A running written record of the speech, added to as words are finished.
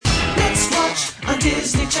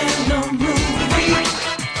Disney Channel movie.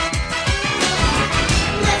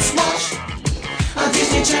 Let's watch a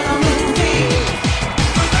Disney Channel movie.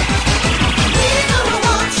 We're gonna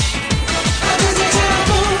watch a Disney Channel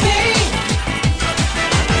movie.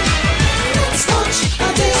 Let's watch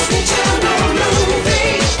a Disney Channel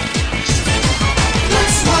movie.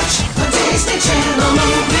 Let's watch a Disney Channel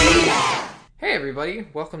movie. Hey everybody,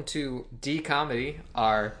 welcome to D-Comedy,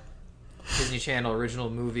 our Disney Channel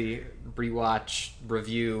original movie rewatch,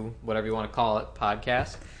 review, whatever you want to call it,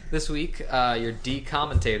 podcast. This week, your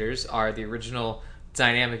D-commentators are the original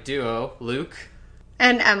dynamic duo, Luke.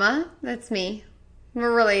 And Emma, that's me.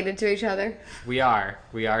 We're related to each other. We are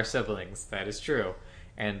siblings, that is true.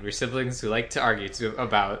 And we're siblings who like to argue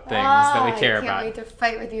about things that we care about. I can't wait to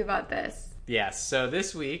fight with you about this. Yes, so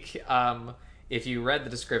this week, if you read the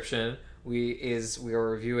description, we are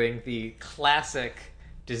reviewing the classic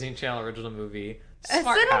Disney Channel original movie,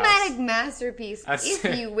 Smart A cinematic House. masterpiece,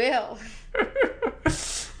 if you will.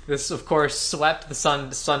 This, of course, swept the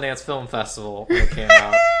Sundance Film Festival when it came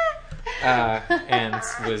out, and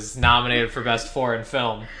was nominated for Best Foreign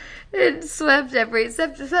Film. It swept every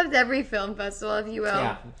film festival, if you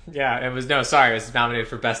will. Yeah. It was nominated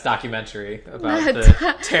for Best Documentary about Nominated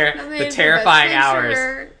the terrifying for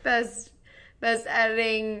hours. Best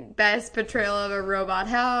editing, best portrayal of a robot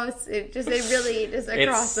house. It really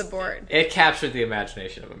across the board. It captured the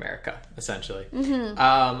imagination of America, essentially.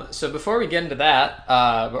 Mm-hmm. So before we get into that,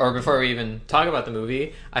 or before we even talk about the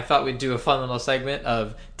movie, I thought we'd do a fun little segment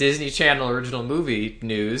of Disney Channel original movie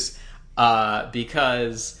news,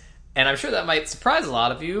 because... And I'm sure that might surprise a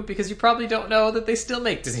lot of you, because you probably don't know that they still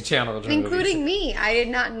make Disney Channel original movies. Including me. I did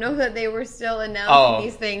not know that they were still announcing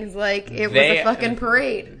these things like it was a fucking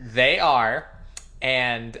parade. They are.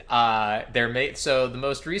 And they're made. So the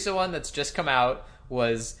most recent one that's just come out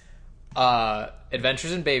was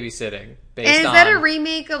Adventures in Babysitting. Is that a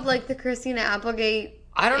remake of like the Christina Applegate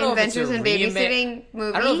Adventures in Babysitting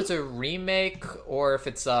movie? I don't know if it's a remake or if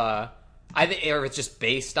it's or if it's just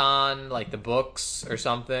based on like the books or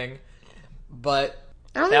something. But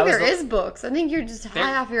I don't think there is books. I think you're just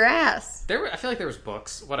high off your ass. I feel like there was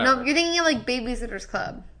books. Whatever. No, you're thinking of like Babysitter's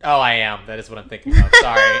Club. Oh, I am. That is what I'm thinking of.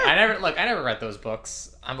 Sorry, I never read those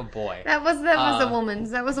books. I'm a boy. That was a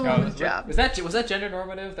woman's job. Was that gender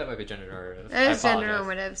normative? That might be gender normative. It is gender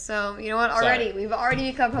normative. So you know what? We've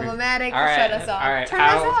already become problematic. All right, shut us off. All right. Turn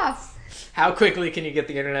us off. How quickly can you get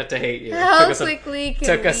the internet to hate you? How quickly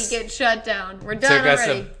can we get shut down? We're done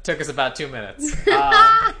already. Took us about 2 minutes.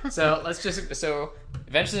 So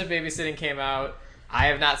Adventures in Babysitting came out. I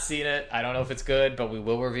have not seen it. I don't know if it's good, but we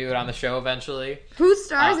will review it on the show eventually. Who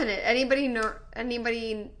stars in it? Anybody notable?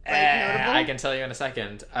 I can tell you in a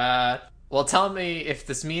second. Well, tell me if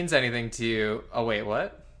this means anything to you. Oh, wait,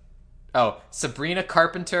 what? Oh, Sabrina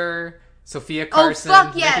Carpenter, Sophia Carson. Oh,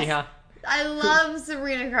 fuck yes. I love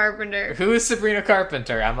Sabrina Carpenter. Who is Sabrina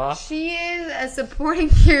Carpenter, Emma? She is a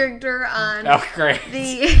supporting character on... Oh, great.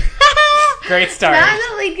 Great start. Not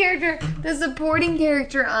the lead character, the supporting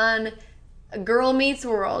character on Girl Meets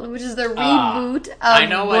World, which is the reboot of Boy Meets World. I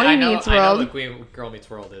know what Girl Meets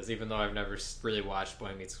World is, even though I've never really watched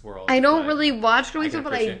Boy Meets World. I don't really watch Girl Meets World,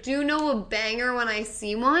 but I do know a banger when I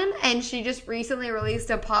see one, and she just recently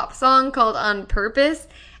released a pop song called On Purpose,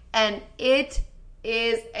 and it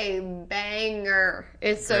is a banger.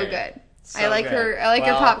 It's so good. I like her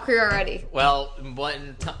pop career already. Well,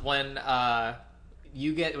 when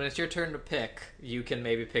it's your turn to pick, you can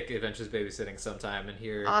maybe pick Adventures Babysitting sometime and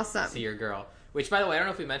see your girl. Which, by the way, I don't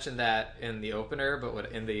know if we mentioned that in the opener,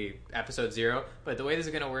 but in the episode 0. But the way this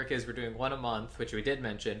is going to work is we're doing one a month, which we did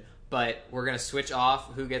mention, but we're going to switch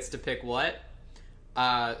off who gets to pick what.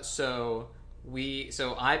 So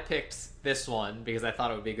I picked this one because I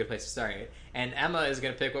thought it would be a good place to start it. And Emma is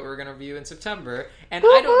going to pick what we're going to review in September. And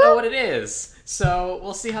I don't know what it is. So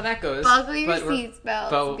we'll see how that goes. Buckle your seatbelts.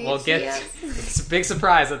 But we'll it's a big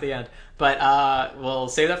surprise at the end. But we'll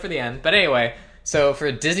save that for the end. But anyway, so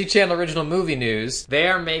for Disney Channel original movie news, they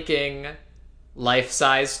are making Life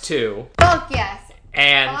Size 2. Fuck yes.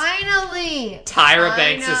 And finally, Tyra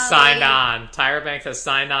Banks has signed on. Tyra Banks has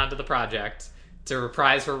signed on to the project to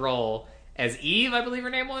reprise her role as Eve, I believe her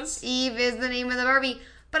name was. Eve is the name of the Barbie.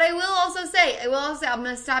 But I will also say, I'm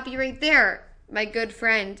going to stop you right there, my good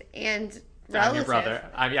friend and relative. I'm your brother.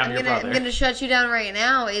 I'm your brother. I'm going to shut you down right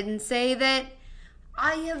now and say that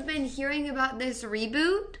I have been hearing about this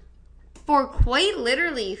reboot for quite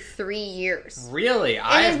literally 3 years. Really? It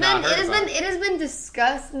has been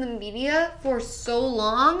discussed in the media for so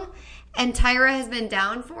long, and Tyra has been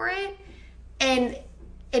down for it, and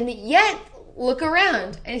yet look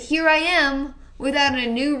around, and here I am without a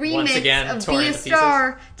new remix of Be a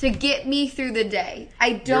Star to get me through the day.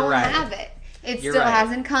 I don't have it. It still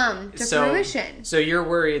hasn't come to fruition. So you're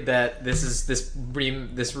worried that this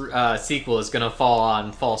sequel is going to fall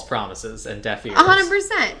on false promises and deaf ears.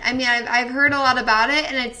 100%. I mean, I've heard a lot about it,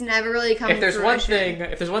 and it's never really come to fruition.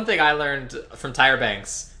 If there's one thing I learned from Tyra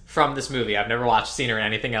Banks from this movie, I've never seen her in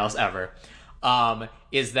anything else ever,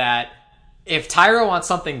 is that if Tyra wants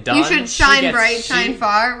something done, you should shine bright, shine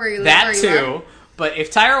far. Where you live, that where you too. are. But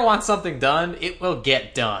if Tyra wants something done, it will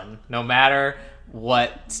get done, no matter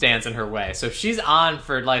what stands in her way. So if she's on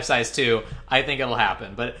for Life Size 2, I think it'll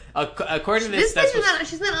happen. But according to this,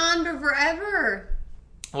 she's been on for forever.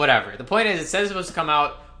 Whatever. The point is, it says it's supposed to come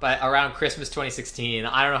out by around Christmas 2016.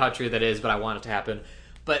 I don't know how true that is, but I want it to happen.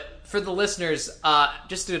 But for the listeners,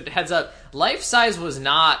 just a heads up, Life Size was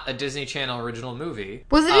not a Disney Channel original movie.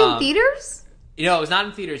 Was it in theaters? No, it was not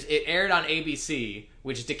in theaters. It aired on ABC,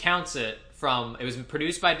 which decounts it from... It was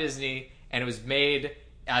produced by Disney, and it was made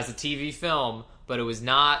as a TV film, but it was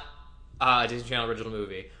not a Disney Channel original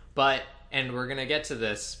movie. And we're going to get to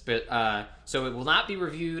this, but so it will not be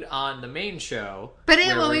reviewed on the main show. But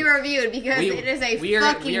it will be reviewed because it is a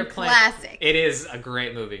fucking classic. It is a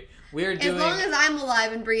great movie. As long as I'm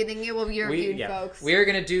alive and breathing, it will be reviewed, folks. We're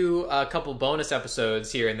going to do a couple bonus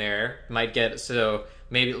episodes here and there.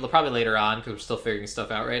 Probably later on, because we're still figuring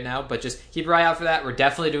stuff out right now. But just keep your eye out for that. We're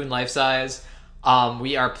definitely doing Life Size.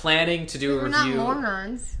 We are planning to do a review. We're not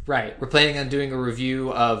morons. Right. We're planning on doing a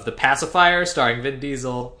review of The Pacifier, starring Vin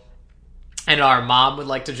Diesel. And our mom would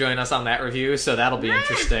like to join us on that review, so that'll be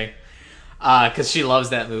interesting. Because she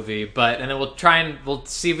loves that movie. And then we'll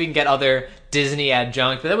see if we can get other Disney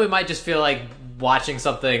adjunct. But then we might just feel like watching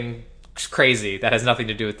something crazy that has nothing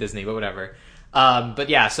to do with Disney, but whatever. But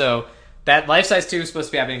yeah, so that Life Size 2 is supposed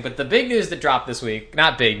to be happening. But the big news that dropped this week,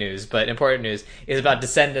 not big news, but important news, is about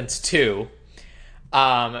Descendants 2.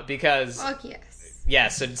 Because... Fuck yes. Yeah,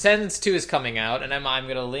 so Descendants 2 is coming out, and I'm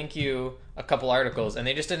going to link you a couple articles, and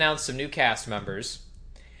they just announced some new cast members,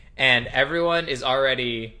 and everyone is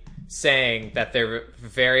already saying that they're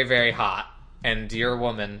very, very hot, and you're a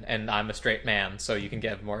woman, and I'm a straight man, so you can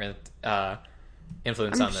get more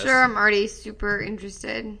influence on this. I'm sure I'm already super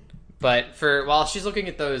interested. But while she's looking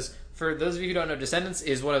at those, for those of you who don't know, Descendants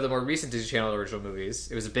is one of the more recent Disney Channel original movies.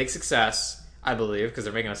 It was a big success, I believe, because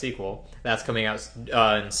they're making a sequel. That's coming out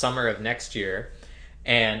in summer of next year.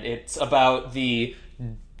 And it's about the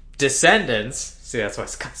descendants. See, that's why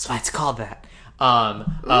it's called that.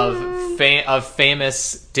 Of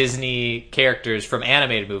famous Disney characters from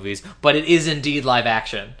animated movies, but it is indeed live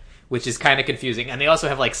action, which is kind of confusing. And they also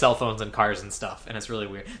have like cell phones and cars and stuff, and it's really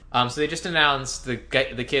weird. So they just announced the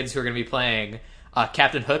kids who are going to be playing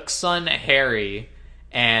Captain Hook's son Harry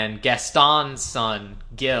and Gaston's son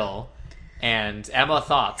Gil. And Emma,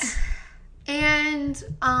 thoughts? And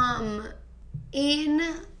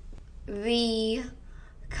in the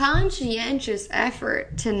conscientious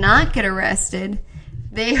effort to not get arrested,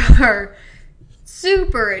 they are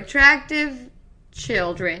super attractive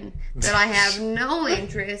children that I have no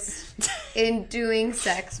interest in doing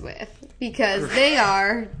sex with because they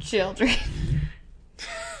are children.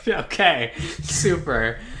 Okay,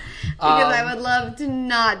 super. Because I would love to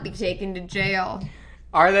not be taken to jail.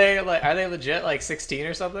 Are they legit like 16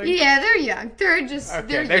 or something? Yeah, they're young. They're young.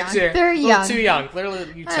 They're young. Too young. Literally,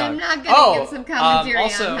 you talk. I'm not gonna give some commentary on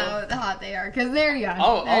how hot they are because they're young.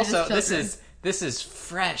 Oh, they're also this is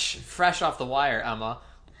fresh off the wire, Emma.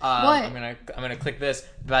 What? I'm gonna click this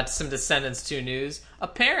about some Descendants 2 news.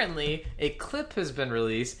 Apparently, a clip has been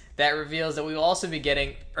released that reveals that we will also be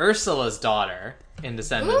getting Ursula's daughter in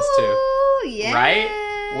Descendants 2. Yes,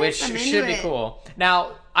 right? Which should be cool.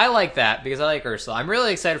 Now, I like that because I like Ursula. I'm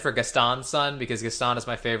really excited for Gaston's son because Gaston is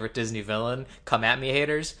my favorite Disney villain. Come at me,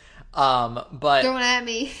 haters. But don't at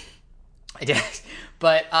me.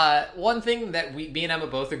 But one thing that me and Emma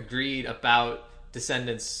both agreed about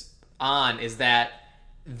Descendants on is that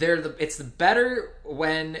it's better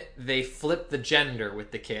when they flip the gender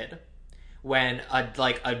with the kid. When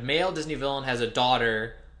a male Disney villain has a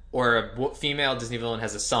daughter or a female Disney villain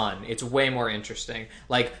has a son, it's way more interesting.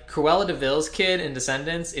 Like, Cruella de Vil's kid in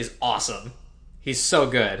Descendants is awesome. He's so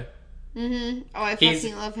good. Mm-hmm. Oh, I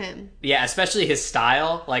fucking love him. Yeah, especially his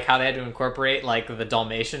style, like how they had to incorporate like the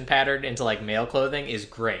Dalmatian pattern into like male clothing is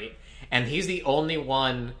great. And he's the only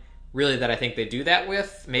one really that I think they do that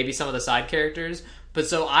with. Maybe some of the side characters. But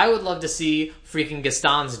so I would love to see freaking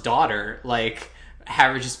Gaston's daughter, like,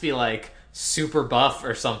 have her just be like super buff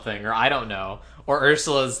or something, or I don't know. Or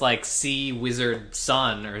Ursula's, like, sea wizard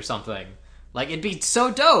son or something. Like, it'd be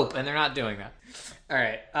so dope, and they're not doing that.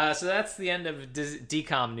 Alright, so that's the end of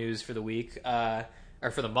DCOM news for the week.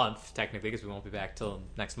 or for the month technically, because we won't be back till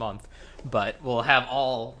next month. But we'll have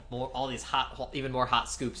all these even more hot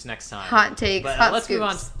scoops next time. Hot takes. But hot let's scoops. move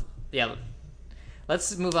on. Yeah.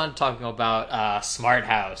 Let's move on to talking about Smart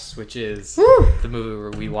House, which is the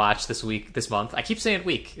movie we watched this month. I keep saying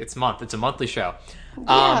week. It's month. It's a monthly show.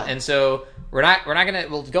 Yeah. And so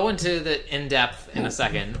we'll go into the in-depth in a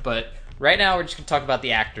second, but right now we're just going to talk about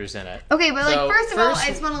the actors in it. Okay, but first of all, I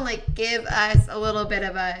just want to give us a little bit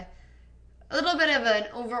of an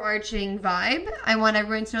overarching vibe. I want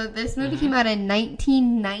everyone to know that this movie came out in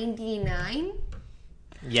 1999.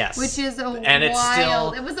 Yes. Which is it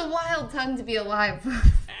was a wild time to be alive.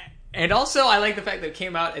 And also, I like the fact that it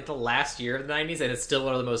came out at the last year of the 90s, and it's still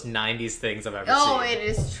one of the most 90s things I've ever seen. Oh, it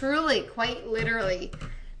is truly, quite literally,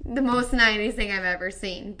 the most 90s thing I've ever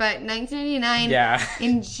seen. But 1999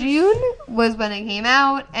 in June was when it came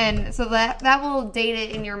out, and so that will date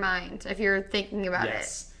it in your mind if you're thinking about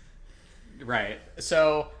it. Right.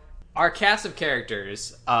 So our cast of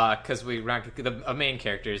characters, because we rank the main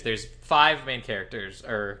characters, there's 5 main characters,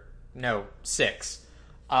 or no, 6.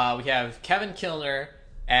 We have Kevin Kilner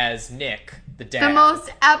as Nick, the dad. The most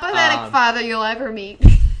apathetic father you'll ever meet.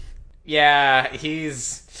 Yeah,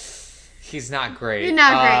 he's not great.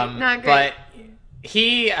 Not great. But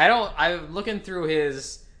I'm looking through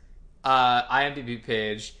his IMDb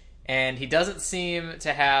page, and he doesn't seem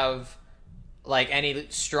to have any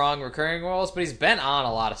strong recurring roles, but he's been on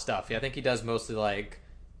a lot of stuff. I think he does mostly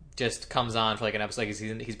just comes on for an episode. He's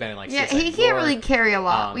been in he can't really carry a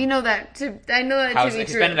lot. We know that. I know that to be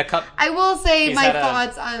true. Been in a couple. I will say my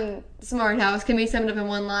thoughts on Smart House can be summed up in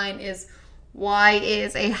one line: is why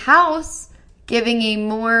is a house giving a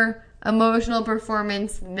more emotional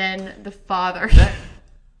performance than the father?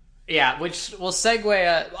 Yeah, which will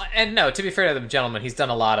segue. And no, to be fair to the gentleman, he's done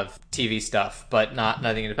a lot of TV stuff, but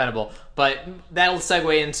nothing independable. But that'll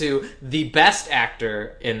segue into the best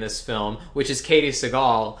actor in this film, which is Katie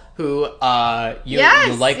Sagal, who you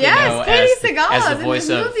likely know as the voice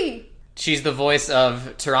of. Movie. She's the voice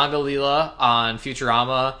of Turanga Leela on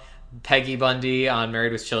Futurama, Peggy Bundy on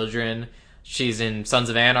Married with Children. She's in Sons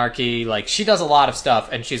of Anarchy. She does a lot of stuff,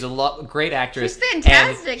 and she's a great actress. She's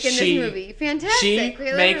fantastic in this movie.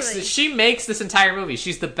 Fantastic. She makes this entire movie.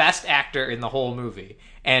 She's the best actor in the whole movie,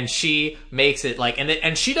 and she makes it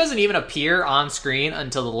and she doesn't even appear on screen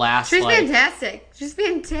until the last. She's fantastic. She's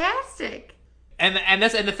fantastic. And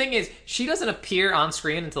the thing is, she doesn't appear on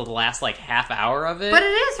screen until the last half hour of it. But it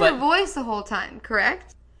is her voice the whole time,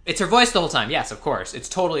 correct? It's her voice the whole time, yes, of course. It's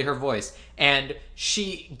totally her voice. And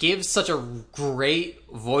she gives such a great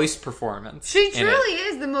voice performance. She truly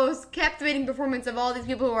is the most captivating performance of all these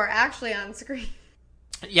people who are actually on screen.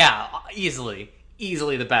 Yeah, easily.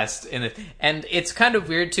 Easily the best in it. And it's kind of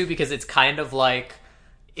weird, too, because it's kind of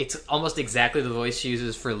it's almost exactly the voice she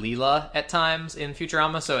uses for Leela at times in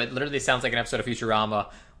Futurama. So it literally sounds like an episode of Futurama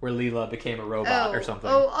where Leela became a robot or something.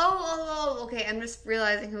 Okay. I'm just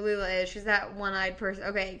realizing who Leela is. She's that one-eyed person.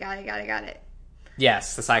 Okay, got it.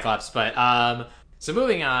 Yes, the Cyclops. But, so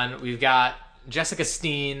moving on, we've got Jessica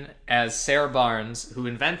Steen as Sarah Barnes, who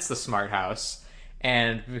invents the Smart House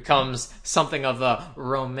and becomes something of a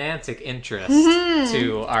romantic interest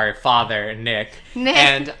to our father, Nick.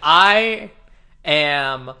 And I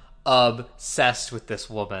am obsessed with this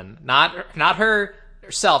woman. Not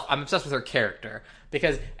herself. I'm obsessed with her character.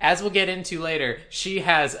 Because, as we'll get into later, she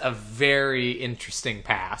has a very interesting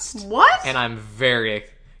past. What? And I'm very...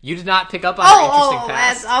 You did not pick up on her interesting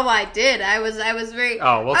past? I did. I was very...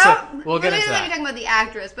 Oh, we'll get into that. You're talking about the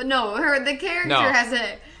actress, but no, the character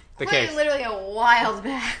has literally a wild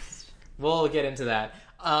past. We'll get into that.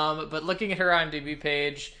 But looking at her IMDb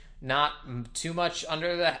page, not too much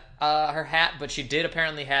under her hat, but she did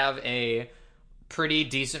apparently have a pretty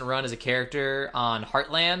decent run as a character on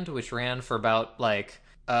Heartland, which ran for about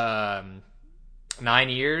 9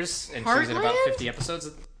 years, and she was in about 50 episodes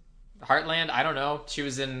of Heartland. I don't know. She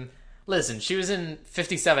was in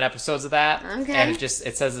 57 episodes of that. Okay. And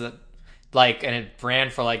it says that and it ran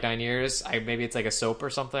for 9 years. Maybe it's a soap or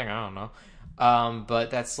something. I don't know.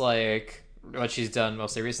 But that's what she's done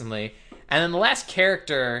mostly recently. And then the last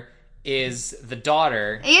character is the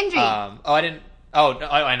daughter, Angie.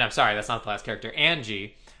 and I'm sorry, that's not the last character.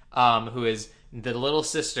 Angie, who is the little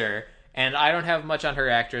sister, and I don't have much on her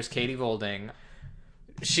actress, Katie Volding.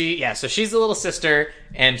 So she's the little sister,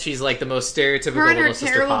 and she's the most stereotypical little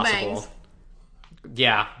sister possible. Bangs.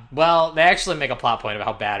 Yeah, well, they actually make a plot point about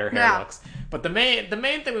how bad her hair looks. But the main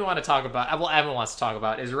thing we want to talk about, Evan wants to talk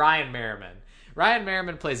about, is Ryan Merriman. Ryan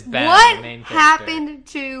Merriman plays Ben, the main character. What happened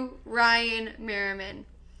to Ryan Merriman?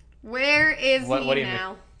 Where is he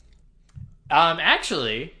now?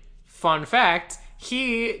 Actually, fun fact,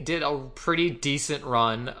 he did a pretty decent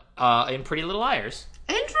run in Pretty Little Liars.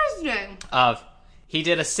 Interesting. He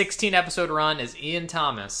did a 16-episode run as Ian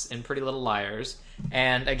Thomas in Pretty Little Liars.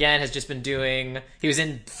 And again, has just been doing... He was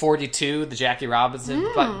in 42, the Jackie Robinson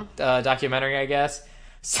documentary, I guess.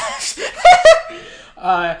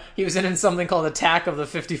 He was in something called Attack of the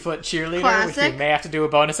 50-Foot Cheerleader, Classic. which we may have to do a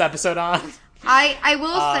bonus episode on. I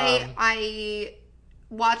will say I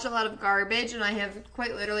watch a lot of garbage, and I have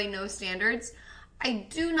quite literally no standards. I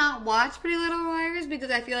do not watch Pretty Little Liars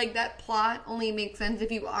because I feel like that plot only makes sense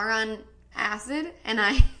if you are on acid, and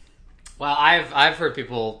Well, I've heard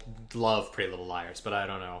people love Pretty Little Liars, but I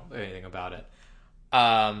don't know anything about it.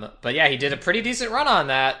 But yeah, he did a pretty decent run on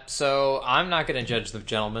that, so I'm not going to judge the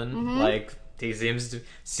gentleman. Mm-hmm. Like, he seems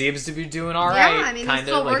to be doing all right. Yeah, I mean, he's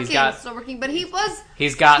still working, but he was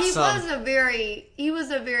a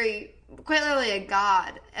very quite literally a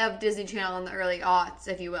god of Disney Channel in the early aughts,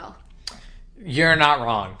 if you will. You're not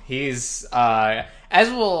wrong. He's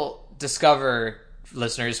as we'll discover,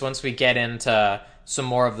 listeners, once we get into some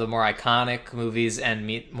more of the more iconic movies and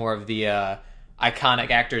meet more of the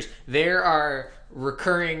iconic actors, there are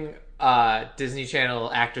recurring Disney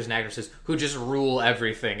Channel actors and actresses who just rule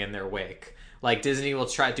everything in their wake. Like, Disney will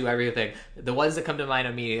try to do everything. The ones that come to mind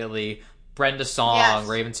immediately: Brenda Song, yes.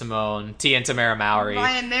 Raven-Symoné, Tia and Tamara Mowry.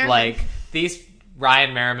 Ryan Merriman. Like,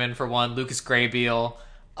 Ryan Merriman, for one, Lucas Grabeel.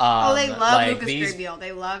 They love Lucas Grabeel.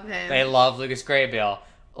 They love him. They love Lucas Grabeel.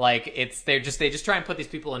 Like, they just try and put these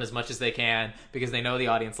people in as much as they can because they know the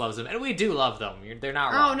audience loves them, and we do love them. They're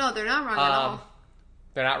not wrong. Oh no, they're not wrong at all.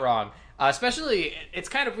 They're not wrong. Especially, it's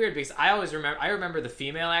kind of weird because I remember the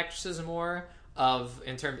female actresses more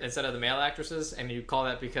instead of the male actresses, and you call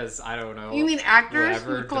that because I don't know. You mean actors?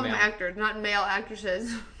 We call them actors, not male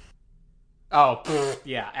actresses. Oh,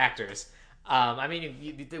 yeah, actors. I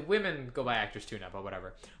mean, the women go by actors too now, but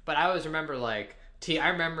whatever. But I always remember, like, I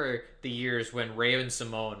remember the years when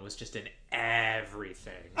Raven-Symoné was just in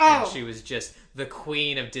everything. Oh. And she was just the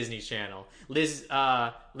queen of Disney Channel. Lizzie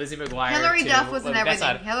McGuire. Hilary Duff was in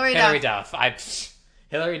everything. Hilary Duff.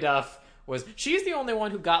 Hilary Duff was... She's the only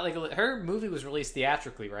one who got, like... Her movie was released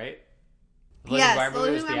theatrically, right? Yes, the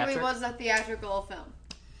Lizzie McGuire movie was a theatrical film.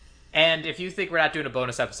 And if you think we're not doing a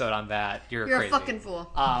bonus episode on that, you're crazy. You're a fucking fool.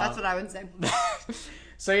 That's what I would say.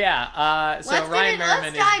 So yeah, Ryan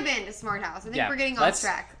Merriman. Let's dive into Smart House. I think we're getting off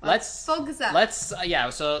track. Let's focus up. Let's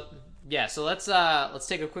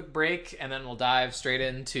take a quick break and then we'll dive straight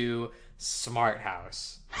into Smart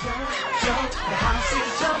House. Jump, the house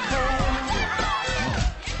is jumping.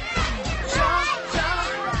 Jump,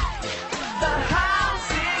 the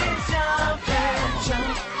house is jumping.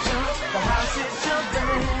 Jump, the house is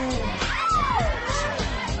jumping.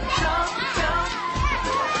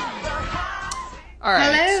 All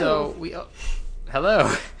right,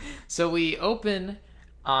 hello. So we open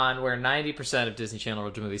on where 90% of Disney Channel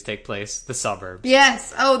original movies take place, the suburbs.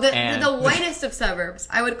 Yes. Oh, the whitest of suburbs.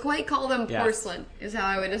 I would quite call them porcelain, is how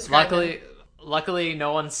I would describe them. Luckily,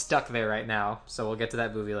 no one's stuck there right now, so we'll get to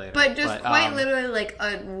that movie later. But quite literally like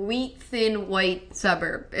a wheat-thin white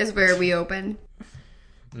suburb is where we open.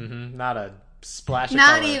 Mm-hmm. Not a splash of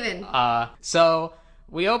Not color. even. So...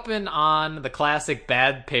 We open on the classic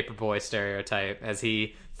bad paperboy stereotype as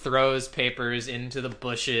he throws papers into the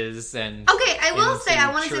bushes and... Okay, I will say,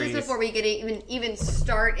 I want to say this before we get even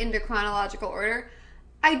start into chronological order.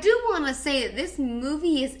 I do want to say that this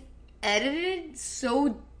movie is edited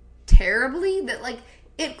so terribly that, like,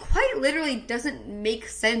 it quite literally doesn't make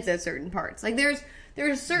sense at certain parts. Like, there's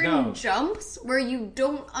certain jumps where you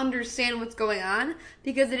don't understand what's going on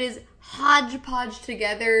because it is hodgepodge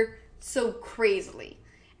together so crazily.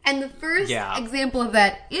 And the first example of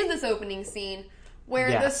that is this opening scene where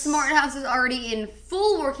the Smart House is already in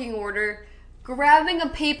full working order, grabbing a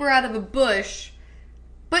paper out of a bush,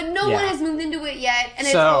 but no one has moved into it yet, and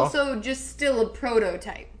it's also just still a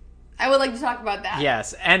prototype. I would like to talk about that.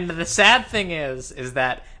 Yes, and the sad thing is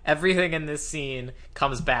that everything in this scene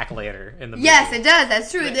comes back later in the movie. Yes, it does.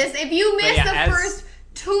 That's true. If you miss the first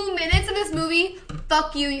 2 minutes of this movie,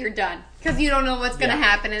 fuck you, you're done. Because you don't know what's going to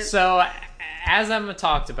happen. So... As Emma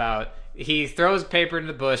talked about, he throws paper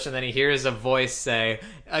into the bush and then he hears a voice say,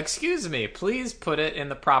 "Excuse me, please put it in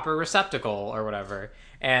the proper receptacle," or whatever.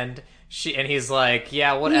 And he's like,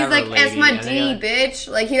 "Yeah, whatever, He's like, lady." "As my D, bitch."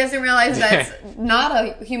 Like, he doesn't realize that's not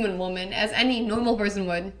a human woman, as any normal person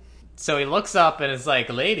would. So he looks up and is like,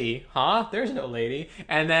 "Lady? Huh? There's no lady."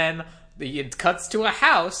 And then it cuts to a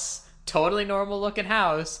house, totally normal looking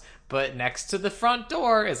house, but next to the front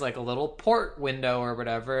door is like a little port window or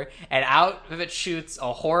whatever, and out of it shoots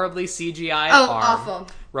a horribly CGI arm. Awful.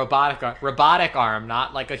 Robotic arm,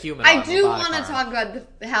 not like a human arm. I do want to talk about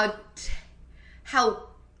how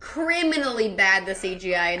criminally bad the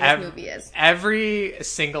CGI in this movie is. Every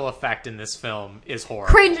single effect in this film is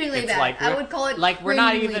horrible. Cringingly bad. Like, I would call it like we're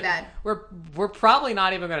not even bad. We're probably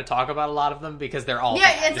not even going to talk about a lot of them because they're all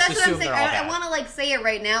bad. That's what I'm saying. I want to like say it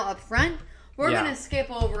right now up front. We're going to skip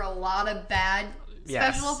over a lot of bad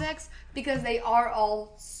special effects because they are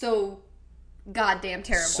all so goddamn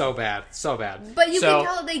terrible. So bad. But you can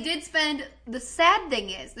tell they did spend... The sad thing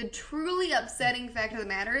is, the truly upsetting fact of the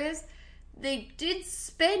matter is, they did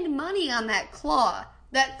spend money on that claw.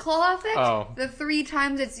 That claw effect, the 3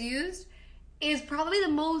 times it's used, is probably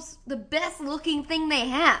the best looking thing they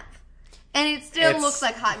have. And it still looks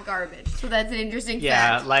like hot garbage. So that's an interesting fact.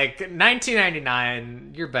 Yeah, like,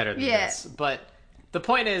 1999, you're better than this. But the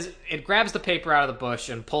point is, it grabs the paper out of the bush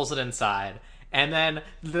and pulls it inside. And then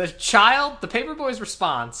the paperboy's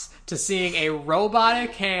response to seeing a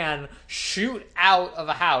robotic hand shoot out of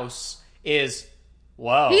a house is...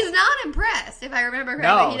 Whoa. He's not impressed, if I remember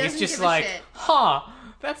correctly. No, he's just like,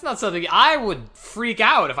 that's not something... I would freak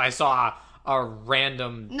out if I saw a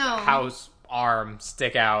random house arm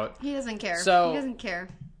stick out. He doesn't care. So, he doesn't care.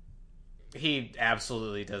 He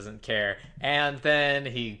absolutely doesn't care. And then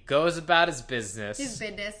he goes about his business.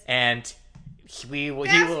 And he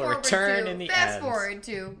will return in the end. Fast forward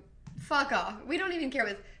to... Fuck off. We don't even care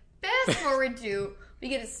what... Fast forward to... We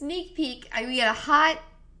get a sneak peek. We get a hot...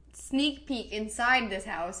 sneak peek inside this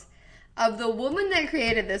house of the woman that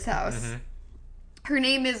created this house. Mm-hmm. Her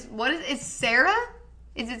name is it's Sarah?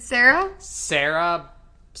 Is it Sarah?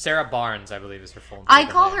 Sarah Barnes, I believe, is her full name. I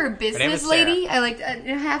call her business lady. I like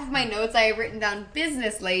in half of my notes I have written down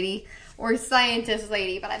business lady or scientist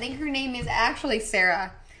lady, but I think her name is actually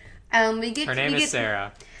Sarah. Her name is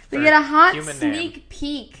Sarah. We get a hot sneak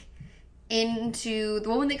peek into the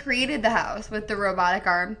woman that created the house with the robotic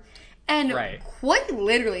arm. And quite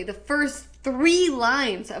literally, the first 3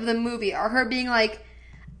 lines of the movie are her being like,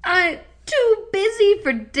 I'm too busy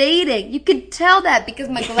for dating. You can tell that because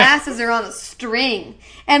my glasses are on a string.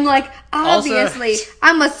 And like, obviously,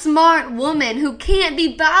 I'm a smart woman who can't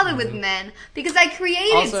be bothered with men because I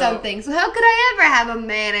created something. So how could I ever have a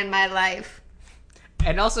man in my life?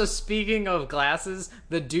 And also, speaking of glasses,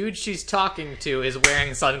 the dude she's talking to is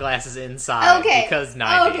wearing sunglasses inside because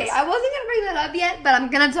 90s. Okay, I wasn't going to bring that up yet, but I'm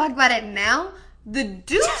going to talk about it now. The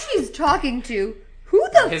dude she's talking to,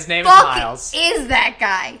 his name is Miles. Is that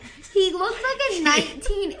guy? He looks like a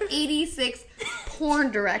 1986 porn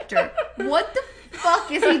director. What the fuck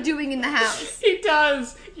is he doing in the house? He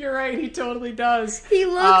does. You're right, he totally does. He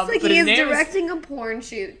looks like he is directing a porn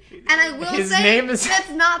shoot. And I will say, that's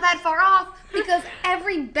not that far off, because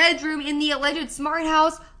every bedroom in the alleged smart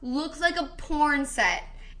house looks like a porn set.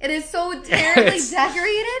 It is so terribly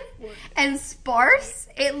decorated and sparse,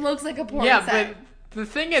 it looks like a porn set. Yeah, but the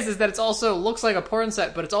thing is that it also looks like a porn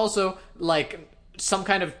set, but it's also like some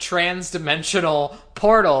kind of trans-dimensional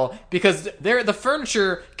portal, because the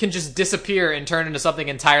furniture can just disappear and turn into something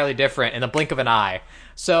entirely different in the blink of an eye.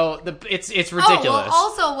 So it's ridiculous.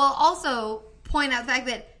 We'll also point out the fact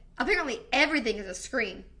that apparently everything is a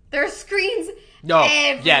screen. There are screens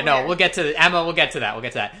everywhere. Yeah, no, we'll get to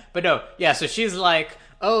that. But no, yeah, so she's like,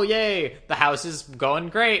 oh, yay, the house is going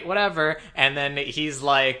great, whatever. And then he's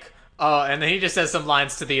like, and then he just says some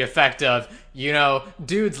lines to the effect of,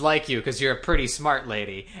 dudes like you because you're a pretty smart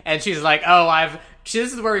lady. And she's like,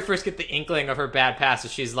 this is where we first get the inkling of her bad past. So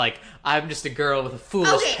she's like, I'm just a girl with a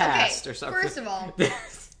foolish past or something. First of all,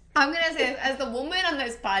 I'm going to say, as the woman on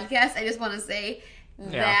this podcast, I just want to say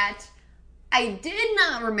that I did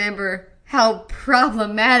not remember how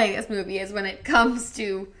problematic this movie is when it comes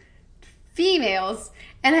to females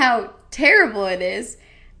and how terrible it is.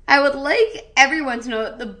 I would like everyone to know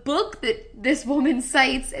that the book that this woman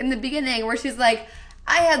cites in the beginning, where she's like,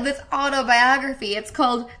 I have this autobiography. It's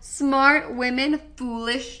called Smart Women,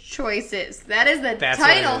 Foolish Choices. That is the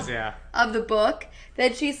title of the book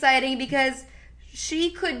that she's citing, because she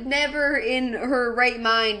could never in her right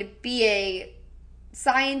mind be a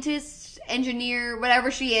scientist, engineer,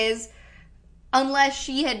 whatever she is, unless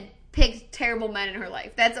she had picked terrible men in her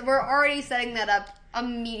life. We're already setting that up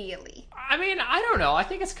immediately. I mean, I don't know. I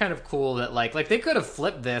think it's kind of cool that like they could have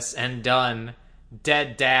flipped this and done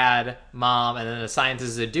dead dad, mom, and then the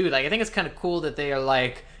scientist is a dude. Like, I think it's kind of cool that they are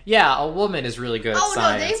like, yeah, a woman is really good at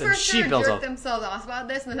science. They for sure jerked themselves off about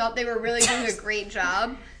this and thought they were really doing a great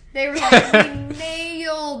job. They were like, we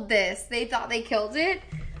nailed this. They thought they killed it.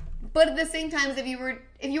 But at the same time, if you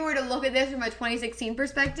were to look at this from a 2016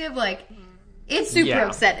 perspective, like, it's super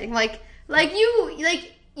upsetting.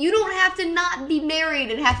 You don't have to not be married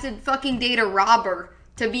and have to fucking date a robber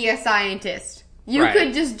to be a scientist. You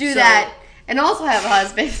could just do that and also have a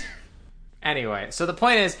husband. Anyway, so the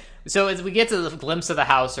point is, So as we get to the glimpse of the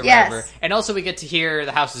house or whatever, and also we get to hear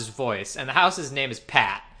the house's voice, and the house's name is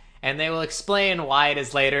Pat, and they will explain why it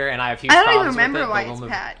is later, and I have huge problems with it. I don't even remember why it's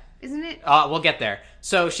Pat, isn't it? We'll get there.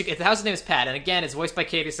 So the house's name is Pat, and again, it's voiced by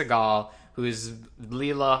Katie Sagal, who is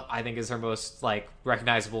Leela, I think is her most, like,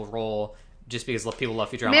 recognizable role, just because people love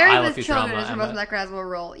Futurama. Married I love with Futurama. Children is her most recognizable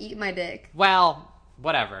role. Eat my dick. Well,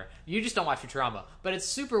 whatever. You just don't watch Futurama. But it's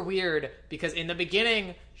super weird because in the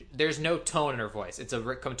beginning, there's no tone in her voice. It's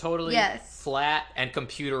totally flat and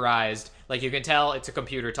computerized. Like, you can tell it's a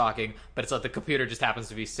computer talking, but it's like the computer just happens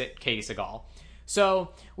to be Katie Sagal. So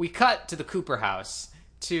we cut to the Cooper house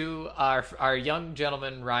to our young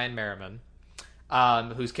gentleman, Ryan Merriman,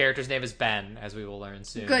 whose character's name is Ben, as we will learn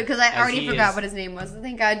soon. Good, because I already forgot what his name was.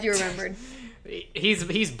 Thank God you remembered.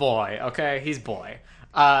 He's boy, okay? He's boy.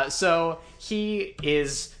 So he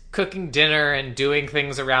is cooking dinner and doing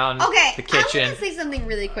things around the kitchen. I'm going to say something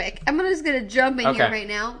really quick. I'm just going to jump in here right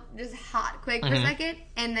now, just hot, quick for a second,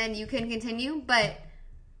 and then you can continue. But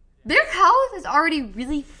their house is already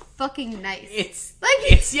really fucking nice.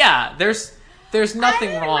 There's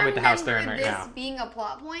nothing wrong with the house they're in right now. This being a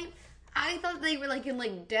plot point, I thought they were like in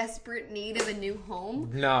like desperate need of a new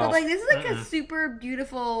home. No, but like this is like a super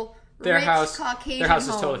beautiful, rich Caucasian Their house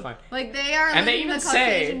home. Is totally fine. Like they are living the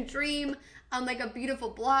Caucasian dream on like a beautiful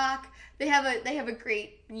block. They have a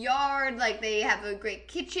great yard. Like they have a great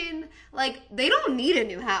kitchen. Like they don't need a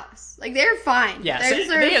new house. Like they're fine. Yeah,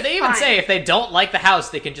 they even say if they don't like the house,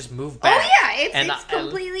 they can just move back. Oh yeah, it's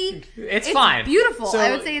completely. It's fine. Beautiful. So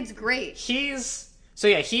I would say it's great. He's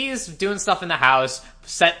doing stuff in the house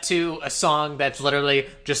set to a song that's literally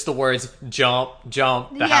just the words "jump,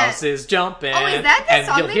 jump." The house is jumping. Oh, is that the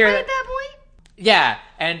song they play at that point? Yeah,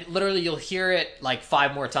 and literally you'll hear it like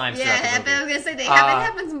 5 more times. Yeah, but I was gonna say they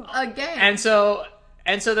haven't again. And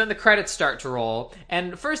so then the credits start to roll.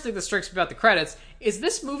 And the first thing that strikes me about the credits is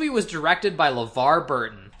this movie was directed by LeVar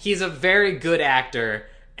Burton. He's a very good actor.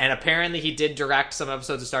 And apparently he did direct some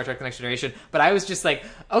episodes of Star Trek The Next Generation. But I was just like,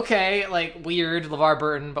 okay, like, weird, LeVar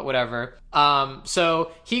Burton, but whatever.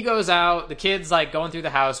 So he goes out, the kid's, like, going through the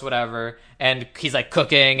house, whatever. And he's, like,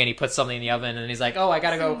 cooking, and he puts something in the oven. And he's like, oh, I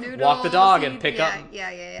gotta go walk the dog and pick up...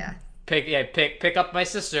 Pick up my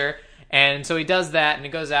sister. And so he does that, and he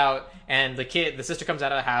goes out. And the sister comes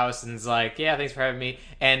out of the house and is like, yeah, thanks for having me.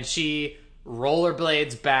 And she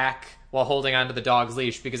rollerblades back while holding onto the dog's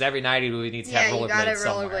leash, because every night he needs to have rollerblades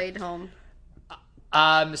somewhere. Yeah, you gotta rollerblade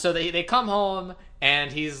home. So they come home,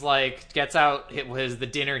 and he's like, gets out the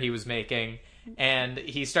dinner he was making, and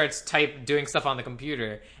he starts doing stuff on the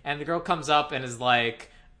computer, and the girl comes up and is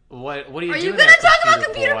like, what are you doing? Are you gonna talk about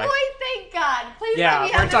Computer Boy? Thank God. Please let me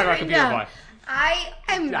have we're talking about Computer Boy. I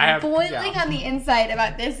am boiling on the inside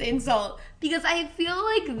about this insult, because I feel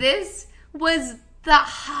like this was the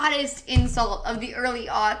hottest insult of the early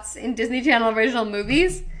aughts in Disney Channel original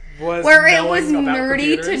movies. Where it was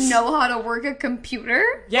nerdy to know how to work a computer.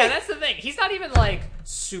 Yeah, that's the thing. He's not even, like,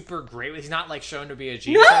 super great. He's not, like, shown to be a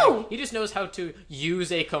genius. No! He just knows how to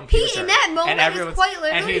use a computer. He, in that moment, is quite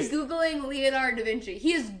literally Googling Leonardo da Vinci.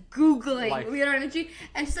 He is Googling Leonardo da Vinci.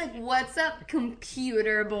 And she's like, what's up,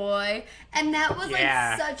 computer boy? And that was,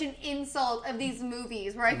 like, such an insult of these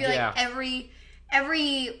movies. Where I feel like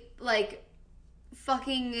every, like,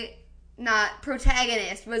 fucking not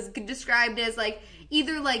protagonist was described as, like,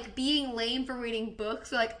 either, like, being lame for reading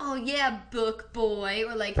books, or, like, oh, yeah, book boy,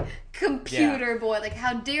 or, like, computer boy. Like,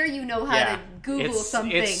 how dare you know how to Google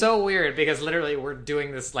something? It's so weird, because literally we're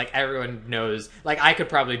doing this, like, everyone knows. Like, I could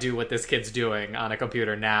probably do what this kid's doing on a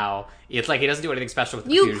computer now. It's like, he doesn't do anything special with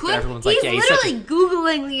computers, but everyone's like, he's literally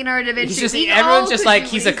Googling Leonardo da Vinci. Everyone's just like,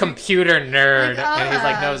 he's a computer nerd, and he's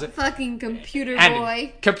like, knows it. Fucking computer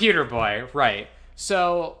boy. Computer boy, right.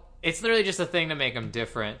 So, it's literally just a thing to make him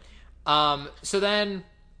different. So then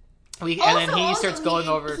he starts going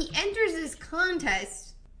over. He enters this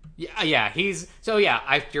contest. Yeah,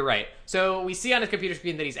 you're right. So we see on his computer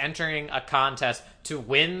screen that he's entering a contest to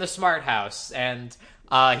win the smart house, and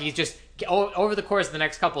he's just over the course of the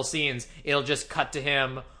next couple scenes, it'll just cut to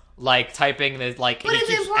him like typing the like. But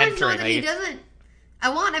it's important to know that he doesn't. I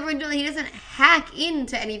want everyone to know that he doesn't hack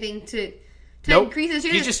into anything to increase his.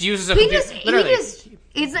 He just uses a computer.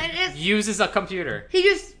 Uses a computer. He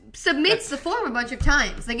just submits the form a bunch of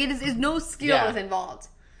times. Like, it is no skill is involved.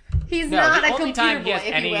 He's not a computer boy. The only time he has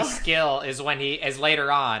any skill is when he is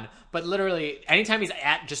later on. But literally, anytime he's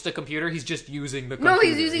at just a computer, he's just using the computer. No,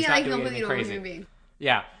 he's using it like completely normal human being.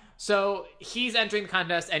 Yeah. So he's entering the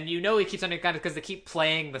contest, and he keeps entering the contest because they keep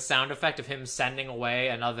playing the sound effect of him sending away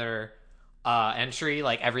another entry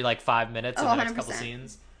like every 5 minutes in the next 100%. couple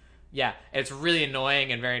scenes. Yeah, it's really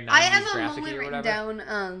annoying and very 90s I have a graphic-y moment or written whatever.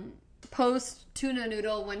 down post tuna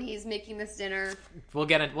noodle when he's making this dinner. We'll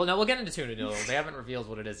get into tuna noodle. They haven't revealed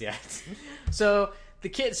what it is yet. So the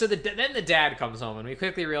kid, then the dad comes home, and we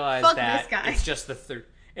quickly realize that it's just the three.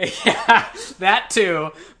 Yeah, that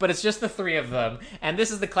too, but it's just the three of them, and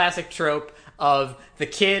this is the classic trope of the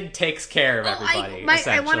kid takes care of everybody.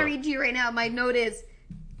 I want to read to you right now. My note is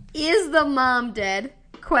the mom dead?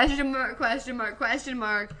 Question mark, question mark, question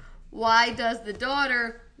mark. Why does the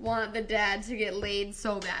daughter want the dad to get laid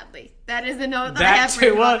so badly? That is the note that I have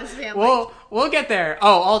for this family. We'll get there.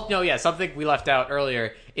 Something we left out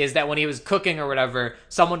earlier is that when he was cooking or whatever,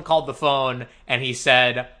 someone called the phone and he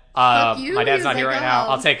said, my dad's not here right now.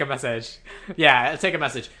 I'll take a message. Yeah, I'll take a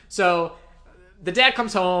message. So the dad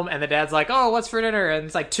comes home and the dad's like, oh, what's for dinner? And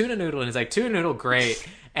it's like tuna noodle. And he's like, tuna noodle, great.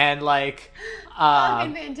 And like,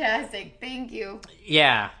 fucking fantastic. Thank you.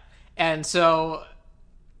 Yeah. And so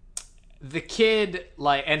the kid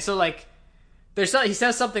he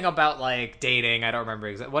says something about like dating. I don't remember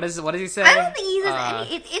exactly. What does he say? I don't think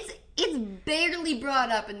he says it's barely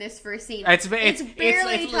brought up in this first scene. It's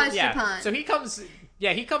barely touched upon. So he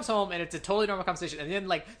comes home and it's a totally normal conversation, and then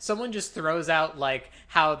like someone just throws out like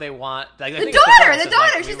how they want like the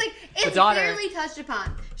daughter. She's like, it's barely touched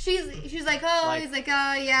upon. She's like, he's like,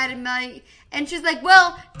 yeah, I didn't mind. And she's like,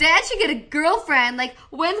 well, dad should get a girlfriend. Like,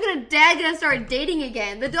 when's dad gonna start dating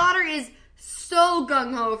again? The daughter is so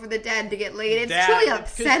gung-ho for the dad to get laid. It's truly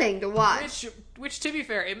upsetting to watch. Which, to be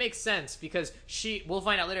fair, it makes sense because we'll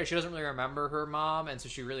find out later, she doesn't really remember her mom, and so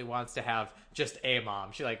she really wants to have just a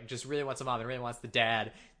mom. She like just really wants a mom and really wants the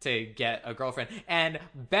dad to get a girlfriend. And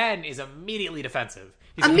Ben is immediately defensive.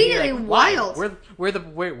 He's immediately like, wild. We're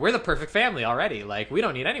the perfect family already. Like, we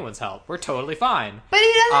don't need anyone's help. We're totally fine. But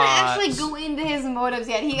he doesn't actually go into his motives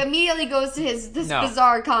yet. He immediately goes to this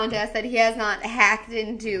bizarre contest that he has not hacked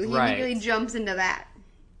into. He immediately jumps into that.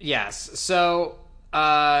 Yes. So,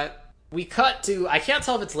 we cut to, I can't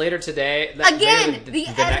tell if it's later today. Again, the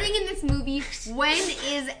editing in this movie, when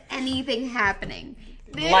is anything happening?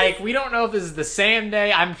 Like, we don't know if this is the same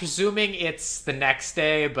day. I'm presuming it's the next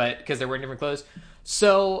day, but because they're wearing different clothes.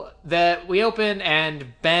 So we open and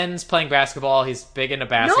Ben's playing basketball. He's big into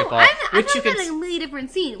basketball. No, I'm talking about a completely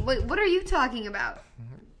different scene. Wait, what are you talking about?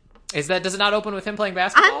 Does it not open with him playing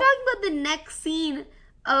basketball? I'm talking about the next scene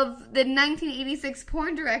of the 1986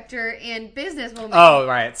 porn director and businesswoman. Oh,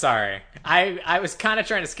 right. Sorry. I was kind of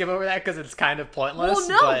trying to skip over that because it's kind of pointless.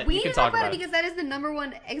 Well, no, we need to talk about it because that is the number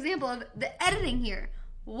one example of the editing here.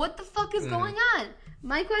 What the fuck is going on?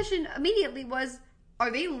 My question immediately was,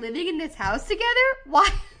 are they living in this house together? Why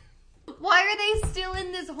are they still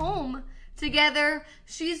in this home together?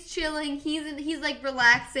 She's chilling. He's like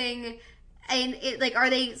relaxing. And are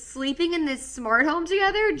they sleeping in this smart home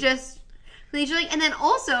together? Just chilling. And then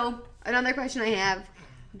also, another question I have,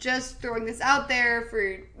 just throwing this out there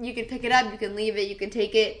you can pick it up, you can leave it, you can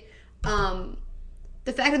take it.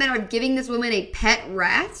 The fact that they are giving this woman a pet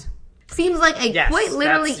rat seems like a quite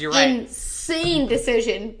literally insane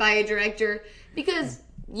decision by a director. Because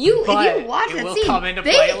if you watch that scene, come into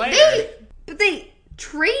play later. They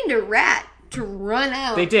trained a rat to run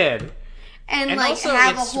out. They did. And like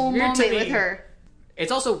have a whole moment with her.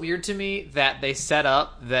 It's also weird to me that they set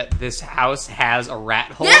up that this house has a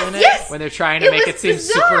rat hole in it when they're trying to make it seem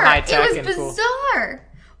super high tech and cool. It was bizarre.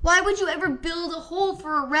 Why would you ever build a hole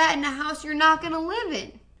for a rat in a house you're not going to live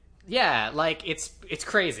in? Yeah, like it's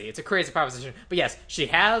crazy. It's a crazy proposition. But yes, she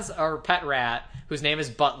has a pet rat whose name is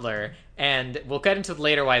Butler, and we'll get into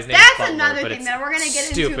later why his name is Butler. That's another thing that we're going to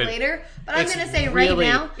get into later. But I'm going to say right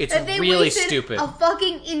now that they wasted a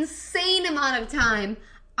fucking insane amount of time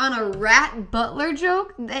on a rat butler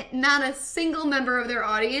joke that not a single member of their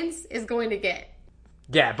audience is going to get.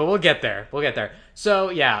 Yeah, but we'll get there. So,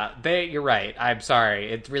 yeah, you're right. I'm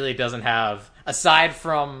sorry. It really doesn't have, aside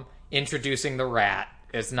from introducing the rat,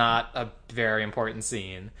 it's not a very important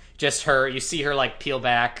scene. Just her, you see her, like, peel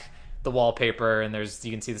back the wallpaper, and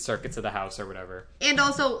you can see the circuits of the house or whatever. And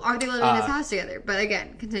also, are they living in this house together? But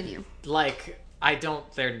again, continue. Like,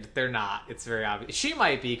 they're not. It's very obvious. She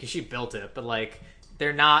might be, because she built it, but, like,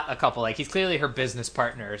 they're not a couple. Like, he's clearly her business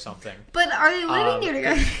partner or something. But are they living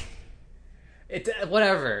there together?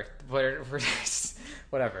 Whatever.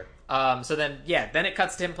 So then it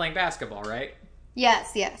cuts to him playing basketball, right?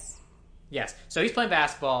 Yes. So he's playing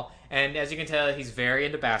basketball, and as you can tell, he's very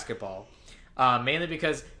into basketball. Mainly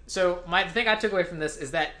because, the thing I took away from this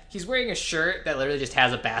is that he's wearing a shirt that literally just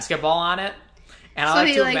has a basketball on it. And so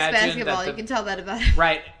he likes basketball. You can tell that about him.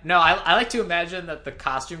 Right. No, I like to imagine that the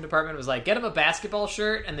costume department was like, get him a basketball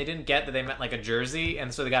shirt, and they didn't get that they meant like a jersey,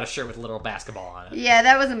 and so they got a shirt with a little basketball on it. Yeah,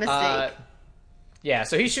 that was a mistake.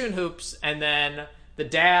 So he's shooting hoops, and then the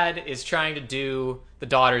dad is trying to do the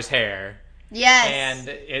daughter's hair. Yes. And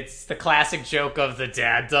it's the classic joke of the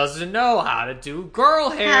dad doesn't know how to do girl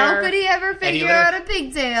hair. How could he ever figure out a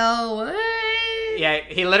pigtail? What? Yeah,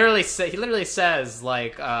 he literally says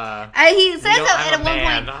like he says at one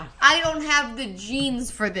point, I don't have the genes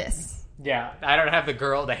for this. Yeah, I don't have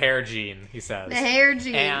the hair gene, he says. The hair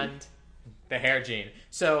gene. And the hair gene.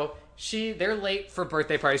 So they're late for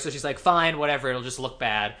birthday party, so she's like, fine, whatever, it'll just look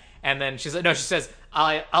bad. And then she's like, no, she says,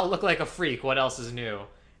 I'll look like a freak, what else is new?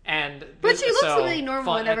 But she looks really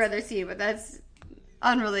normal in every other scene, but that's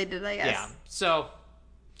unrelated, I guess. Yeah.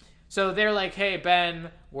 So they're like, hey,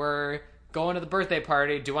 Ben, we're going to the birthday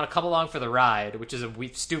party. Do you want to come along for the ride? Which is a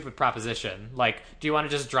stupid proposition. Like, do you want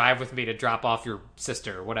to just drive with me to drop off your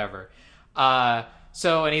sister or whatever? And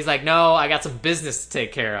he's like, no, I got some business to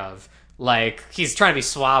take care of. Like, he's trying to be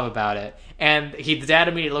suave about it. And the dad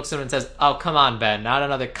immediately looks at him and says, oh, come on, Ben, not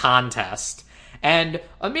another contest. And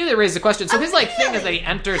immediately raises the question. So his thing is that he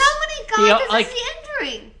enters. How many contests is he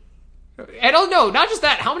entering? I don't know. Not just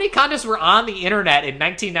that. How many contests were on the internet in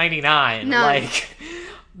 1999? None.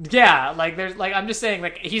 There's I'm just saying,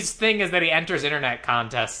 his thing is that he enters internet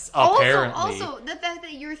contests. Apparently. Also, the fact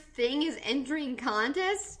that your thing is entering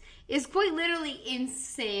contests is quite literally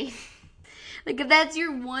insane. If that's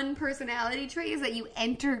your one personality trait, is that you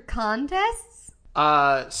enter contests.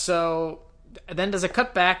 So. Then does it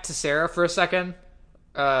cut back to Sarah for a second?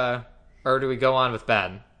 Or do we go on with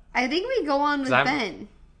Ben? I think we go on with Ben.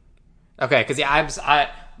 Okay, because I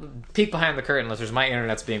peek behind the curtain, listeners. My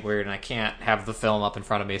internet's being weird, and I can't have the film up in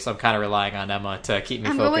front of me, so I'm kind of relying on Emma to keep me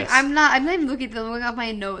focused. I'm not even looking at them. I'm looking at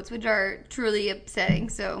my notes, which are truly upsetting.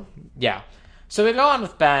 So yeah, so we go on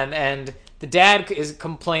with Ben, and the dad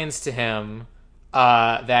complains to him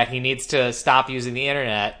that he needs to stop using the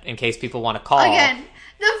internet in case people want to call. Again.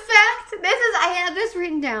 The fact, I have this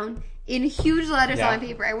written down in huge letters on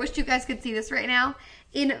paper. I wish you guys could see this right now.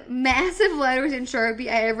 In massive letters in Sharpie,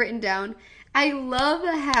 I have written down, I love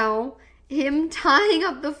how him tying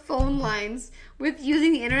up the phone lines with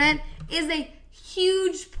using the internet is a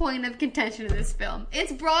huge point of contention in this film.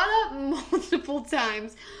 It's brought up multiple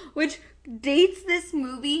times, which dates this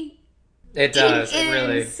movie. It does. An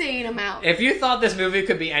really insane amount. If you thought this movie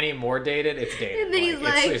could be any more dated, it's dated. And then he's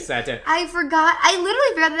it's that dated. I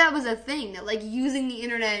literally forgot that was a thing, that using the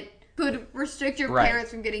internet could restrict your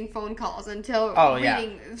parents from getting phone calls until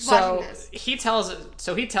watching this. He tells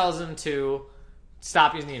him to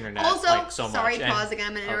stop using the internet. Also, so sorry, much. Pause again.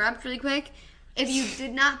 I'm going to interrupt really quick. If you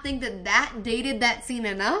did not think that dated that scene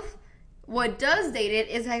enough, what does date it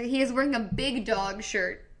is that he is wearing a Big Dog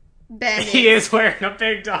shirt. Ben he is wearing a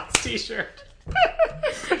Big Dog t-shirt.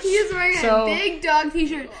 He is wearing a Big Dog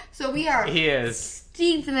t-shirt. So we are. He is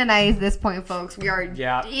steeped in the 90s at this point, folks. We are in deep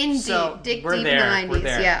deep in the 90s. We're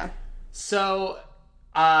there. Yeah. So,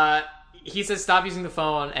 he says stop using the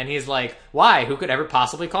phone, and he's like, why? Who could ever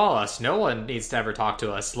possibly call us? No one needs to ever talk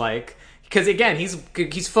to us. Because again, he's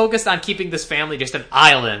focused on keeping this family just an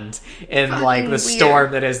island in the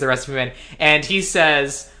storm that is the rest of humanity. And he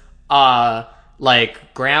says, grandma,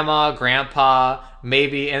 grandpa,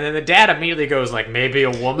 maybe, and then the dad immediately goes maybe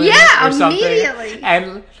a woman or something.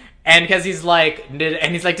 Immediately. And because he's like, did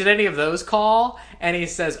any of those call? And he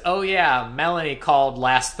says, oh yeah, Melanie called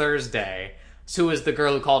last Thursday. Who was the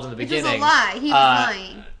girl who called in the beginning? Which was a lie. He was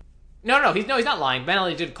lying. No, he's not lying.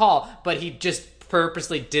 Melanie did call, but he just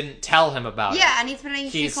purposely didn't tell him about it. Yeah, and he's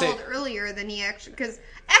pretending she called earlier than he actually, because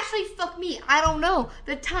fuck me, I don't know.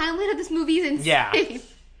 The timeline of this movie is insane. Yeah.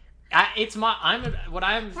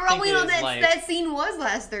 For all we know, that scene was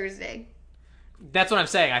last Thursday. That's what I'm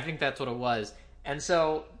saying. I think that's what it was. And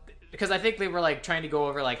so, because I think they were trying to go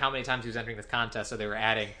over how many times he was entering this contest, so they were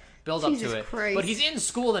adding build up to it. Christ. But he's in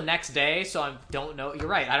school the next day, so I don't know. You're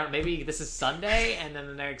right. Maybe this is Sunday and then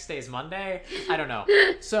the next day is Monday. I don't know.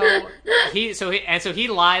 So he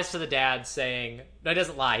lies to the dad saying, no, he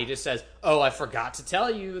doesn't lie. He just says, oh, I forgot to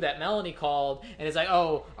tell you that Melanie called, and it's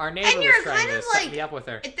oh, our neighbor was trying to set me up with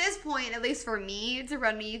her. At this point, at least for me, to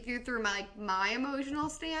run me through my emotional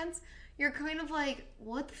stance, you're kind of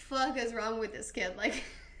what the fuck is wrong with this kid?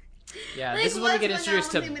 Yeah, this is when we get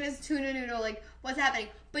introduced to what's happening.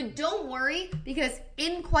 But don't worry, because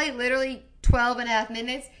in quite literally 12 and a half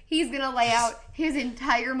minutes, he's going to lay out his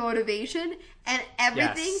entire motivation and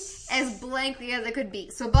everything as blankly as it could be.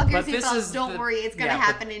 So buckle your seatbelts, don't worry, it's going to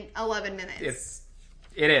happen in 11 minutes.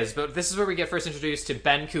 It is, but this is where we get first introduced to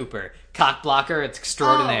Ben Cooper, cock blocker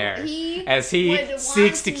extraordinaire, as he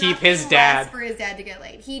seeks to keep his dad... for his dad to get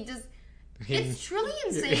laid. It's truly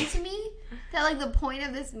insane to me that the point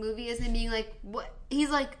of this movie is him being what he's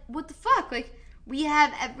what the fuck, we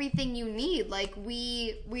have everything you need. Like,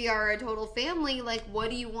 we are a total family. Like, what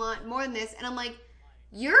do you want more than this? And I'm like,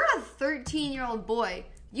 you're a 13-year-old boy.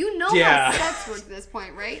 You know how sex works at this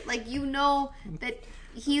point, right? Like, you know that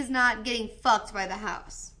he's not getting fucked by the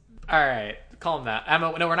house. All right. Calm that.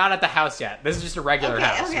 Emma, no, we're not at the house yet. This is just a regular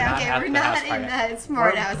house. Okay. We're not in that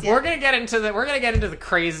smart house yet. We're gonna get into the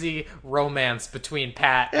crazy romance between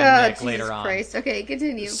Pat and Nick later on. Christ. Okay,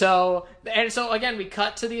 continue. So again, we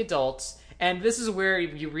cut to the adults, and this is where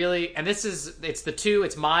you really, and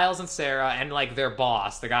it's Miles and Sarah and like their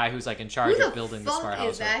boss, the guy who's like in charge of building the smart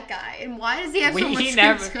house. Who the fuck is that guy, and why does he have so much screen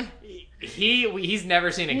time? He's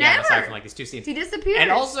never seen again aside from like these two scenes. He disappears.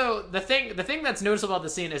 And also the thing that's noticeable about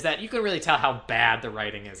the scene is that you can really tell how bad the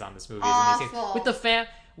writing is on this movie. Awful.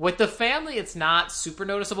 With the family, it's not super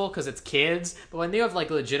noticeable because it's kids. But when you have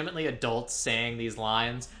like legitimately adults saying these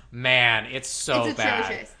lines, man, it's so bad.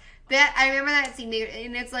 Atrocious. I remember that scene,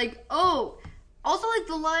 and it's like, oh, also like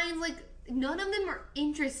the lines, like none of them are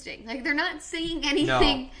interesting. Like they're not saying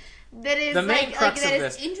anything. No. That is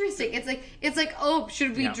interesting. It's like, oh,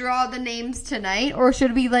 should we draw the names tonight, or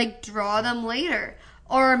should we like draw them later,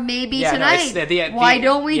 or maybe tonight? Why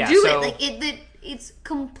don't we do it? Like it's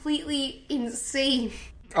completely insane.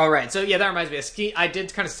 All right, so that reminds me. I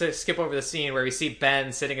did kind of skip over the scene where we see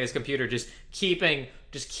Ben sitting at his computer, just keep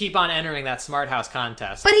on entering that smart house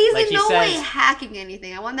contest. But he's in no way hacking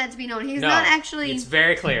anything. I want that to be known. He's not actually... It's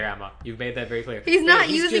very clear, Emma. You've made that very clear. He's not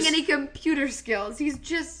using any computer skills. He's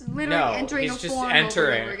just literally entering a form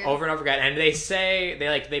over and over again. And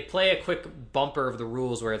they play a quick bumper of the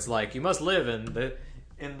rules where it's like, you must live in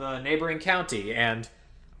the neighboring county, and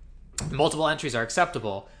multiple entries are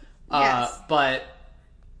acceptable. Yes.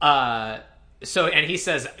 And he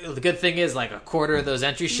says the good thing is like a quarter of those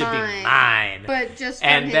entries should be mine. But just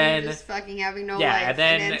just fucking having no life and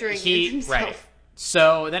then entering it himself. Right.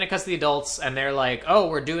 So then it cuts to the adults, and they're like, "Oh,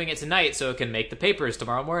 we're doing it tonight, so it can make the papers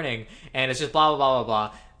tomorrow morning." And it's just blah blah blah blah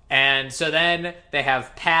blah. And so then they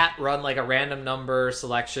have Pat run like a random number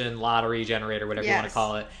selection lottery generator, whatever you want to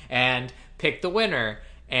call it, and pick the winner.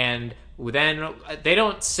 And then they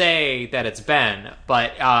don't say that it's Ben,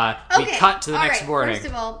 but we cut to the next morning. First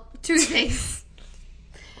of all, two things.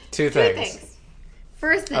 Two things.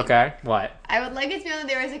 First thing. Okay, what? I would like it to know that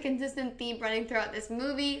there is a consistent theme running throughout this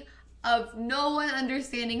movie of no one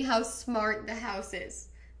understanding how smart the house is.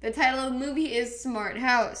 The title of the movie is Smart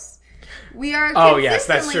House. We are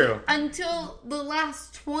that's true. Until the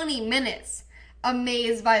last 20 minutes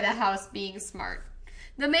amazed by the house being smart.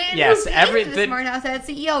 The man who created the smart house, that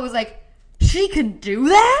CEO, was like, she can do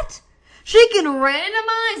that? She can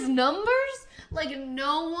randomize numbers? Like,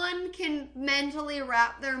 no one can mentally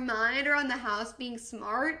wrap their mind around the house being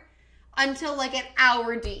smart until like an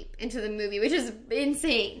hour deep into the movie, which is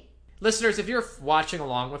insane. Listeners, if you're watching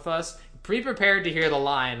along with us, be prepared to hear the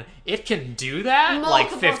line, it can do that, like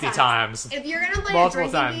 50 times. If you're going to play a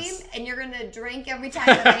drinking game and you're going to drink every time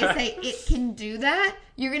that they say it can do that,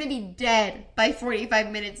 you're going to be dead by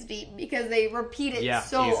 45 minutes deep because they repeat it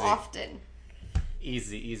often.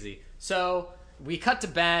 Easy. So we cut to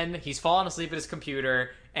Ben. He's fallen asleep at his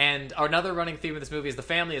computer. And another running theme of this movie is the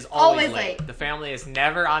family is always late. The family is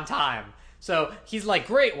never on time. So he's like,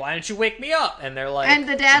 great, why didn't you wake me up? And they're like, and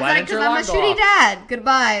the dad's like, because I'm a shitty dad.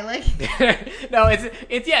 Goodbye. Like, no, it's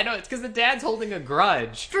because the dad's holding a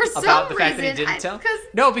grudge for about the fact that he didn't tell.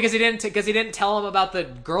 No, because he didn't tell him about the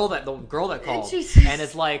girl that called. Jesus. And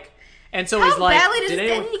it's like, and so how he's like, badly does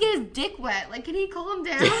he get his dick wet? Like, can he calm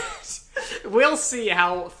down? We'll see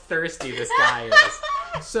how thirsty this guy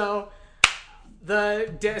is. So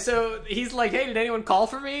he's like, hey, did anyone call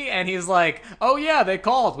for me? And he's like, oh yeah, they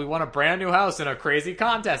called. We won a brand new house in a crazy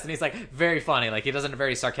contest. And he's like, very funny. Like, he does it in a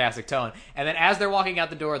very sarcastic tone. And then as they're walking out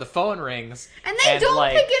the door, the phone rings. And they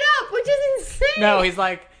don't pick it up, which is insane. No, he's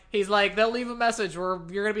like, they'll leave a message where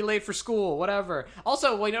you're going to be late for school, whatever.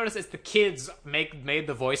 Also, we notice it's the kids made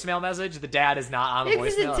the voicemail message. The dad is not on the voicemail at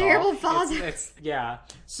all. It's a terrible father. Yeah.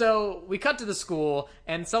 So we cut to the school,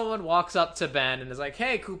 and someone walks up to Ben and is like,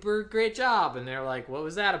 hey, Cooper, great job. And they're like, what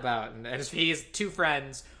was that about? And he has two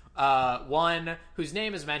friends. One whose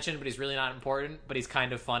name is mentioned, but he's really not important, but he's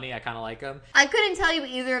kind of funny. I kind of like him. I couldn't tell you what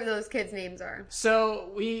either of those kids' names are.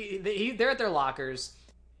 So they're at their lockers.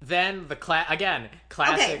 Then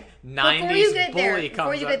classic 90s bully comes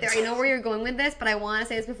up. Before you get there, I know where you're going with this, but I want to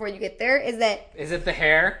say this before you get there, is it the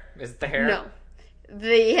hair? Is it the hair? No.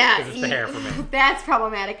 It's the hair for me. That's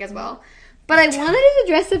problematic as well. But I wanted to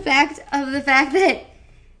address the fact that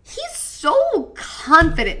he's so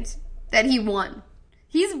confident that he won.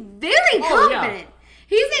 He's very confident.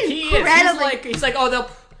 Yeah. He's incredibly... He's like, oh, they'll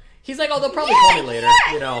probably call me later.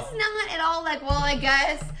 Yeah, you know. He's not at all like, well, I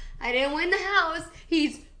guess I didn't win the house.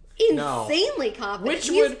 He's insanely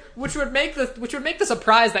confident. Which would make the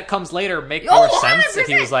surprise that comes later make more sense if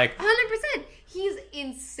he was like 100%. He's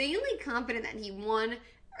insanely confident that he won.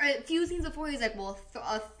 A few scenes before, he's like, well,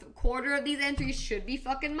 a quarter of these entries should be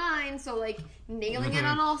fucking mine. So, like, nailing it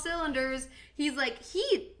on all cylinders. He's like,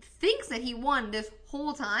 he thinks that he won this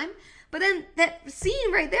whole time. But then that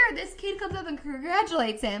scene right there, this kid comes up and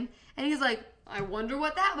congratulates him. And he's like, I wonder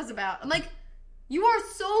what that was about. I'm like, you are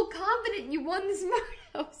so confident you won the Smart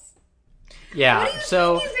House. Yeah, what do you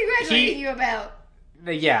think he's congratulating you about?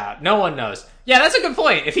 Yeah, no one knows. Yeah, that's a good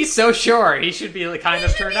point. If he's so sure, he should be kind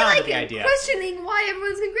of turned on to the idea. Questioning why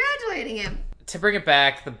everyone's congratulating him. To bring it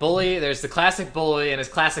back, the bully, there's the classic bully and his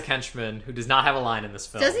classic henchman who does not have a line in this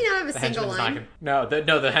film. Does he not have a single line?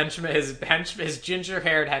 The henchman, his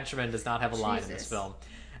ginger-haired henchman does not have a line in this film.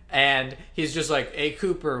 And he's just like, hey,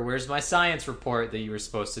 Cooper, where's my science report that you were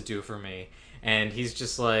supposed to do for me? And he's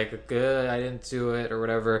just like, good, I didn't do it, or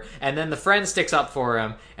whatever. And then the friend sticks up for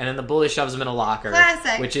him, and then the bully shoves him in a locker.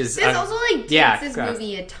 Classic. Which is... This also, dates this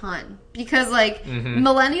movie a ton. Because,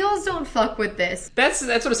 millennials don't fuck with this. That's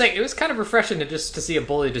what I'm saying. It was kind of refreshing to see a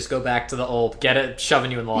bully just go back to the old, get it,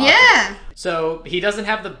 shoving you in the locker. Yeah! So, he doesn't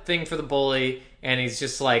have the thing for the bully, and he's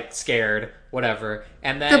just, scared, whatever.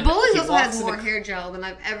 And then the bully also has more hair gel than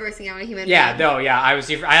I've ever seen on a human being.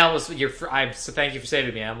 So thank you for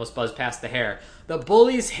saving me. I almost buzzed past the hair. The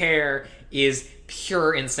bully's hair is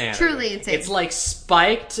pure insanity. Truly insane. It's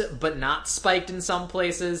spiked, but not spiked in some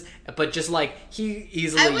places. But just he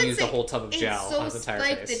easily used a whole tub of gel on his entire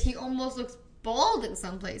face. It's so spiked that he almost looks bald in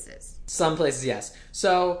some places. Some places, yes.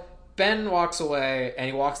 So Ben walks away and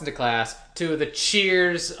he walks into class to the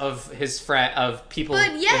cheers of people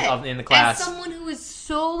in the class. As someone who is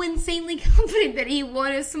so insanely confident that he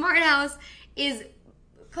won a Smart House is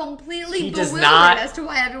completely bewildered as to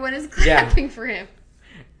why everyone is clapping for him.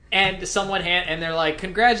 And and they're like,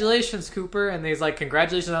 congratulations, Cooper. And he's like,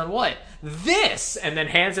 congratulations on what? This! And then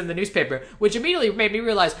hands him the newspaper, which immediately made me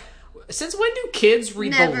realize, since when do kids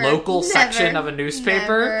read the local section of a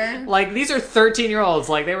newspaper? These are 13-year-olds.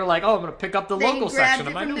 They were like, oh, I'm going to pick up the local section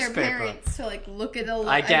of my newspaper. Their parents to look at the.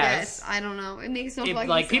 I guess. I don't know. It makes no fucking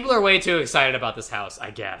sense. People are way too excited about this house.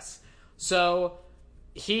 I guess. So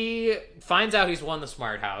he finds out he's won the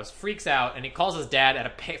Smart House, freaks out, and he calls his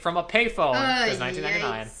dad from a payphone. It was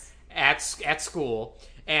 1999 at school,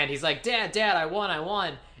 and he's like, Dad, I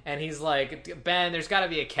won. And he's like, Ben, there's got to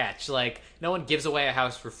be a catch. No one gives away a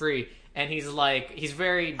house for free. And he's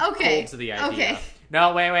very cold to the idea. Okay.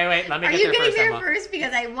 No, wait. Let me get there first. Are you getting there first?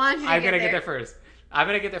 Because I want you to I'm going to get there first. I'm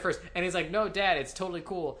going to get there first. And he's like, no, Dad, it's totally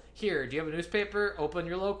cool. Here, do you have a newspaper? Open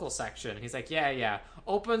your local section. He's like, yeah.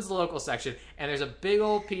 Opens the local section. And there's a big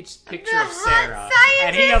old picture of Sarah.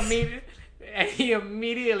 And he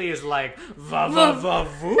immediately is like,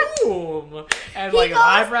 va-va-va-voom. And his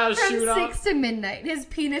eyebrows shoot up. From 6 to midnight. His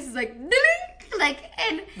penis is like,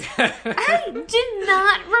 and I did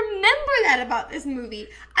not remember that about this movie.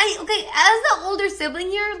 As the older sibling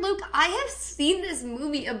here, Luke, I have seen this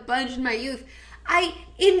movie a bunch in my youth. I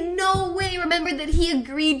in no way remembered that he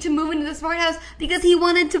agreed to move into the Smart House because he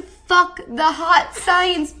wanted to fuck the hot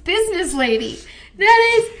science business lady. And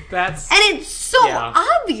it's so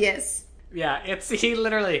obvious. Yeah,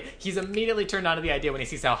 he's immediately turned on to the idea when he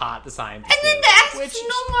sees how hot the science is. And then asks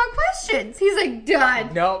no more questions. He's like,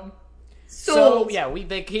 done. Nope. So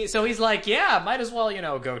he's like, yeah, might as well,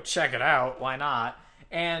 go check it out. Why not?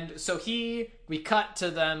 And so we cut to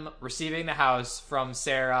them receiving the house from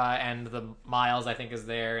Sarah, and the Miles, I think, is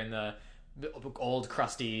there, and the old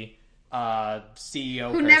crusty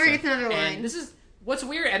CEO who never gets another line. And this is what's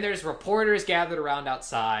weird. And there's reporters gathered around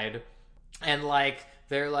outside, and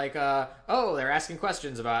they're they're asking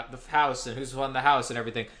questions about the house and who's won the house and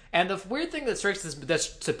everything. And the weird thing that strikes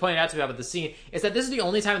that's to point out to me about the scene is that this is the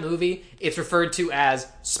only time in the movie it's referred to as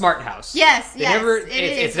Smart House. Yes,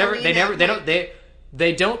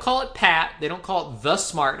 They don't call it Pat. They don't call it the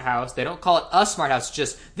Smart House. They don't call it a Smart House.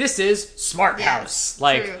 Just this is Smart House.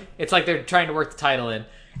 True. It's like they're trying to work the title in.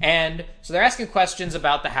 And so they're asking questions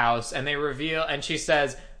about the house, and they reveal, and she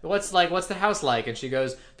says, what's the house like? And she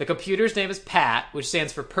goes, the computer's name is PAT, which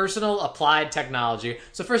stands for Personal Applied Technology.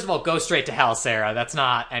 So first of all, go straight to hell, Sarah. That's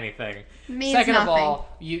not anything. Second of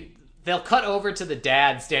all, they'll cut over to the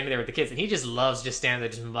dad standing there with the kids, and he just loves just standing there,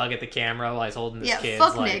 just mug at the camera while he's holding his kids.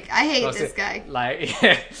 Fuck Nick. I hate this guy.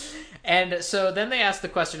 And so then they ask the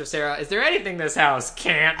question of Sarah, is there anything this house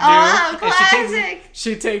can't do? Oh, classic! And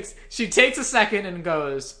she takes a second and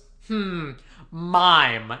goes,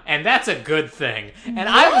 mime, and that's a good thing. And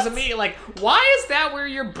I was immediately like, why is that where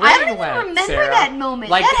your brain went, I don't even remember Sarah? that moment.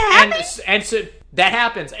 Like, that happened? And so that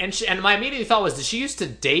happens, and my immediate thought was, did she used to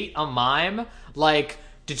date a mime? Like,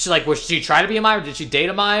 was she try to be a mime, or did she date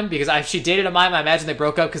a mime? Because if she dated a mime, I imagine they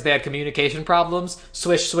broke up because they had communication problems.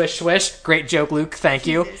 Swish, swish, swish. Great joke, Luke. Thank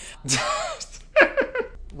you.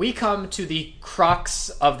 We come to the crux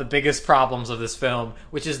of the biggest problems of this film,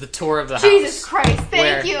 which is the tour of the house. Jesus Christ,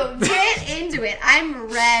 thank you. Get into it. I'm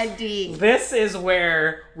ready. This is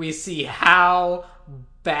where we see how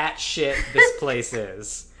batshit this place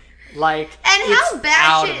is. Like, and how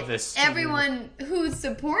batshit everyone who's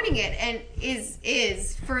supporting it and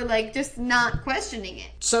is for, like, just not questioning it.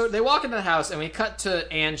 So they walk into the house, and we cut to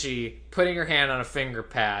Angie putting her hand on a finger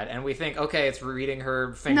pad, and we think, okay, it's reading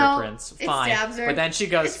her fingerprints. No, fine. It stabs her. But then she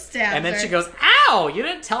goes, she goes, ow! You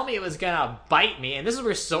didn't tell me it was gonna bite me. And this is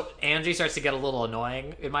where Angie starts to get a little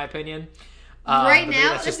annoying, in my opinion. Right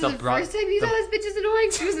now, this is the first time you saw this bitch is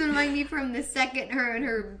annoying. She was annoying me from the second her and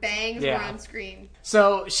her bangs were on screen.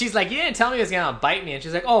 So she's like, you didn't tell me it was gonna bite me. And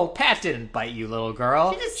she's like, oh, Pat didn't bite you, little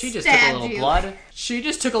girl. She just took a little blood. She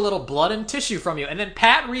just took a little blood and tissue from you. And then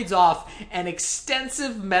Pat reads off an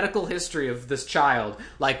extensive medical history of this child.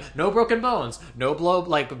 Like, no broken bones, no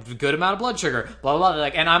good amount of blood sugar, blah, blah, blah.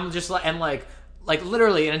 Like, and I'm just like,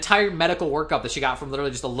 literally an entire medical workup that she got from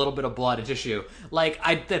literally just a little bit of blood and tissue.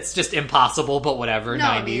 Like, that's just impossible, but whatever. No, 90s.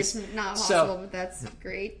 I mean, it's not possible, but that's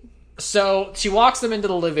great. So she walks them into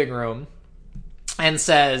the living room and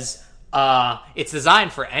says, it's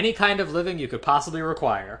designed for any kind of living you could possibly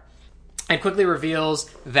require. And quickly reveals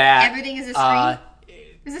that everything is a screen.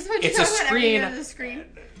 Is this what you're talking about? Everything is a screen.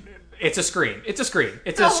 It's a screen. It's a screen.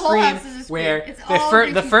 It's the a screen where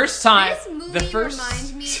the first time. This movie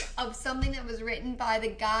reminds me of something that was written by the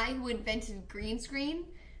guy who invented green screen.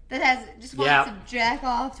 That wants to jack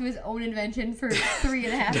off to his own invention for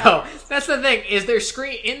 3.5 hours. No, that's the thing. Is there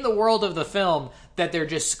screen in the world of the film that they're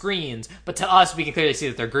just screens, but to us we can clearly see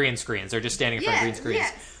that they're green screens. They're just standing in front of green screens.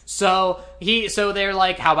 Yes. So they're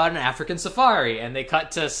like, how about an African safari? And they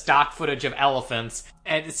cut to stock footage of elephants,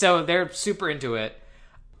 and so they're super into it.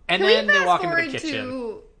 And then they walk into the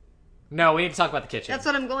kitchen. No, we need to talk about the kitchen. That's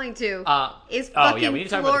what I'm going to. We need to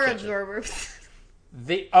talk about the kitchen. Absorbers.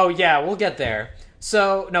 We'll get there.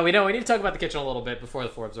 So, no, we need to talk about the kitchen a little bit before the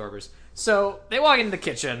floor absorbers. So, they walk into the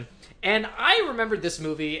kitchen, and I remembered this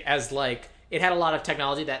movie as, like, it had a lot of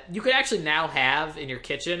technology that you could actually now have in your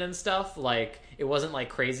kitchen and stuff. Like, it wasn't, like,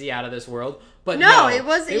 crazy out of this world. But no, it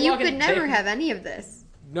wasn't. You could never have any of this.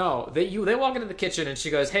 No, they walk into the kitchen, and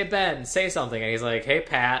she goes, hey, Ben, say something. And he's like, hey,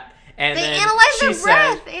 Pat. And they then analyze their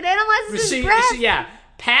breath. It analyzes his breath.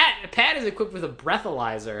 Pat is equipped with a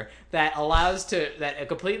breathalyzer that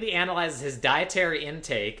completely analyzes his dietary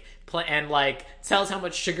intake and like tells how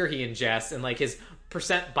much sugar he ingests and like his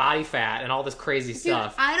percent body fat and all this crazy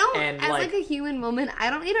stuff. I don't, and as a human woman, I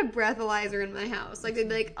don't need a breathalyzer in my house. Like they'd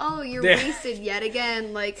be like, "Oh, you're wasted yet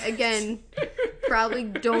again." Like again, probably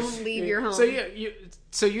don't leave your home.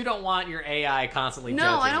 So you don't want your AI constantly judging.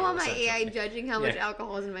 No, I don't want my AI judging how much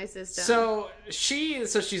alcohol is in my system. So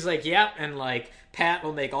she's like, yep, and like Pat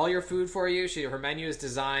will make all your food for you. Her menu is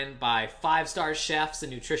designed by 5-star chefs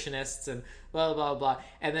and nutritionists and blah blah blah.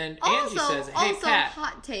 And then Angie says, "Hey Pat,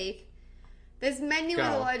 hot take. This menu is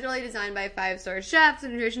allegedly designed by 5-star chefs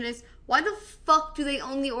and nutritionists. Why the fuck do they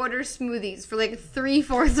only order smoothies for like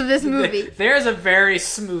 3/4 of this movie? There's a very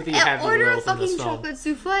smoothie heavy order a fucking chocolate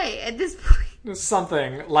souffle at this point."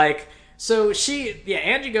 Something like so.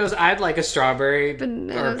 Angie goes, "I'd like a strawberry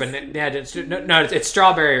or banana." No, it's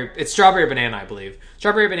strawberry. It's strawberry banana, I believe.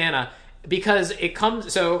 Strawberry banana because it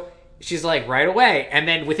comes. So she's like right away, and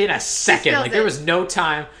then within a second, like there was no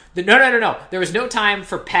time. No. There was no time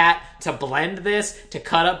for Pat to blend this, to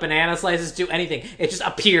cut up banana slices, do anything. It just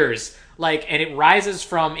appears and it rises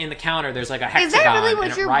from in the counter. There's like a hexagon. Is that really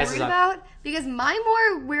what you're worried about? Because my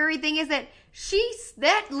more worry thing is that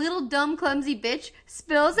that little dumb clumsy bitch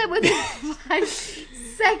spills it within 5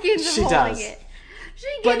 seconds of holding it. She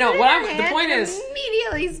gets the point is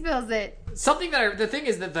immediately spills it. The thing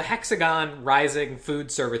is that the hexagon rising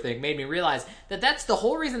food server thing made me realize that that's the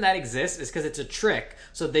whole reason that exists is because it's a trick,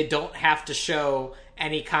 so they don't have to show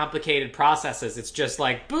any complicated processes. It's just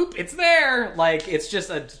like boop, it's there. Like it's just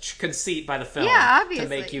a conceit by the film to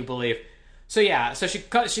make you believe. So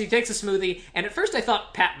she takes a smoothie, and at first I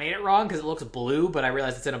thought Pat made it wrong because it looks blue, but I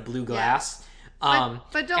realized it's in a blue glass. Yeah.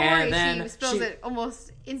 But don't worry, she spills it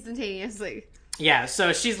almost instantaneously. Yeah,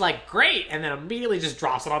 so she's like, great, and then immediately just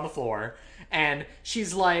drops it on the floor, and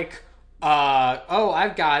she's like,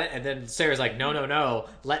 I've got it, and then Sarah's like, no,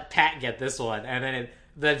 let Pat get this one, and then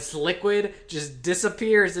This liquid just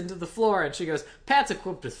disappears into the floor, and she goes, Pat's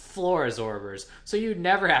equipped with floor absorbers, so you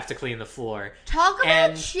never have to clean the floor. Talk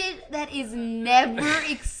about shit that is never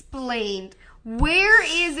explained. Where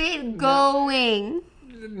is it going?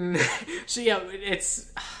 So yeah,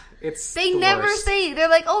 it's they never say. They're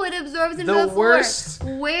like, oh, it absorbs into the floor. Worst.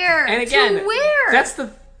 Where? And again, to where?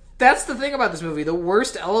 That's the thing about this movie. The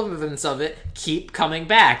worst elements of it keep coming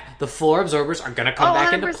back. The floor absorbers are going to come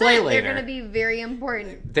back into play later. They're going to be very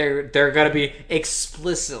important. They're going to be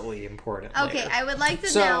explicitly important. Okay, later. I would like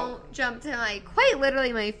to now jump to quite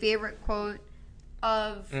literally my favorite quote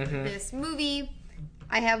of this movie.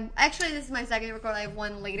 This is my second favorite quote. I have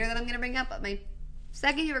one later that I'm going to bring up, but my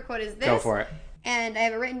second favorite quote is this. Go for it. And I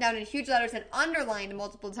have it written down in huge letters and underlined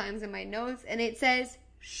multiple times in my notes, and it says,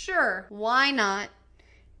 "Sure, why not?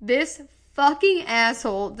 This fucking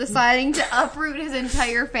asshole deciding to uproot his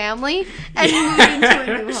entire family and move into a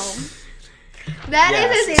new home." That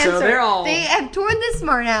is his answer. So they have toured the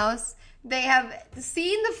smart house. They have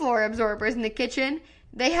seen the floor absorbers in the kitchen.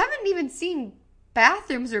 They haven't even seen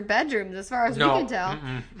bathrooms or bedrooms as far as we can tell.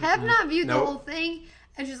 Have not viewed the whole thing.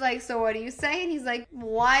 And she's like, so what do you say? And he's like,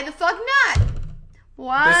 why the fuck not?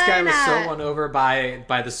 Why This guy not? was so won over by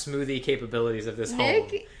the smoothie capabilities of this home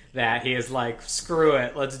that he is like, screw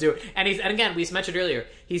it, let's do it. And again, we mentioned earlier,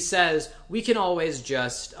 he says, we can always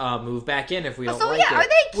just move back in if we don't like it. Are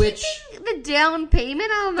they keeping the down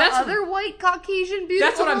payment on the other white Caucasian beautiful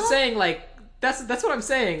That's what I'm saying, like, that's what I'm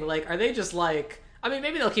saying. Like, are they just like, I mean,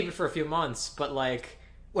 maybe they'll keep it for a few months, but like,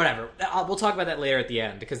 whatever. We'll talk about that later at the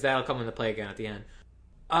end, because that'll come into play again at the end.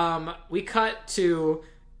 We cut to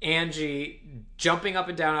Angie jumping up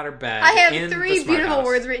and down out of bed. I have 3 beautiful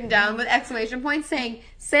words written down with exclamation points saying,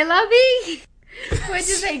 C'est la vie! Which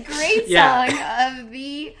is a great song of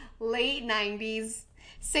the late 90s.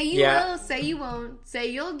 Say you will, say you won't, say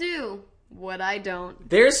you'll do what I don't.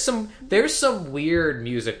 There's some weird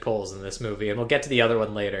music pulls in this movie, and we'll get to the other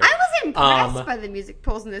one later. I was impressed by the music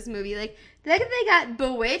pulls in this movie. Like, they got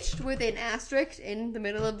Bewitched with an asterisk in the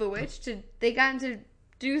middle of Bewitched. They got into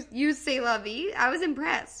use C'est la vie. I was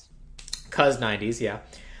impressed. 'Cause 90s,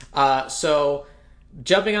 yeah. So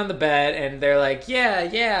jumping on the bed, and they're like,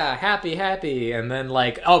 yeah, happy. And then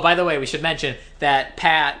like, oh, by the way, we should mention that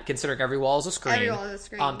Pat, considering every wall is a screen. Every wall is a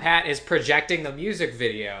screen. Pat is projecting the music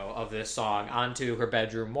video of this song onto her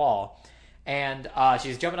bedroom wall. And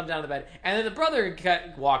she's jumping up and down the bed. And then the brother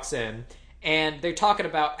walks in, and they're talking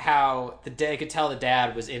about how they could tell the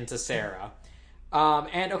dad was into Sarah.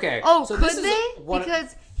 And okay. Oh, so could they?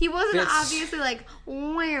 Because he wasn't obviously like,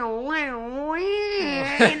 wow,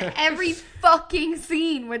 in every fucking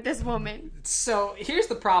scene with this woman. So here's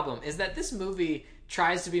the problem, is that this movie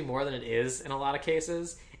tries to be more than it is in a lot of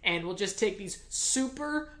cases, and will just take these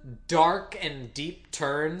super dark and deep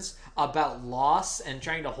turns about loss and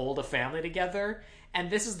trying to hold a family together. And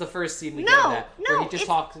this is the first scene we get of that. Where he just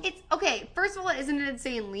talks. It's okay. First of all, isn't it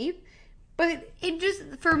insane leap? But it just,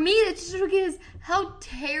 for me, it just shows how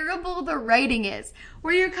terrible the writing is.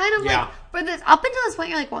 Where you're kind of like, up until this point,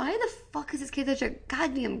 you're like, why the fuck is this kid such a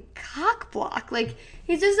goddamn cockblock? Like,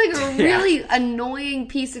 he's just like a really annoying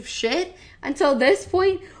piece of shit until this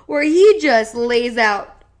point where he just lays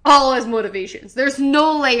out all his motivations. There's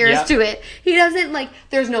no layers to it. He doesn't, like,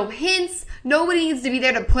 there's no hints. Nobody needs to be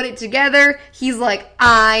there to put it together. He's like,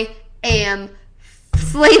 I am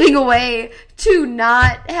slaving away to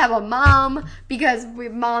not have a mom because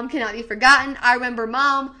mom cannot be forgotten. I remember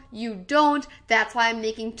mom, you don't. That's why I'm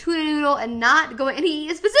making tuna noodle and not going. And he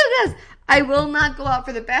specifically says, I will not go out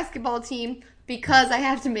for the basketball team because I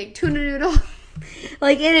have to make tuna noodle.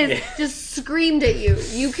 Like, it is just screamed at you.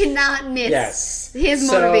 You cannot miss his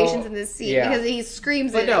motivations in this scene because he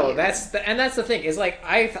screams at you. That's the thing. Is like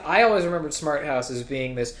I always remembered Smart House as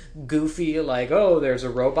being this goofy, like, oh, there's a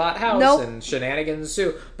robot house and shenanigans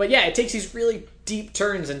ensue. But yeah, it takes these really deep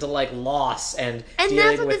turns into like loss and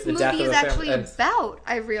dealing with the death of a family. And that's what this movie is actually about,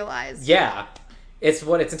 I realized. Yeah. It's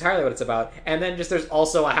entirely what it's about. And then just there's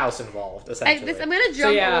also a house involved, essentially. I'm going to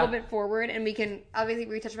jump a little bit forward, and we can obviously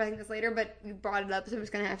retouch about this later, but you brought it up, so I'm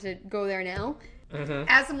just going to have to go there now. Mm-hmm.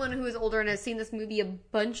 As someone who is older and has seen this movie a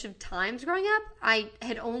bunch of times growing up, I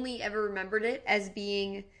had only ever remembered it as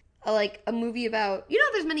being a movie about,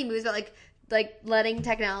 there's many movies about like letting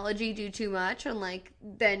technology do too much, and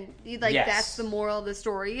that's the moral of the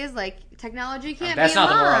story is like technology can't be a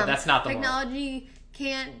mom. That's not the moral. Technology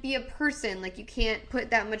can't be a person. Like, you can't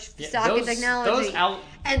put that much stock in technology.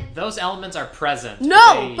 Those elements are present.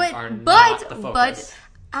 No, but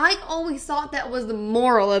I always thought that was the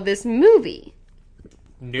moral of this movie.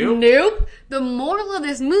 Nope. The moral of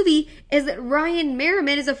this movie is that Ryan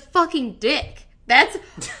Merriman is a fucking dick. That's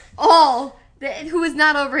all who is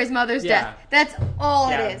not over his mother's death. That's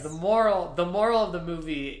all it is. The moral of the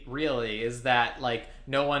movie really is that like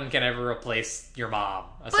no one can ever replace your mom.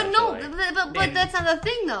 But no, but that's not the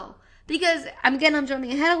thing though, because I'm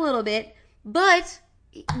jumping ahead a little bit, but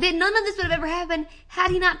none of this would have ever happened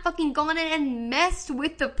had he not fucking gone in and messed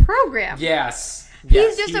with the program. Yes.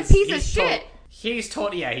 He's just a piece of shit. He's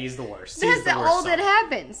the worst. That's all that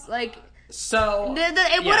happens. Like, so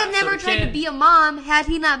it would have never tried to be a mom had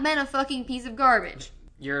he not been a fucking piece of garbage.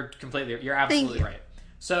 You're absolutely right.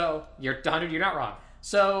 So you're not wrong.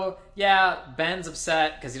 So yeah, Ben's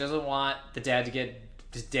upset because he doesn't want the dad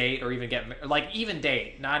to date or even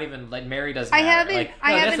date. Not even like marry doesn't matter.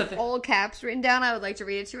 I have all caps written down. I would like to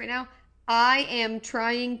read it to you right now. I am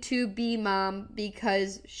trying to be mom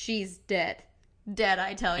because she's dead. Dead,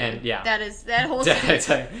 I tell you. And yeah, that whole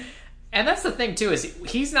scene. And that's the thing too, is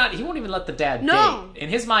he won't even let the dad date. In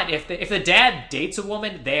his mind, if the dad dates a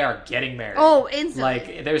woman, they are getting married. Oh, instantly.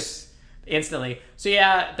 Like there's instantly. So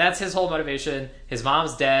yeah, that's his whole motivation. His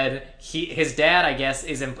mom's dead. His dad, I guess,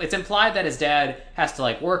 it's implied that his dad has to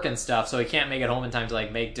like work and stuff, so he can't make it home in time to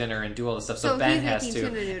like make dinner and do all this stuff. So Ben has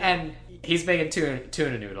to, and he's making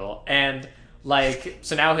tuna noodle, and like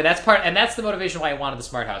so now that's the motivation why he wanted the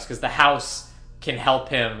smart house, because the house can help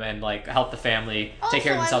him and like help the family take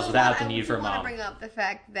care of themselves without the need for a mom. I want to bring up the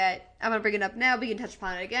fact that I'm going to bring it up now. We can touch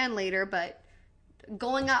upon it again later, but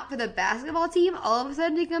going out for the basketball team all of a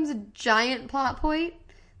sudden becomes a giant plot point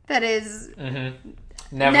that is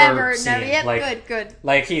never seen. Yep, like, good.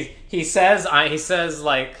 Like he says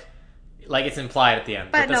like it's implied at the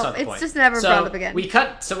end, but that's not the point. It's just never brought up again. We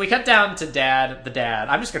cut down to the dad.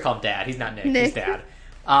 I'm just gonna call him Dad. He's not Nick. He's Dad.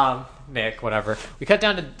 Nick, whatever. We cut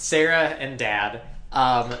down to Sarah and Dad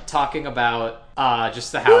talking about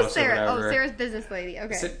just the house. Who's Sarah? Or whatever. Oh, Sarah's business lady.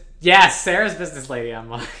 Okay. Yes, Sarah's business lady. I'm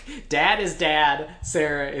like, Dad is Dad.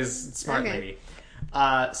 Sarah is smart lady.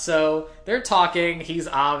 So they're talking. He's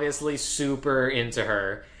obviously super into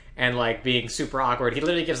her and like being super awkward. He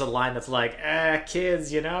literally gives a line that's like,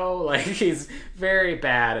 kids, you know? Like he's very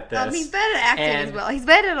bad at this. He's bad at acting as well. He's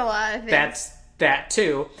bad at a lot of things. That's that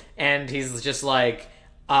too. And he's just like,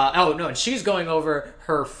 and she's going over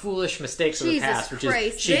her foolish mistakes of the past, which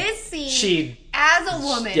is this scene. As a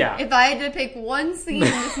woman, if I had to pick one scene in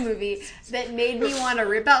this movie that made me want to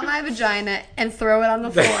rip out my vagina and throw it on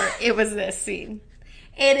the floor, it was this scene.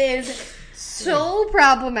 It is so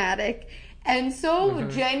problematic and so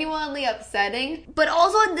genuinely upsetting, but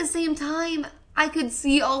also at the same time, I could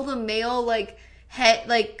see all the male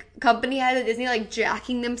company heads at Disney like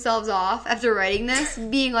jacking themselves off after writing this,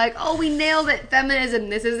 being like, "Oh, we nailed it, feminism.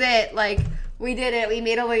 This is it. Like, we did it. We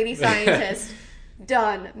made a lady scientist.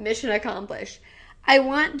 Done. Mission accomplished." I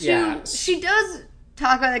want to. Yeah. She does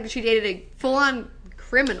talk about like she dated a full-on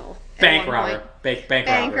criminal, bank robber,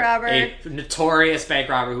 bank robber, a notorious bank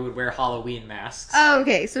robber who would wear Halloween masks. Oh,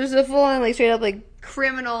 okay. So there's a full-on like straight up like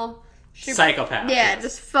criminal, psychopath. Yeah,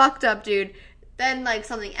 just fucked up dude. Then, like,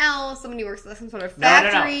 something else. Somebody works at some sort of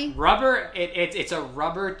factory. No. Rubber, it's a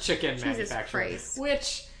rubber chicken manufacturer. Christ.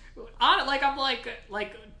 Which, I'm like,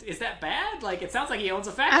 is that bad? Like, it sounds like he owns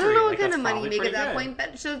a factory. I don't know what kind of money you make at that point,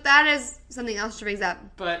 but so that is something else to raise up.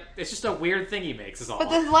 But it's just a weird thing he makes, is all. But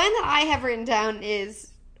the line that I have written down is,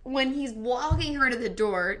 when he's walking her to the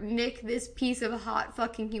door, Nick, this piece of hot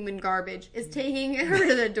fucking human garbage, is taking her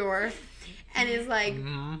to the door and is like,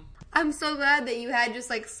 I'm so glad that you had just,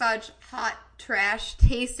 like, such hot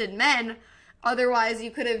trash-tasted men. Otherwise,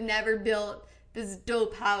 you could have never built this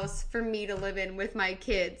dope house for me to live in with my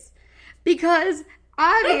kids. Because,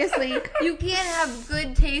 obviously, you can't have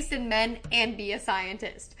good-tasted men and be a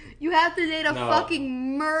scientist. You have to date a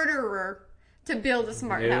fucking murderer to build a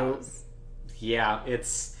smart house. Yeah,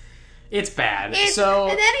 it's bad. And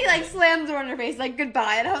then he like slams her on her face like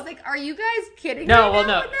goodbye, and I was like, "Are you guys kidding me?" Well,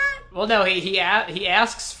 no. He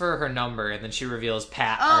asks for her number, and then she reveals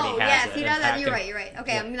Pat already has it. He does that. You're right.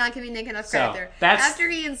 Okay, I'm not giving Nick enough credit there. After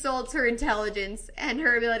he insults her intelligence and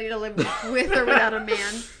her ability to live with or without a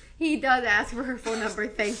man, he does ask for her phone number.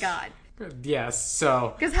 Thank God. Yes.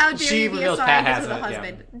 So because how dare you be a scientist with a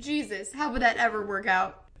husband? Yeah. Jesus, how would that ever work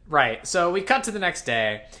out? Right. So we cut to the next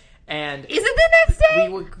day. And is it the next day?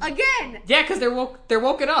 Again? Yeah, because they're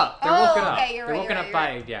woken up. They're woken up. Okay, you're they're right. Woken up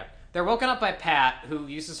by They're woken up by Pat, who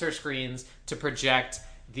uses her screens to project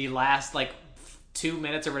the last 2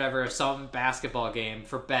 minutes or whatever of some basketball game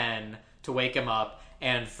for Ben to wake him up,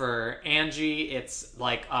 and for Angie, it's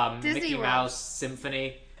like Mickey Mouse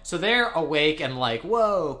Symphony. So they're awake and like,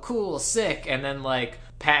 whoa, cool, sick, and then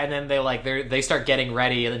Pat, and then they start getting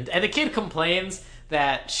ready, and the kid complains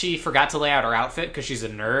that she forgot to lay out her outfit because she's a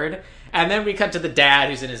nerd. And then we cut to the dad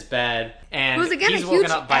who's in his bed, and who's again he's a woken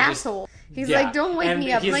huge up by asshole. He's like, don't wake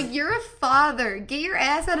me up. I'm like, you're a father. Get your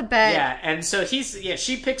ass out of bed. Yeah, and so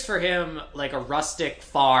she picks for him like a rustic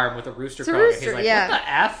farm with a rooster crowing. He's like, what the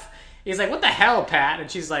F? He's like, what the hell, Pat? And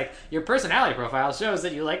she's like, your personality profile shows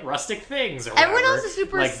that you like rustic things or whatever. Everyone else is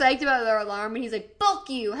super psyched about their alarm, and he's like, fuck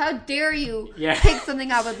you. How dare you pick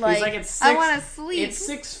something I would like. He's like, I want to sleep. It's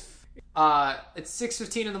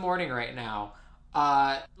 6:15 in the morning right now.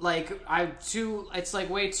 It's like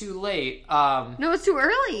way too late. No, it's too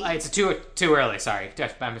early. It's too early. Sorry,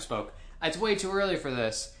 I misspoke. It's way too early for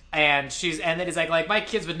this. And then he's like my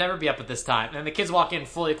kids would never be up at this time. And the kids walk in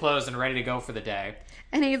fully clothed and ready to go for the day.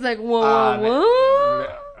 And he's like, whoa.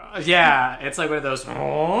 Yeah, it's like one of those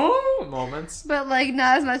moments. But like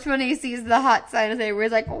not as much when he sees the hot sign where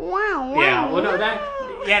he's like, wow. Yeah, well,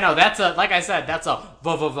 that's a, like I said, that's a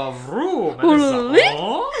vroom.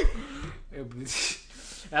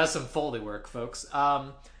 That was some Foley work, folks.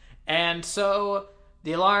 And so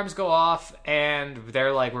the alarms go off, and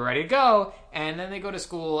they're like, we're ready to go. And then they go to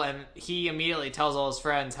school, and he immediately tells all his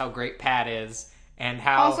friends how great Pat is, and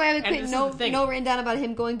how... Also, I have a quick note written down about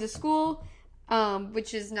him going to school,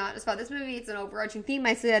 which is not just about this movie, it's an overarching theme.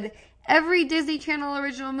 I said, every Disney Channel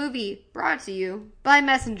original movie brought to you by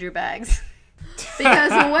messenger bags.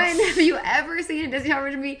 Because when have you ever seen a Disney Channel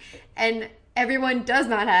original movie, and everyone does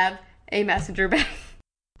not have a messenger bag?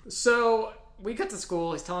 So we got to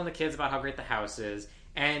school. He's telling the kids about how great the house is,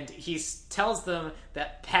 and he tells them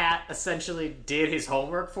that Pat essentially did his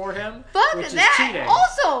homework for him. Fuck which that! Is cheating.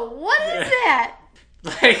 Also, what is that?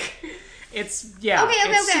 Like, it's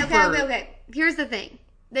Okay. Here's the thing: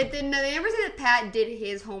 they never say that Pat did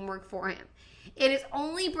his homework for him. It is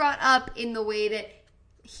only brought up in the way that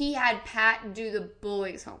he had Pat do the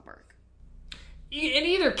boys' homework. In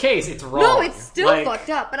either case, it's wrong. No, it's still fucked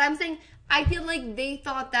up. But I'm saying, I feel like they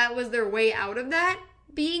thought that was their way out of that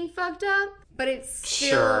being fucked up. But it's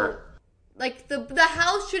still... Like, the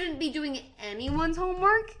house shouldn't be doing anyone's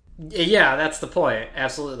homework. Yeah, that's the point.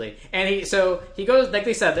 Absolutely. And he goes, like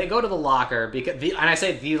they said, they go to the locker, because and I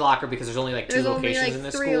say the locker because there's only two locations in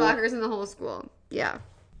this school. There's only 3 lockers in the whole school. Yeah.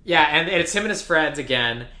 Yeah, and it's him and his friends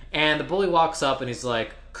again, and the bully walks up and he's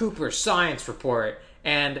like, Cooper, science report.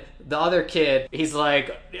 And the other kid, he's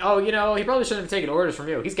like, oh, he probably shouldn't have taken orders from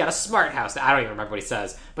you. He's got a smart house. I don't even remember what he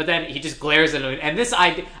says. But then he just glares at him. And this,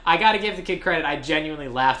 I got to give the kid credit. I genuinely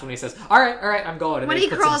laughed when he says, all right, I'm going. And when he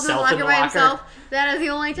crawls in the locker by himself, that is the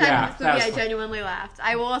only time in this movie I genuinely laughed.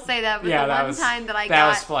 I will say that was the one time that I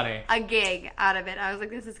got funny. A gig out of it. I was like,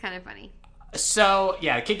 this is kind of funny. So,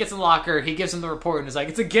 the kid gets in the locker. He gives him the report and is like,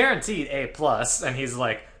 it's a guaranteed A+. And he's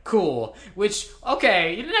like, cool. Which,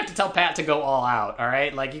 okay, you didn't have to tell Pat to go all out, all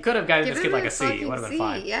right? Like, you could have gotten this kid like a C. It would have been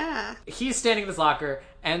fine. Yeah. He's standing in his locker,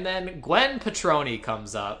 and then Gwen Petroni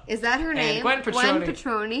comes up. Is that her name? Gwen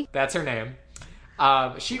Petroni. That's her name.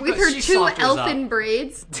 With her 2 elfin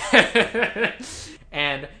braids.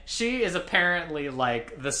 And she is apparently,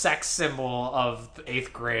 like, the sex symbol of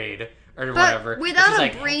 8th grade, or whatever. But without a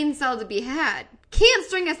brain cell to be had. Can't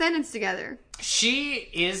string a sentence together. She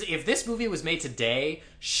is, if this movie was made today,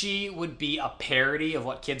 she would be a parody of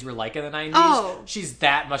what kids were like in the 90s. Oh. She's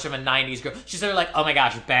that much of a 90s girl. She's literally like, oh my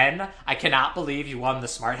gosh, Ben, I cannot believe you won the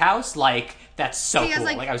Smart House. Like, that's so cool. She has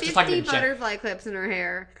I was 50 just talking to butterfly clips in her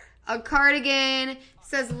hair. A cardigan,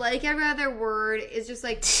 says like every other word, is just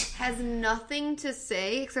like, has nothing to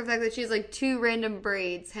say, except the fact that she has 2 random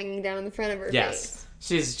braids hanging down in the front of her face.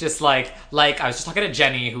 She's just like I was just talking to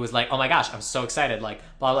Jenny, who was like, oh my gosh, I'm so excited,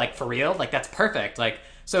 for real, that's perfect,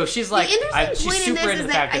 so she's like, she's super into the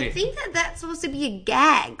fact that I think that's supposed to be a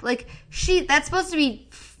gag, that's supposed to be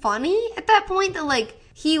funny at that point, that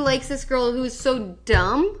he likes this girl who's so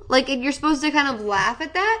dumb, and you're supposed to kind of laugh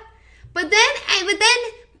at that, but then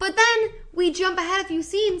we jump ahead a few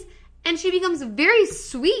scenes, and she becomes very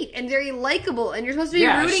sweet and very likable, and you're supposed to be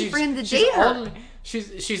rooting for him to date her.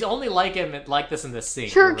 She's only like him like this in this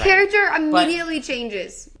scene. Her character immediately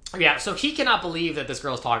changes. Yeah, so he cannot believe that this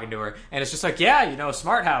girl's talking to her, and it's just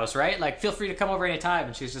smart house, right? Feel free to come over anytime,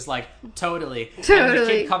 and she's just like, totally. And the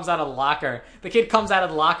kid comes out of the locker.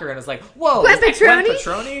 And is like, whoa, Gwen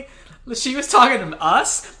Petroni? She was talking to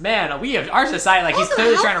us? Man, we have our society, he's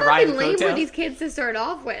clearly trying to ride the coattails. How lame were these kids to start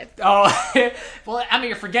off with? Oh, well,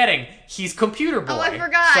 you're forgetting. He's computer boy. Oh, I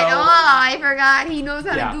forgot. I forgot. He knows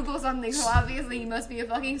how to Google something, so obviously he must be a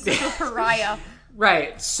fucking super pariah.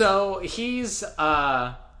 Right, so he's,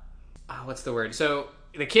 what's the word? So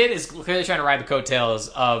the kid is clearly trying to ride the coattails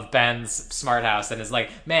of Ben's smart house and is like,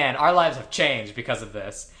 man, our lives have changed because of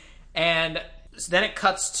this. And then it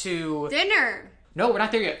cuts to... dinner. No, we're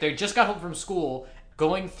not there yet. They just got home from school.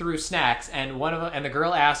 going through snacks, and the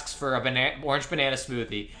girl asks for a orange banana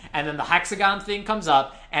smoothie, and then the hexagon thing comes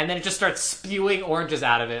up, and then it just starts spewing oranges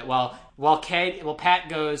out of it. While Pat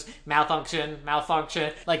goes malfunction,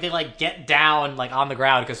 like they like get down like on the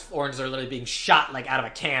ground because oranges are literally being shot like out of a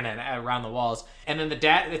cannon around the walls, and then the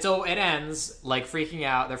dad it ends like freaking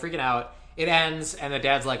out. They're freaking out. It ends, and the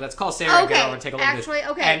dad's like, "Let's call Sarah and get over and take a look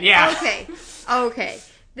at this." Okay.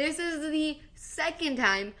 This is the second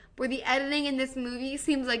time where the editing in this movie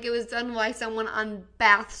seems like it was done by someone on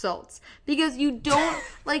bath salts, because you don't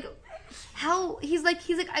like how he's like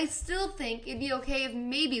I still think it'd be okay if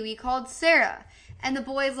maybe we called Sarah, and the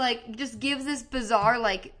boy's like just gives this bizarre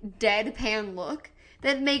like deadpan look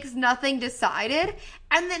that makes nothing decided,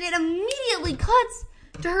 and then it immediately cuts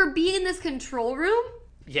to her being in this control room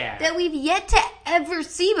that we've yet to ever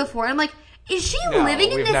see before. I'm like, is she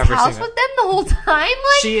living in this house with them the whole time?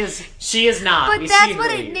 Like, she is not. But that's what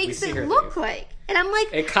it makes it look like. And I'm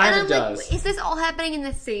like, it kind of does. Like, is this all happening in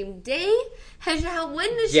the same day? When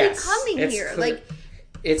is she coming here?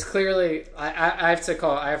 It's clearly. I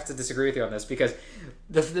have to disagree with you on this, because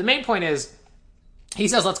the main point is, he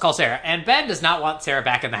says, "Let's call Sarah," and Ben does not want Sarah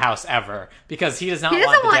back in the house ever, because he does not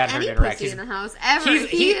want the dad to interact. In the house ever.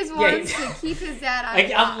 He just wants to keep his dad out.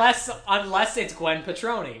 Unless it's Gwen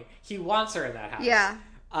Petroni, he wants her in that house. Yeah.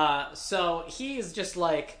 So he's just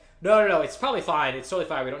like, no, it's probably fine. It's totally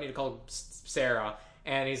fine. We don't need to call Sarah.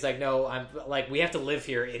 And he's like, no, I'm like, we have to live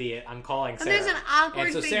here, idiot. I'm calling Sarah. And there's an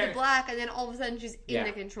awkward fade to black, and then all of a sudden she's in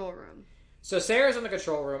the control room. So Sarah's in the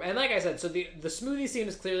control room, and like I said, so the smoothie scene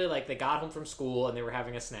is clearly like they got home from school and they were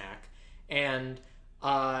having a snack, and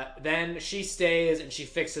then she stays and she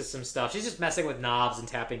fixes some stuff. She's just messing with knobs and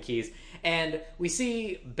tapping keys, and we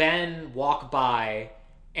see Ben walk by,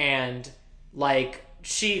 and like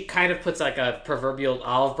she kind of puts like a proverbial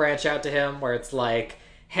olive branch out to him, where it's like,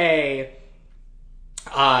 hey,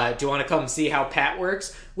 do you want to come see how Pat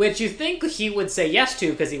works? Which you think he would say yes to,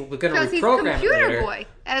 because he was going to reprogram he's computer boy,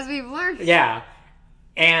 as we've learned. Yeah.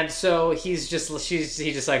 And so he's just like,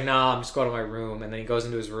 no, I'm just going to my room. And then he goes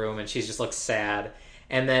into his room, and she just looks sad.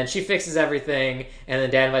 And then she fixes everything, and then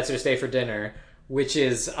Dad invites her to stay for dinner, which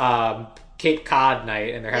is Cape Cod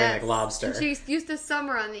night, and they're having like lobster. And she's used to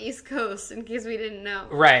summer on the East Coast, in case we didn't know.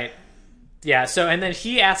 Right. Yeah, so, and then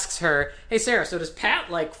he asks her, hey, Sarah, so does Pat,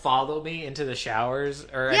 like, follow me into the showers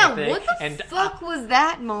or anything? Yeah, what the fuck was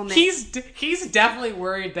that moment? He's definitely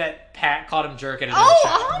worried that Pat caught him jerking in the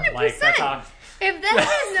shower. 100%. Like, that's how, if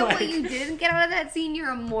that doesn't know what you didn't get out of that scene, you're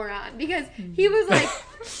a moron. Because he was like,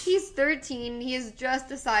 he's 13, he has just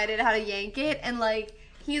decided how to yank it, and, like,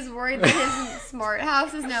 he's worried that his smart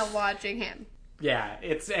house is now watching him. Yeah,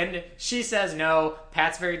 and she says no,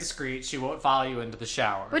 Pat's very discreet, she won't follow you into the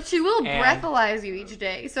shower. But she will breathalyze you each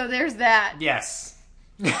day, so there's that. Yes.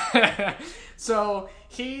 So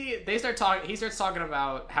he starts talking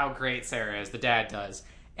about how great Sarah is, the dad does.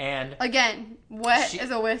 And again, wet as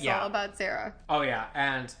a whistle about Sarah. Oh yeah,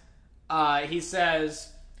 and he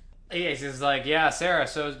says like, yeah, Sarah,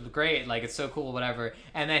 so great, like it's so cool, whatever.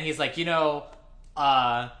 And then he's like, he goes,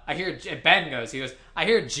 I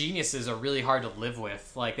hear geniuses are really hard to live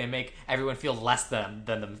with. Like, they make everyone feel less than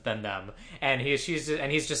them. And he's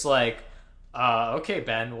just like, okay,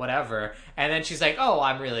 Ben, whatever. And then she's like,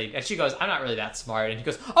 and she goes, I'm not really that smart. And he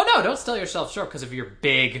goes, oh no, don't sell yourself short because of your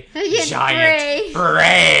big, giant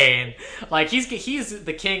brain. Like, he's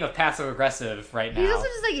the king of passive aggressive right now. He's also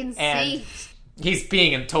just like insane. And he's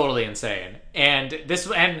being totally insane. And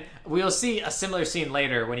we'll see a similar scene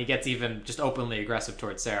later when he gets even just openly aggressive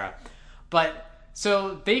towards Sarah. But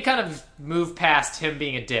so they kind of move past him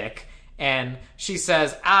being a dick, and she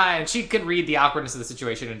says, and she can read the awkwardness of the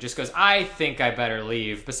situation and just goes, I think I better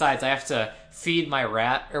leave. Besides, I have to feed my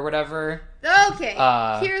rat or whatever. Okay,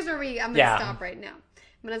 here's where I'm going to stop right now.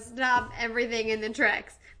 I'm going to stop everything in the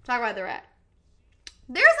tracks. Talk about the rat.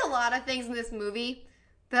 There's a lot of things in this movie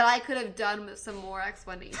that I could have done with some more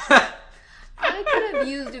explanation. I could have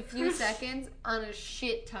used a few seconds on a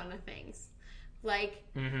shit ton of things. Like,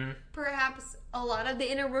 perhaps a lot of the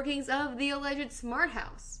inner workings of the alleged smart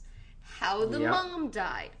house. How the mom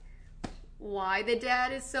died. Why the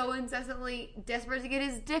dad is so incessantly desperate to get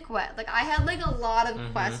his dick wet. Like, I had, like, a lot of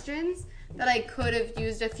questions that I could have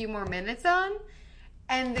used a few more minutes on.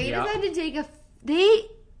 And they decided to take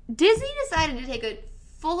Disney decided to take a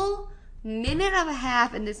full minute and a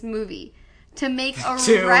half in this movie to make a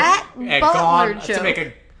rat butler joke. To make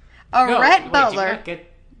a rat butler.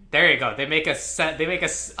 There you go. They make a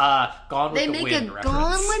Gone with the Wind reference.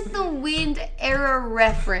 Gone with the Wind era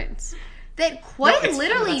reference that quite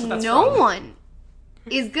literally no one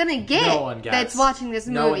is gonna get that's watching this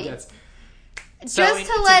movie. No one gets. Just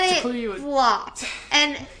to let it flop.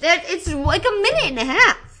 And it's like a minute and a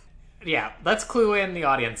half. Yeah, let's clue in the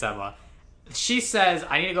audience, Emma. She says,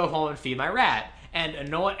 I need to go home and feed my rat. And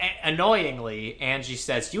annoyingly, Angie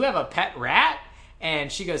says, you have a pet rat?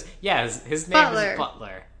 And she goes, yeah, his name is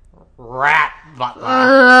Butler. Rat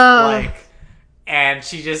Butler. And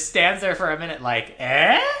she just stands there for a minute like,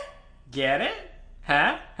 Get it?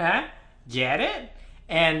 Huh? Get it?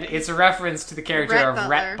 And it's a reference to the character of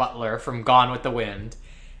Rhett Butler from Gone with the Wind.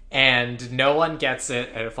 And no one gets it,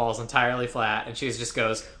 and it falls entirely flat. And she just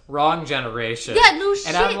goes, wrong generation. Yeah, no shit.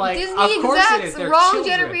 And I'm like, Disney of course it is. They're wrong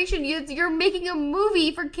children. generation. You're making a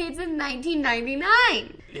movie for kids in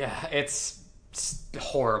 1999. Yeah, it's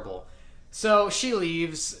horrible. So she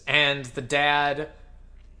leaves, and the dad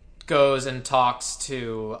goes and talks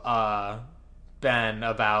to Ben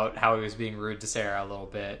about how he was being rude to Sarah a little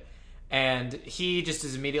bit. And he just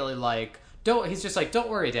is immediately like, he's just like, don't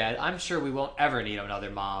worry, Dad. I'm sure we won't ever need another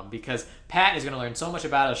mom because Pat is going to learn so much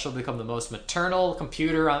about us. She'll become the most maternal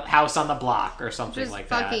computer house on the block or something just like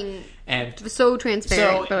fucking that. And so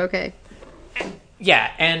transparent, but okay.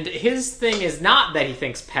 Yeah, and his thing is not that he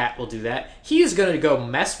thinks Pat will do that. He's going to go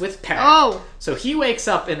mess with Pat. Oh. So he wakes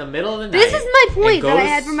up in the middle of the night. This is my point that I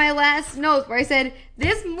had for my last note where I said,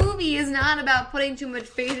 this movie is not about putting too much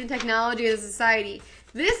faith in technology as a society.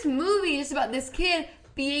 This movie is about this kid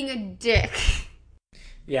being a dick.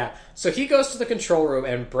 Yeah, so he goes to the control room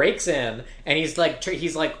and breaks in, and he's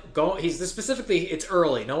specifically, it's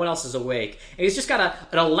early, no one else is awake, and he's just got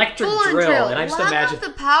an electric drill, and I just imagine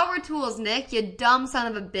the power tools, Nick, you dumb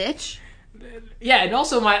son of a bitch. Yeah, and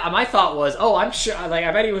also my thought was, I'm sure, like,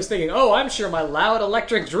 I bet he was thinking, I'm sure my loud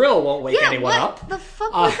electric drill won't wake anyone up. What the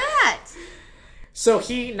fuck was that? So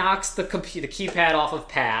he knocks the keypad off of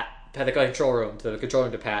Pat, the control room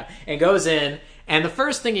to Pat, and goes in. And the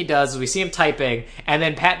first thing he does is we see him typing, and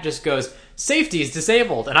then Pat just goes, safety's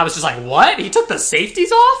disabled. And I was just like, what? He took the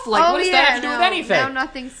safeties off? Like, what does that have to do with anything? Now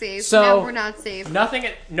nothing's safe. So, now we're not safe.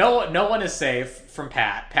 No one is safe from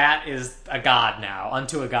Pat. Pat is a god now,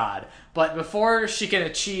 unto a god. But before she can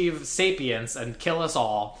achieve sapience and kill us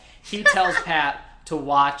all, he tells Pat to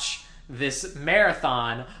watch this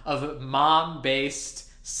marathon of mom-based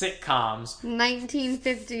sitcoms.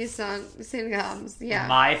 1950s sitcoms, yeah.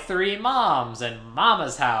 My Three Moms and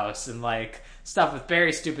Mama's House and like stuff with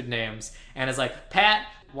very stupid names. And it's like, Pat,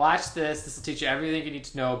 watch this. This will teach you everything you need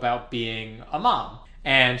to know about being a mom.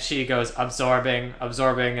 And she goes absorbing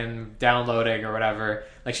and downloading or whatever.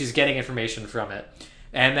 Like she's getting information from it.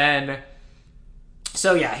 And then,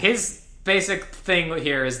 so yeah, his basic thing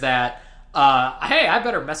here is that hey, I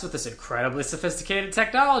better mess with this incredibly sophisticated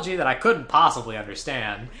technology that I couldn't possibly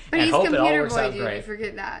understand, but and hope it all works boy, out dude. great. You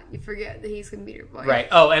forget that. You forget that he's computer boy. Right.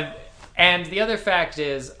 Oh, and the other fact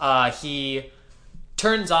is he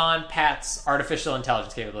turns on Pat's artificial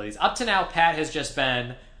intelligence capabilities. Up to now, Pat has just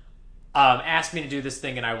been ask me to do this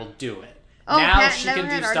thing and I will do it. Oh, now Pat she never can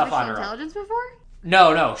had do stuff on her artificial own. intelligence before?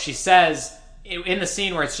 No. She says in the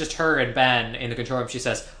scene where it's just her and Ben in the control room, she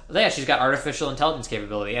says, yeah, she's got artificial intelligence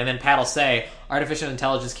capability. And then Pat will say, artificial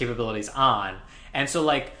intelligence capabilities on. And so,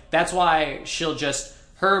 like, that's why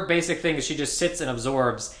her basic thing is she just sits and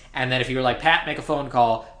absorbs. And then if you're like, Pat, make a phone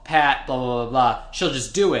call, Pat, blah, blah, blah, blah, she'll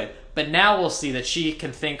just do it. But now we'll see that she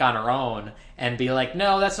can think on her own and be like,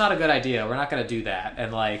 no, that's not a good idea. We're not going to do that.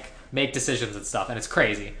 And, like, make decisions and stuff. And it's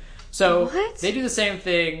crazy. So they do the same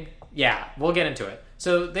thing. Yeah, we'll get into it.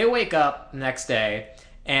 So they wake up the next day,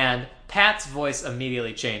 and Pat's voice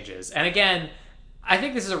immediately changes. And again, I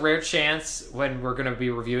think this is a rare chance when we're going to be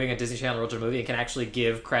reviewing a Disney Channel original movie and can actually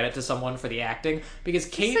give credit to someone for the acting. Because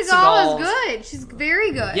Kate Seagal is good. She's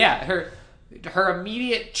very good. Yeah, her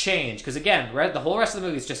immediate change. Because again, the whole rest of the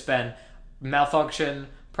movie's just been malfunction,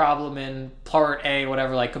 problem in part A,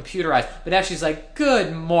 whatever, like computerized. But now she's like,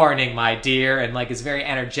 good morning, my dear, and like is very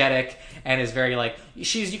energetic. And is very like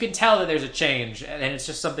you can tell that there's a change, and it's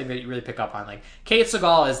just something that you really pick up on. Like Kate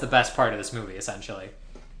Seagal is the best part of this movie, essentially.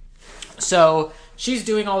 So she's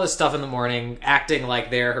doing all this stuff in the morning, acting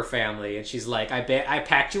like they're her family, and she's like, I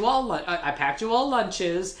packed you all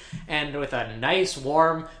lunches, and with a nice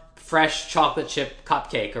warm, fresh chocolate chip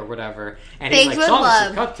cupcake or whatever. And baked he's like, with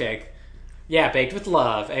love. Cupcake. Yeah, baked with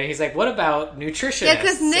love. And he's like, what about nutritionists? Yeah,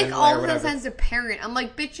 because Nick also sends a parent. I'm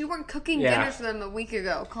like, bitch, you weren't cooking dinners for them a week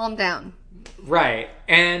ago. Calm down. Right.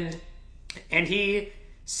 And he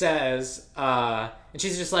says, and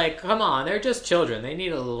she's just like, come on, they're just children. They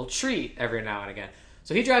need a little treat every now and again.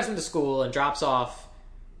 So he drives them to school and drops off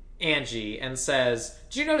Angie and says,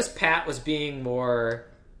 did you notice Pat was being more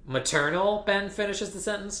maternal? Ben finishes the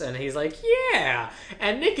sentence, and he's like, yeah.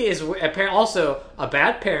 And Nick is also a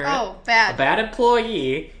bad parent, a bad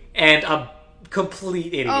employee, and a complete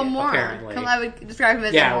idiot. Oh, moron. Apparently, I would describe him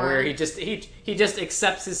as a moron. Where he just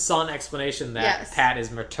accepts his son explanation that Pat is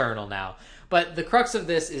maternal now. But the crux of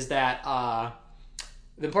this is that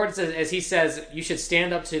the importance is he says you should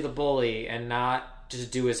stand up to the bully and not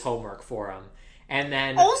just do his homework for him. And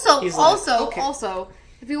then also, if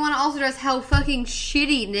you want to also address how fucking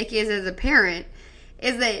shitty Nick is as a parent,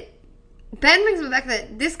 is that Ben brings up the fact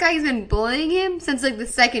that this guy's been bullying him since like the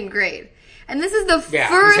 2nd grade. And this is the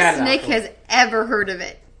first Nick has ever heard of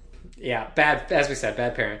it. Yeah, bad, as we said,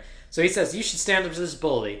 bad parent. So he says, you should stand up to this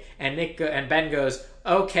bully. And Ben goes,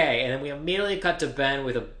 okay. And then we immediately cut to Ben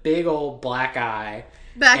with a big old black eye.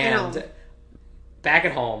 Back at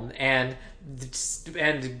home. And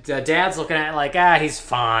Dad's looking at it like, he's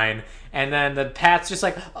fine. And then the Pat's just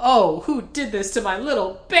like, oh, who did this to my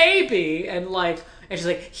little baby? And she's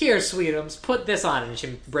like, here, sweetums, put this on. And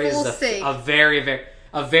she raises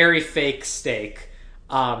a very fake steak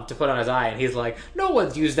to put on his eye. And he's like, no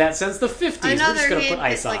one's used that since the 50s. We're just going to put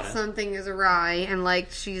ice on it. Something is awry and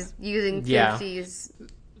she's using 50s.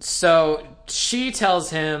 So she tells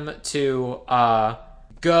him to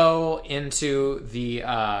go into the...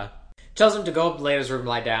 tells him to go up to Lena's room and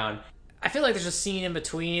lie down. I feel like there's a scene in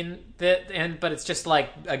between but it's just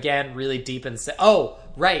again really deep and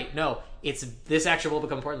it's this actually will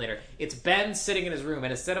become important later. It's Ben sitting in his room,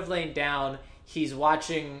 and instead of laying down, he's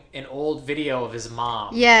watching an old video of his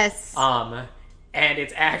mom. Yes. And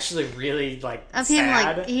it's actually really of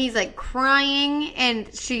sad. Him he's crying and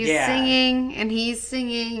she's singing and he's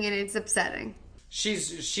singing and it's upsetting.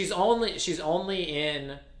 She's only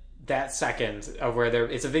in that second of where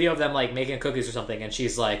it's a video of them making cookies or something, and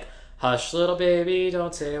she's like, hush little baby,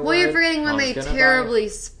 don't say a word. Well, you're forgetting when they terribly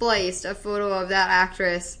spliced a photo of that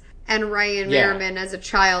actress and Ryan Merriman as a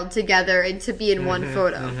child together and to be in one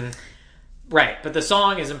photo. Mm-hmm. Right, but the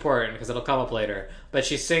song is important because it'll come up later. But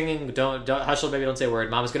she's singing, don't hush little baby, don't say a word,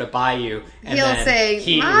 Mama's gonna buy you. And he'll say,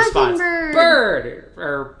 he responds, bird,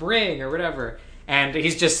 or bring, or whatever. And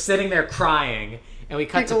he's just sitting there crying, and we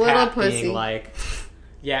cut to Pat being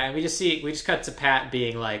and we just cut to Pat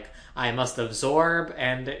being like, I must absorb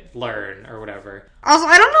and learn, or whatever. Also,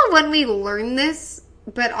 I don't know when we learned this,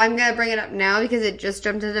 but I'm gonna bring it up now because it just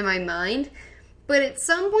jumped into my mind. But at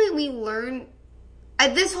some point we learn...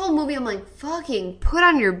 At this whole movie, I'm like, fucking put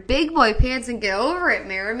on your big boy pants and get over it,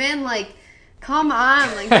 Merriman. Come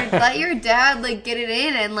on. Let your dad, get it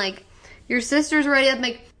in. And, your sister's already...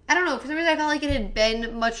 I don't know. For some reason, I felt like it had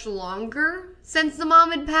been much longer since the mom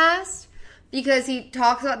had passed. Because he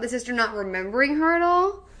talks about the sister not remembering her at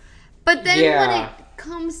all. But then when it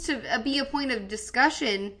comes to be a point of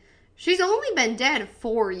discussion, she's only been dead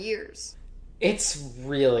 4 years. It's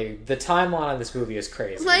really... The timeline on this movie is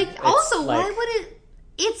crazy. Why would it...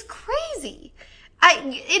 It's crazy.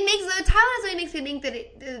 It makes me think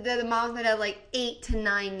that the mom's been dead 8 to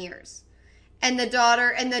 9 years, and the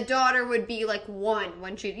daughter would be 1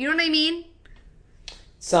 when she. You know what I mean?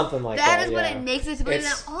 Something like that. That is what it makes it. But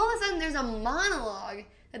then all of a sudden, there's a monologue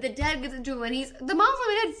that the dad gets into when the mom's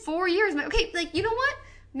only dead 4 years. Okay, you know what?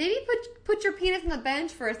 Maybe put your penis on the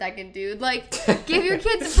bench for a second, dude. Give your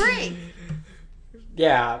kids a break.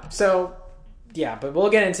 Yeah. So, but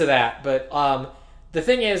we'll get into that. But the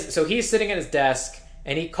thing is, so he's sitting at his desk,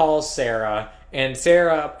 and he calls Sarah, and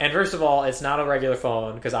first of all, it's not a regular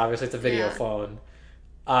phone, because obviously it's a video phone,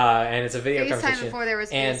 and it's a video conversation. Before there was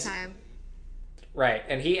FaceTime. Right,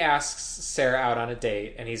 and he asks Sarah out on a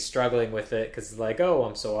date, and he's struggling with it, because he's like, oh,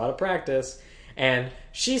 I'm so out of practice, and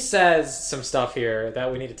she says some stuff here that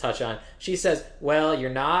we need to touch on. She says, well, you're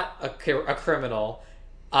not a criminal,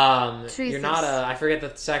 you're not I forget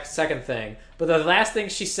the second thing, but the last thing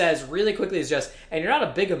she says really quickly is just, and you're not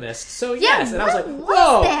a bigamist, so yes. And I was like,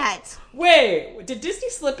 whoa, that? Wait, did Disney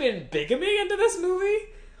slip in bigamy into this movie?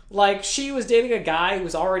 She was dating a guy who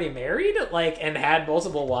was already married, and had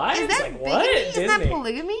multiple wives? Is that what? Disney? Is that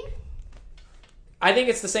polygamy? I think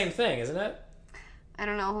it's the same thing, isn't it? I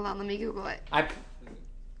don't know, hold on, let me Google it.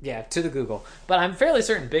 To the Google. But I'm fairly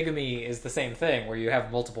certain bigamy is the same thing, where you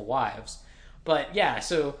have multiple wives. But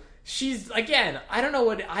so she's, again, I don't know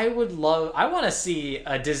what I would love. I want to see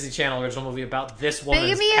a Disney Channel original movie about this woman's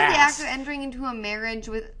past. Bigamy past. is the actor entering into a marriage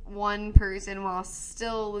with one person while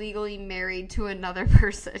still legally married to another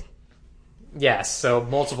person. Yes, so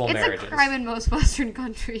multiple marriages. It's a crime in most Western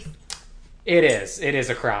countries. It is. It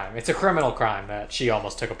is a crime. It's a criminal crime that she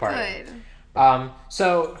almost took a part in.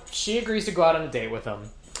 So she agrees to go out on a date with him.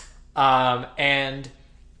 And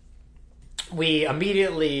we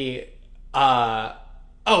immediately...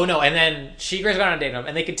 and then she agrees to go on a date with him,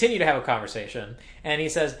 and they continue to have a conversation. And he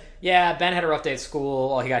says, yeah, Ben had a rough day at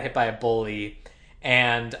school. He got hit by a bully.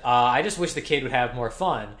 And I just wish the kid would have more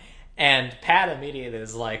fun. And Pat immediately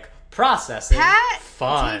is like, processing. Pat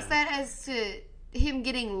fun. takes that as to him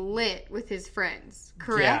getting lit with his friends,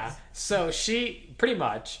 correct? Yeah. So she, pretty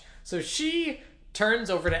much, turns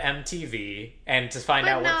over to MTV and to find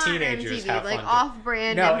out what teenagers MTV, have like fun.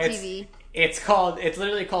 Off-brand MTV. It's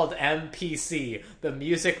literally called MPC, the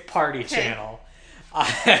Music Party Channel.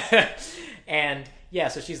 And yeah,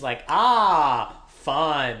 so she's like,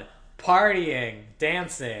 fun, partying,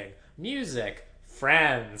 dancing, music,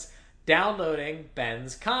 friends, downloading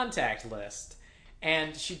Ben's contact list.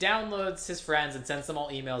 And she downloads his friends and sends them all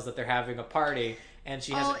emails that they're having a party, and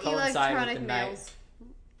she has it coincide with the night.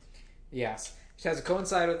 Yes. She has it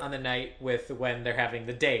coincide on the night with when they're having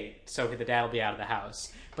the date, so the dad will be out of the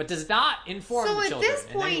house. But does not inform the children. So at this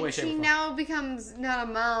point, she now becomes not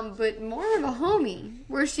a mom, but more of a homie,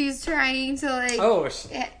 where she's trying to, like... Oh,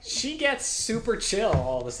 she gets super chill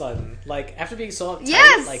all of a sudden. Like, after being so uptight,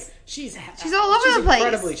 yes! like, she's all over the place.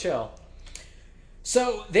 Incredibly chill.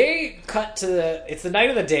 So they cut to it's the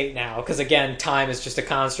night of the date now, because again, time is just a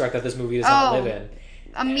construct that this movie does not live in.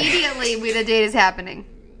 Immediately, the date is happening.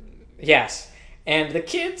 Yes. And the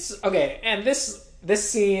kids, and this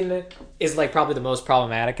scene is like probably the most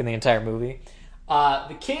problematic in the entire movie.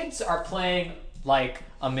 The kids are playing like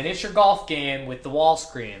a miniature golf game with the wall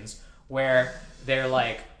screens where they're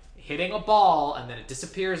like hitting a ball and then it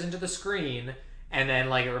disappears into the screen and then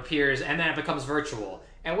like it appears and then it becomes virtual.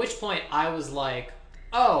 At which point I was like,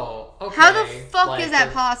 oh, okay. How the fuck is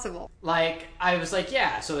that possible? Like, I was like,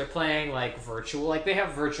 yeah, so they're playing like virtual, like they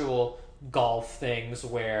have virtual golf things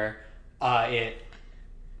where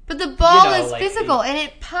but the ball is like, physical and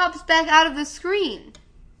it pops back out of the screen.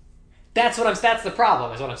 That's the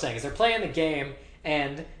problem, is what I'm saying, is they're playing the game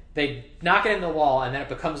and they knock it in the wall and then it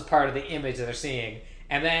becomes part of the image that they're seeing.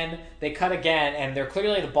 And then they cut again and they're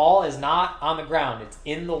clearly, the ball is not on the ground, it's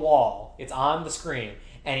in the wall. It's on the screen.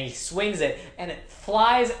 And he swings it and it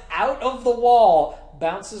flies out of the wall,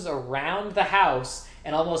 bounces around the house,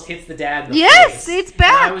 and almost hits the dad in the face. Yes, it's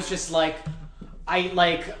back. And I was just like, I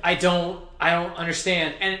don't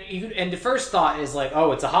understand. And the first thought is like,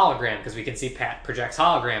 oh, it's a hologram because we can see Pat projects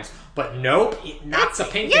holograms. But nope, it knocks a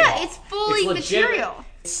painting off. Yeah, it's fully material.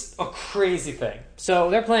 It's a crazy thing.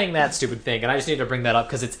 So they're playing that stupid thing, and I just need to bring that up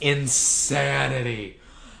because it's insanity.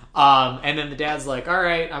 And then the dad's like, all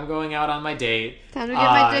right, I'm going out on my date. Time to get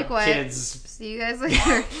my dick wet. Kids. See you guys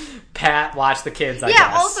later. Pat, watch the kids, I guess.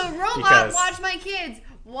 Yeah, also, Robot, watch my kids.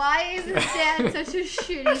 Why is his dad such a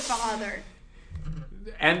shitty father?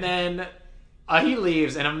 And then he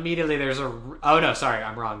leaves, and immediately there's oh no, sorry,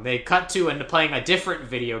 I'm wrong. They cut to and playing a different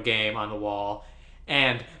video game on the wall,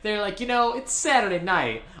 and they're like, it's Saturday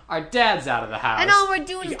night. Our dad's out of the house. And all we're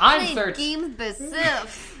doing is playing games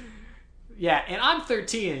myself. Yeah, and I'm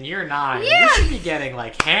 13 and you're 9. Yeah. You should be getting,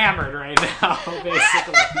 like, hammered right now,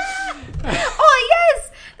 basically. Oh, yes!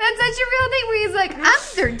 That's such a real thing where he's like, I'm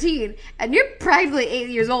 13 and you're practically 8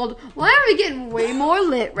 years old. Why are we getting way more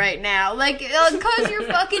lit right now? Like, because you're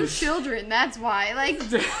fucking children, that's why. Like,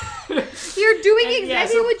 you're doing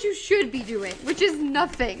exactly what you should be doing, which is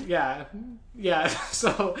nothing. Yeah.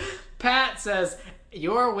 So, Pat says,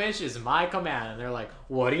 your wish is my command. And they're like,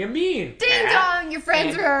 what do you mean, Ding Pat? dong, your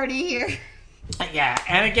friends are already here. Yeah,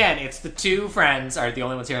 and again, it's the two friends are the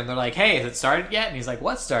only ones here, and they're like, hey, has it started yet? And he's like,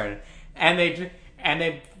 what started? And they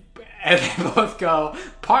both go,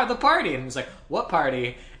 the party. And he's like, what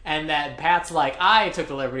party? And then Pat's like, I took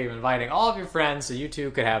the liberty of inviting all of your friends so you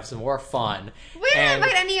two could have some more fun. We didn't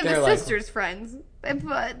invite any of the sister's friends.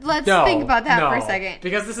 But let's think about that for a second.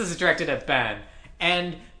 Because this is directed at Ben.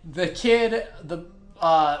 And the kid,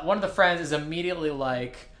 one of the friends is immediately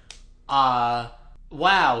like,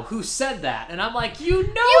 wow, who said that? And I'm like, you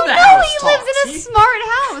know the house he lives in a smart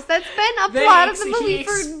house. That's been a plot of the movie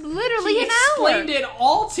for literally an hour. He explained it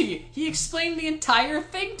all to you. He explained the entire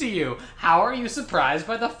thing to you. How are you surprised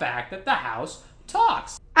by the fact that the house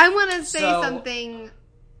talks? I want to say something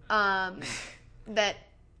that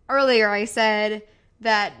earlier I said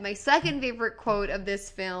that my second favorite quote of this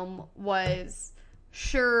film was,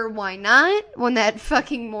 sure, why not? When that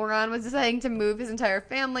fucking moron was deciding to move his entire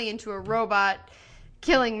family into a robot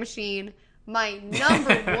killing machine. My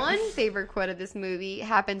number one favorite quote of this movie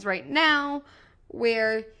happens right now,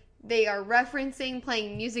 where they are referencing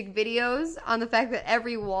playing music videos on the fact that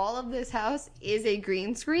every wall of this house is a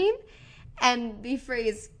green screen, and the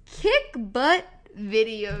phrase kick butt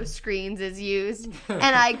video screens is used,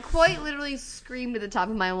 and I quite literally screamed at the top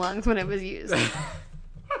of my lungs when it was used.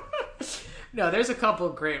 No, there's a couple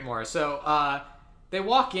great more. So, they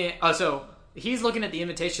walk in. So he's looking at the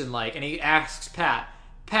invitation, and he asks Pat,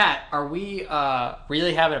 are we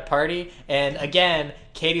really having a party? And again,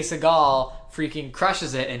 Katie Sagal freaking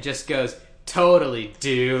crushes it and just goes, totally,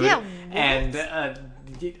 dude. Yeah, and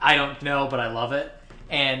I don't know, but I love it.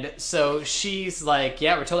 And so she's like,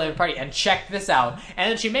 yeah, we're totally having a party. And check this out.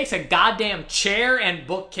 And then she makes a goddamn chair and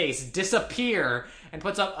bookcase disappear and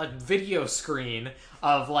puts up a video screen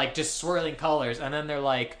of, like, just swirling colors. And then they're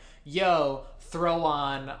like, yo, throw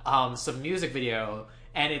on some music video.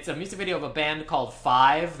 And it's a music video of a band called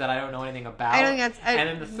Five that I don't know anything about. I don't think that's... and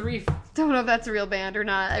then the three... don't know if that's a real band or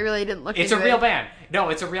not. I really didn't look into it. It's a real band. No,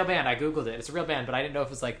 it's a real band. I Googled it. It's a real band, but I didn't know if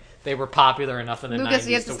it was, like, they were popular enough in the 90s Lucas,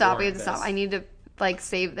 you have to stop. warrant this. I need to, like,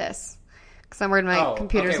 save this. Because I'm worried my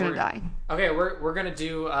computer's going to die. Okay, we're going to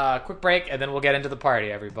do a quick break, and then we'll get into the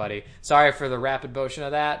party, everybody. Sorry for the rapid motion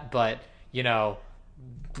of that, but, you know,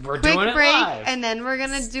 we're doing it live. Quick break, and then we're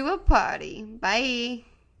going to do a party. Bye.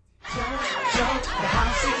 Jump, jump, the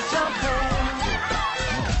house is jumping.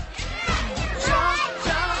 Jump,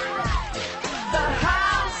 jump, the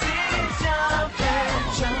house is jumping.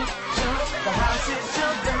 Jump, jump, the house is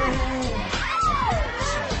jumping.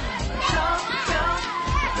 Jump, jump,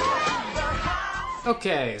 the house.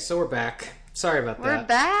 Okay, so we're back. Sorry about that. We're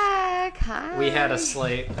back. Hi. We had a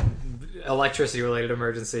slight electricity-related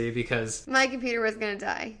emergency because... my computer was going to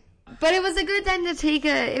die. But it was a good time to take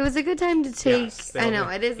Yes, I know,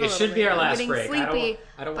 it is a It should be our last I'm break. getting sleepy,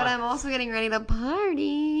 I don't but want... I'm also getting ready to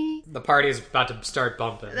party. The party is about to start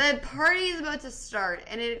bumping. The party is about to start,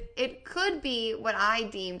 and it could be what I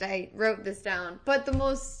deemed, I wrote this down, but the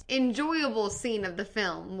most enjoyable scene of the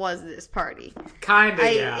film was this party.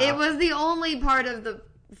 Kinda, yeah. It was the only part of the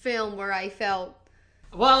film where I felt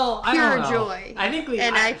I pure don't know. joy.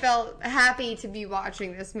 I felt happy to be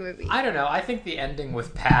watching this movie. I don't know. I think the ending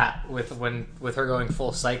with Pat, with her going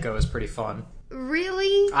full psycho, is pretty fun.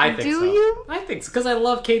 Really? I think so. Do you? I think so, because I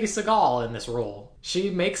love Katie Sagal in this role. She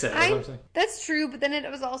makes it. What I'm saying. That's true, but then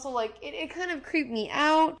it was also like, it kind of creeped me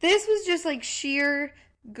out. This was just like sheer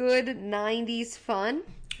good 90s fun.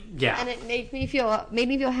 Yeah. And it made me feel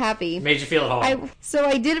happy. Made you feel at home. So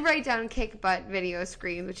I did write down kick butt video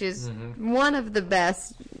screens, which is one of the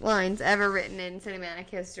best lines ever written in cinematic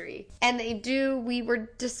history. And we were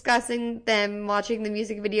discussing them watching the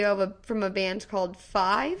music video from a band called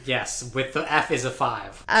Five. Yes, with the F is a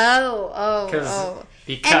 5. Oh.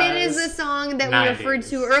 Because and it is the song that 90s. We referred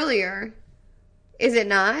to earlier. Is it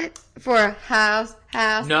not? For House.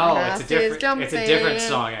 No, it's a different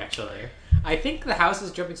song, actually. I think the House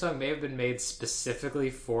is Jumping song may have been made specifically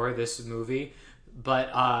for this movie,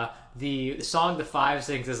 but the song the Five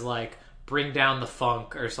sings is like Bring Down the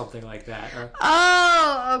Funk or something like that.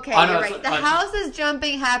 Oh, okay, you're right. The House is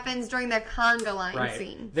Jumping happens during the conga line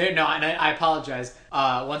scene. And I apologize.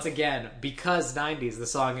 Once again, because 90s, the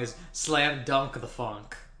song is Slam Dunk the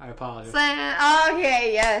Funk. I apologize.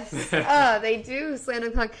 Okay, yes. They do Slam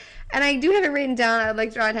Dunk the Funk. And I do have it written down. I'd like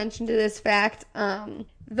to draw attention to this fact.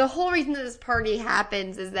 The whole reason that this party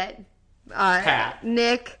happens is that Pat.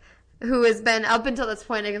 Nick, who has been up until this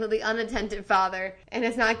point a completely unattentive father and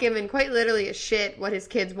has not given quite literally a shit what his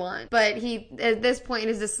kids want, but he at this point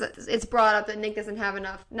it's brought up that Nick doesn't have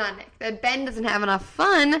enough, that Ben doesn't have enough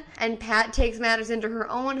fun, and Pat takes matters into her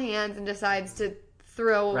own hands and decides to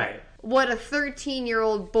throw what a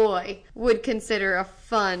 13-year-old boy would consider a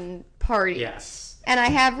fun party. Yes. And I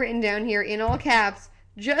have written down here in all caps,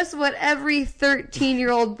 just what every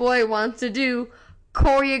 13-year-old boy wants to do,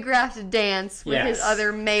 choreographed dance with his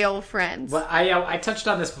other male friends. Well, I touched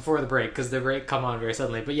on this before the break, because the break come on very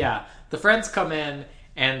suddenly. But yeah, the friends come in,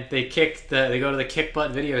 and they go to the kick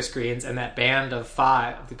butt video screens, and that band of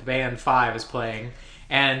Five, the band Five is playing.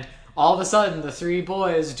 And all of a sudden, the three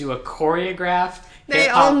boys do a choreographed they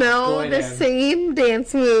all know the same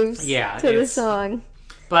dance moves to the song.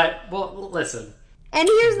 But, well, listen. And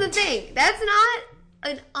here's the thing. That's not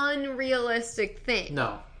an unrealistic thing.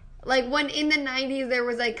 No. Like, when in the 90s there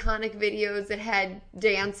was iconic videos that had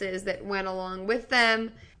dances that went along with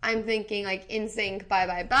them. I'm thinking, like, NSYNC, Bye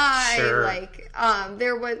Bye Bye. Sure. Like,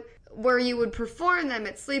 there was, where you would perform them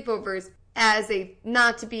at sleepovers as a,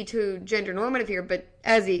 not to be too gender normative here, but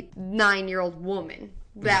as a 9-year-old woman.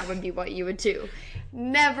 That would be what you would do.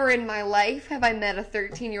 Never in my life have I met a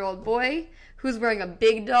 13-year-old boy who's wearing a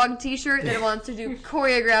Big Dog t-shirt that wants to do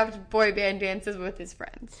choreographed boy band dances with his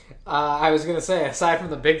friends. I was going to say, aside from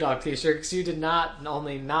the Big Dog t-shirt, because you did not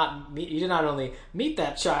only meet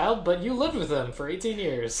that child, but you lived with him for 18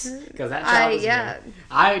 years. Because that child was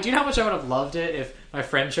me. Do you know how much I would have loved it if my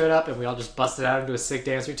friend showed up and we all just busted out into a sick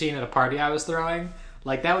dance routine at a party I was throwing?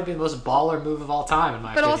 Like, that would be the most baller move of all time, in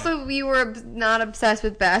my opinion. But also, we were not obsessed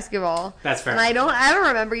with basketball. That's fair. And I don't ever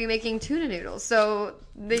remember you making tuna noodles, so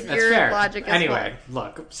your logic is Anyway,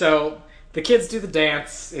 look, so the kids do the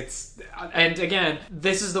dance. And again,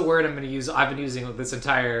 this is the word I've been using this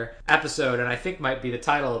entire episode, and I think might be the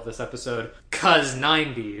title of this episode, 'cause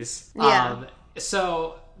 90s. Yeah.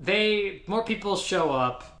 So more people show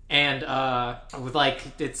up, and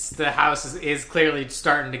the house is clearly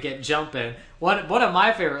starting to get jumping. One of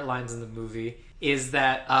my favorite lines in the movie is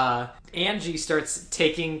that Angie starts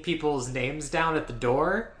taking people's names down at the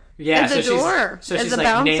door. Yeah, at the door. She's like,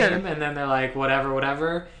 bouncer. Name, and then they're like,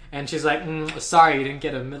 whatever. And she's like, sorry, you didn't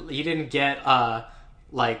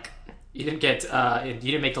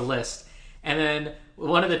make the list. And then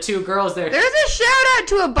one of the two girls there. There's a shout out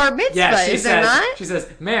to a bar mitzvah. Yeah, she says,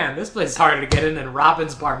 man, this place is harder to get in than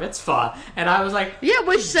Robin's bar mitzvah. And I was like, yeah,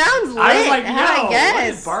 which sounds lit. I was like, no,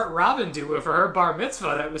 what did Robin do for her bar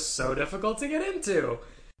mitzvah that was so difficult to get into?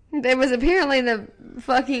 It was apparently the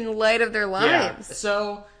fucking light of their lives. Yeah.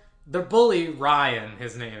 So the bully, Ryan,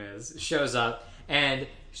 his name is, shows up and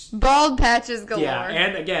bald patches galore. Yeah,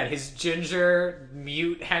 and again, his ginger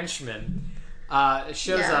mute henchman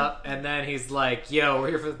shows up, and then he's like, yo, we're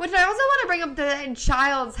here for... Which I also want to bring up that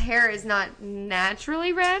Child's hair is not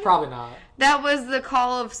naturally red. Probably not. That was the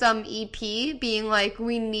call of some EP being like,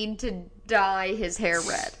 we need to dye his hair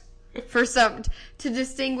red. To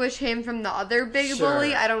distinguish him from the other big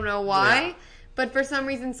bully. I don't know why. Yeah. But for some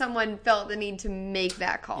reason, someone felt the need to make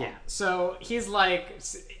that call. Yeah. So he's like...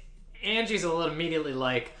 Angie's immediately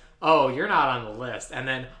like, oh, you're not on the list. And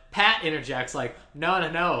then Pat interjects like,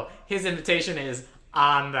 no. His invitation is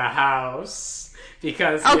on the house.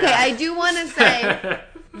 Because... Okay, yeah. I do want to say,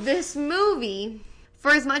 this movie,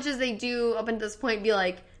 for as much as they do up until this point be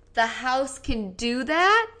like, the house can do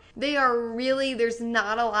that, they are really, there's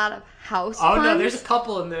not a lot of house puns. Oh, no, there's a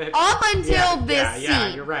couple in the... Up until this scene.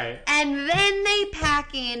 Yeah, you're right. And then they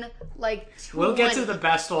pack in, like, 20 we'll get to the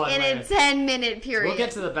best one in later. A 10-minute period. We'll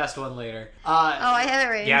get to the best one later. I have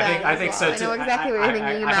it written down. I think so, too. I know exactly what you're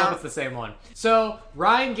thinking about. I hope it's the same one. So,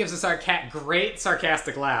 Ryan gives a great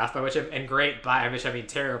sarcastic laugh, by which I mean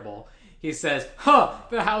terrible. He says,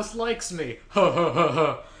 the house likes me.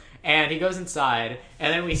 And he goes inside,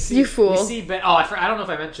 and then we see... You fool. We see Ben... Oh, I don't know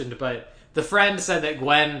if I mentioned, but the friend said that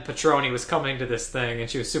Gwen Petroni was coming to this thing, and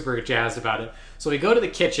she was super jazzed about it. So we go to the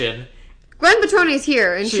kitchen. Gwen Petroni's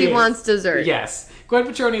here, and she wants dessert. Yes. Gwen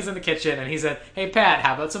Petroni's in the kitchen, and he said, hey, Pat,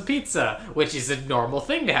 how about some pizza? Which is a normal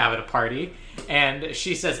thing to have at a party. And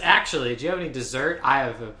she says, actually, do you have any dessert? I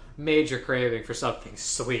have a major craving for something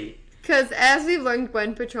sweet. Because as we've learned,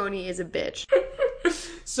 Gwen Petroni is a bitch.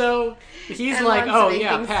 So he's like, oh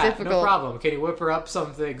yeah, Pat, difficult. No problem. Can you whip her up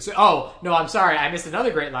something? Oh, no, I'm sorry. I missed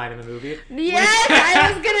another great line in the movie. Yes,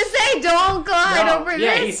 I was going to say, don't glide over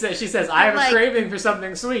this. Yeah, she says, I have a craving for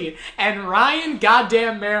something sweet. And Ryan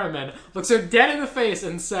goddamn Merriman looks her dead in the face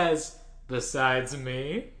and says, besides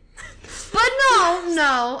me? But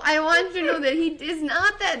no, I want you to know that he is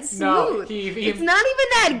not that smooth. No, it's not even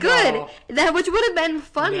that good. No. That which would have been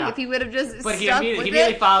funny if he would have just stuck with it. But he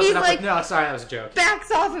immediately follows it up with, no, sorry, that was a joke.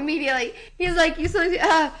 Backs off immediately. He's like,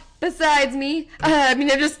 besides me, I'm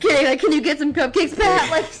just kidding. Like, can you get some cupcakes,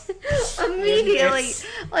 Pat? Like, immediately,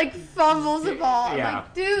 fumbles the ball. Yeah. I'm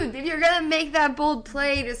like, dude, if you're gonna make that bold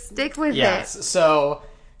play, just stick with it. Yes, so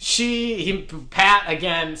Pat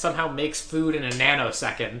again somehow makes food in a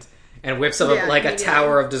nanosecond. And whips up a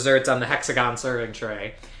tower of desserts on the hexagon serving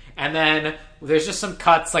tray. And then there's just some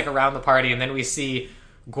cuts around the party, and then we see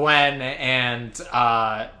Gwen and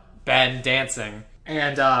Ben dancing.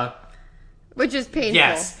 And which is painful.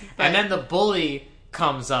 Yes. But... And then the bully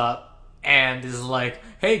comes up and is like,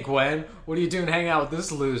 hey Gwen, what are you doing hanging out with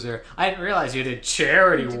this loser? I didn't realize you did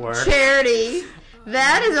charity work. Charity.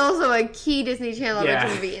 That is also a key Disney Channel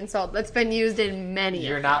movie insult that's been used in many.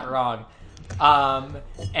 You're not wrong.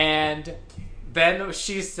 And then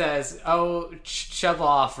she says, oh, shove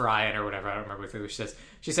off, Ryan, or whatever. I don't remember what she says.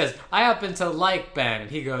 She says, I happen to like Ben.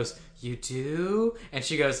 And he goes, you do? And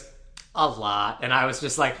she goes, a lot. And I was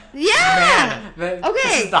just like, man,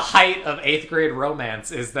 this is the height of 8th grade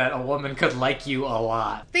romance, is that a woman could like you a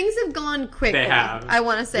lot. Things have gone quickly, they have. I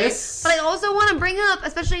want to say. But I also want to bring up,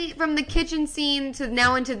 especially from the kitchen scene to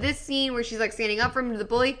now into this scene where she's standing up from the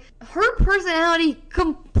bully, her personality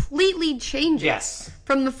completely changes. Yes.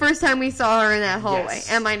 From the first time we saw her in that hallway.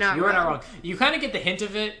 Yes. Am I not wrong? You are not wrong. You kind of get the hint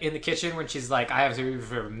of it in the kitchen when she's like, I have to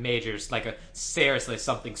for majors, seriously,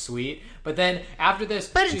 something sweet. But then after this,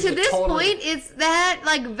 but to this point, it's that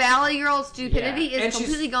Valley Girl stupidity is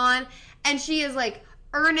completely gone, and she is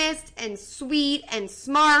earnest and sweet and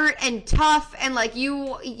smart and tough, and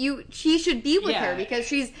she should be with her because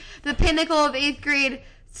she's the pinnacle of 8th grade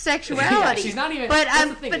sexuality. Yeah, she's not even. But that's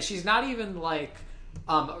the thing. She's not even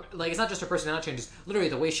Like, it's not just her personality changes. Literally,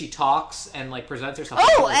 the way she talks and, like, presents herself.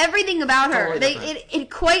 Oh, everything about her. It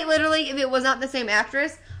quite literally, if it was not the same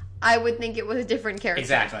actress, I would think it was a different character.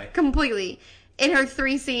 Exactly. Completely. In her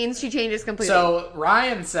 3 scenes, she changes completely. So,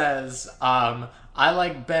 Ryan says, I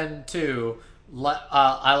like Ben, too.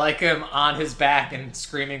 I like him on his back and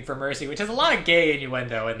screaming for mercy, which has a lot of gay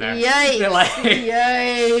innuendo in there. Yikes!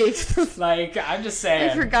 Yikes! Like, I'm just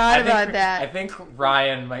saying. I forgot about that. I think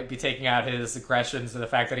Ryan might be taking out his aggressions to the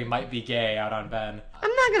fact that he might be gay out on Ben.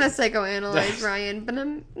 I'm not gonna psychoanalyze Ryan, but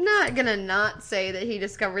I'm not gonna not say that he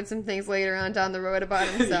discovered some things later on down the road about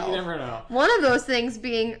himself. You never know. One of those things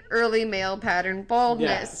being early male pattern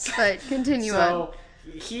baldness. Yes. But continue on.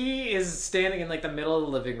 He is standing in, like, the middle of the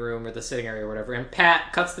living room or the sitting area or whatever, and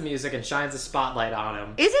Pat cuts the music and shines a spotlight on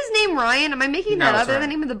him. Is his name Ryan? Am I making that up? Is the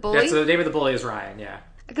name of the bully? So the name of the bully is Ryan, yeah.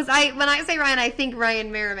 Because when I say Ryan, I think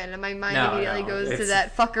Ryan Merriman, and my mind immediately goes to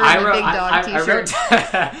that fucker in the big dog t-shirt.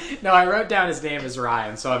 I wrote down his name as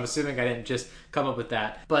Ryan, so I'm assuming I didn't just come up with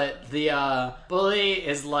that. But the bully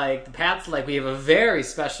is like, Pat's like, we have a very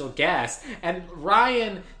special guest, and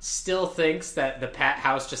Ryan still thinks that the Pat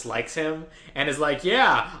house just likes him, and is like,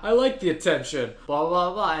 yeah, I like the attention, blah,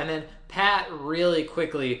 blah, blah. And then Pat really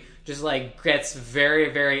quickly just, like, gets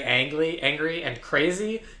very, very angry and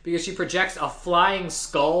crazy because she projects a flying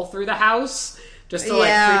skull through the house just to,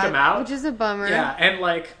 like, freak him out. Which is a bummer. Yeah,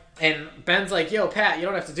 and Ben's like, yo, Pat, you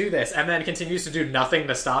don't have to do this, and then continues to do nothing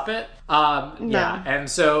to stop it. Yeah, and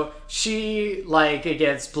so she, like,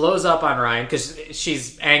 blows up on Ryan because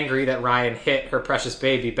she's angry that Ryan hit her precious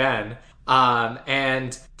baby, Ben.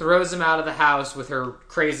 And throws him out of the house with her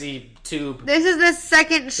crazy tube. This is the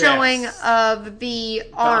second showing of the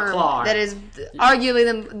arm that is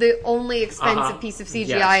arguably the only expensive piece of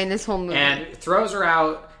CGI in this whole movie. And throws her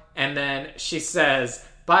out, and then she says,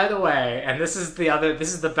 by the way, and this is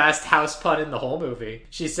the best house pun in the whole movie.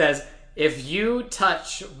 She says, if you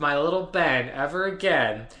touch my little Ben ever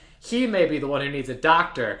again, he may be the one who needs a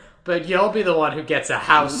doctor, but you'll be the one who gets a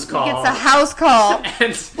house call. Gets a house call.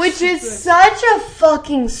 Which is such a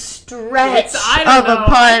fucking stretch of a pun.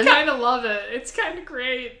 I kind of love it. It's kind of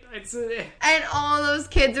great. And all those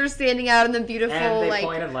kids are standing out in the beautiful,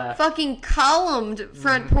 like, fucking columned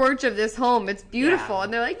front porch of this home. It's beautiful. Yeah.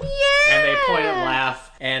 And they're like, yeah! And they point and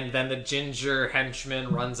laugh. And then the ginger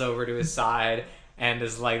henchman runs over to his side and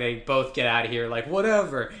is like, they both get out of here, like,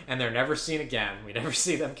 whatever. And they're never seen again. We never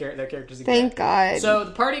see their characters again. Thank God. So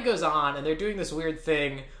the party goes on, and they're doing this weird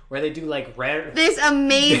thing where they do, like, this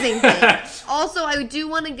amazing thing. Also, I do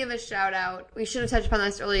want to give a shout out. We should have touched upon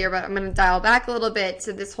this earlier, but I'm going to dial back a little bit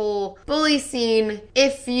to this whole bully scene.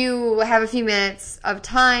 If you have a few minutes of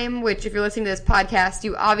time, which if you're listening to this podcast,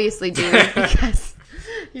 you obviously do, because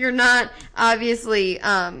you're not obviously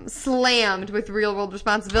slammed with real world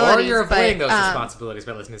responsibilities. Or you're avoiding those responsibilities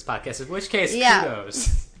by listening to this podcast, in which case,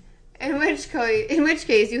 kudos. In which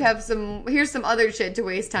case, you have here's some other shit to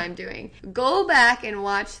waste time doing. Go back and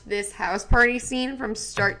watch this house party scene from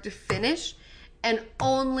start to finish and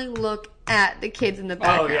only look at the kids in the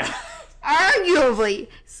background. Oh, yeah. Arguably,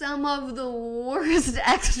 some of the worst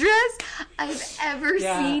extras I've ever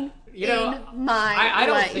seen in my life. I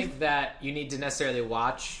don't think that you need to necessarily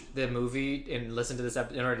watch the movie and listen to this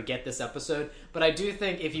in order to get this episode, but I do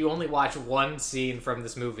think if you only watch one scene from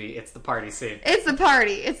this movie, it's the party scene. It's the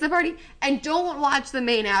party. And don't watch the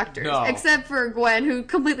main actors, except for Gwen, who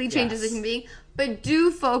completely changes as a human being. But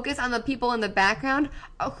do focus on the people in the background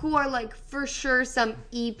who are, like, for sure some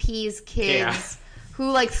EP's kids. Who,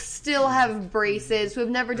 like, still have braces, who have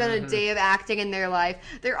never done a day of acting in their life.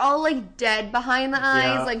 They're all, like, dead behind the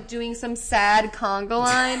eyes, like, doing some sad conga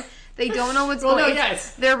line. They don't know what's going on.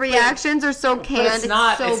 Their reactions are so canned. It's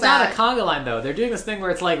not a conga line, though. They're doing this thing where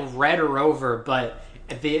it's, like, red or over, but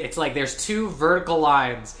it's like there's two vertical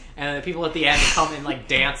lines, and the people at the end come and, like,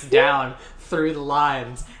 dance down through the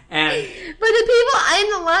lines. But the people in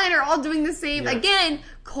the line are all doing the same, again,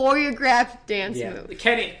 choreographed dance move.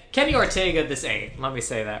 Kenny Ortega, this ain't. Let me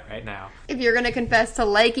say that right now. If you're going to confess to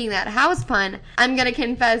liking that house pun, I'm going to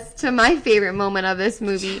confess to my favorite moment of this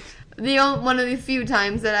movie. One of the few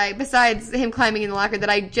times that besides him climbing in the locker, that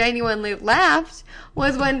I genuinely laughed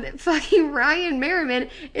was when fucking Ryan Merriman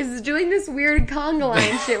is doing this weird conga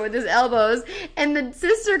line shit with his elbows, and the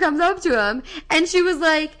sister comes up to him, and she was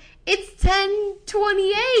like, it's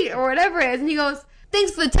 10:28 or whatever it is, and he goes,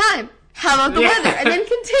 thanks for the time. How about the weather? And then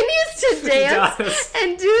continues to dance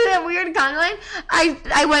and do that weird conga line.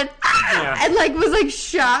 I went, and, like, was, like,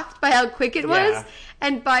 shocked by how quick it was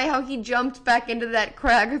and by how he jumped back into that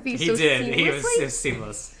choreography so seamlessly. It was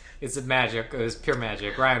seamless. It's magic. It was pure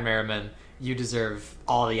magic. Ryan Merriman, you deserve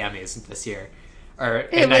all the Emmys this year. Or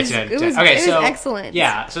in 1910. Okay, it so was excellent.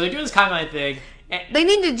 Yeah, so they're doing this timeline thing. They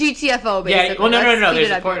need to GTFO, basically. Yeah, well, no. There's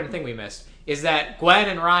an important thing we missed. Is that Gwen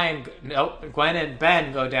and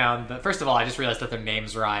Ben go down. First of all, I just realized that their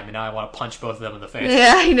names rhyme, and now I want to punch both of them in the face.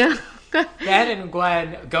 Yeah, I know. Ben and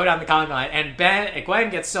Gwen go down the comic line, and Gwen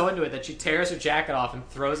gets so into it that she tears her jacket off and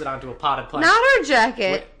throws it onto a potted plant. Not her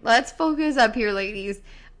jacket. Let's focus up here, ladies.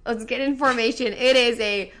 Let's get information. It is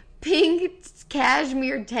a pink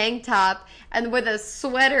cashmere tank top and with a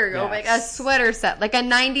sweater, like a sweater set, like a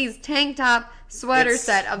 90s tank top sweater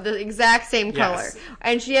set of the exact same color.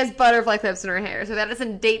 And she has butterfly clips in her hair. So if that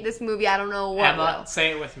doesn't date this movie, I don't know what Emma, will.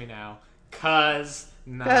 say it with me now. 'Cause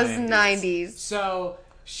 90s. So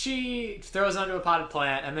she throws onto a potted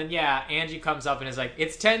plant, and then Angie comes up and is like,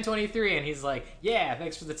 "It's 10:23," and he's like, "Yeah,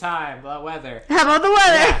 thanks for the time, the weather." How about the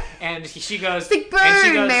weather? Yeah. And she goes, "Big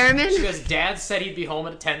burn, Merriman." She goes, "Dad said he'd be home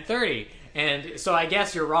at 10:30." And so I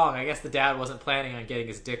guess you're wrong. I guess the dad wasn't planning on getting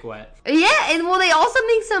his dick wet. Yeah, and well, they also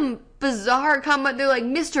make some bizarre comment. They're like,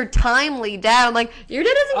 "Mr. Timely, Dad." I'm like, your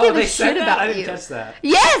dad doesn't give a shit about you. I didn't catch that.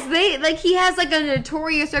 Yes, he has like a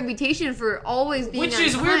notorious reputation for always being Which on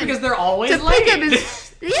is time weird because they're always to late. pick up his.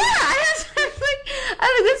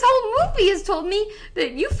 I this whole movie has told me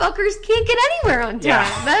that you fuckers can't get anywhere on time.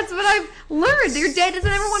 Yeah. That's what I've learned. Your dad doesn't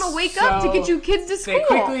ever want to wake up to get you kids to school. They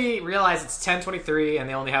quickly realize it's 10:23 and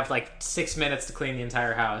they only have like 6 minutes to clean the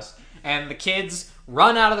entire house. And the kids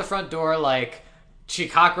run out of the front door like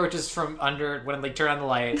cockroaches from under when they turn on the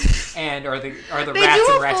light, or the rats and Ratatouille. They do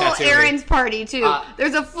a full errands party too.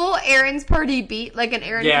 There's a full errands party beat, like an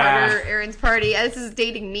errands party. This is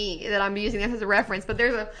dating me that I'm using this as a reference, but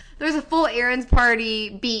there's a full errands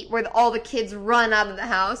party beat where all the kids run out of the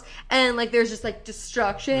house and like there's just like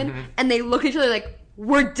destruction, and they look at each other like,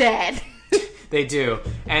 we're dead. They do,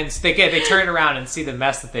 and they turn around and see the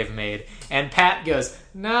mess that they've made, and Pat goes,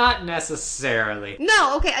 "Not necessarily."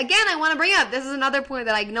 No, okay, again, I want to bring up, this is another point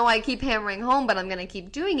that I know I keep hammering home, but I'm going to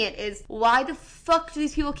keep doing it, is why the fuck do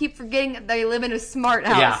these people keep forgetting that they live in a smart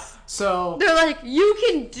house? Yeah, so... They're like, you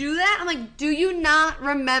can do that? I'm like, do you not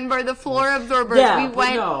remember the floor absorbers? Yeah, we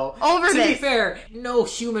went over to this. To be fair, no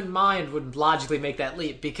human mind would logically make that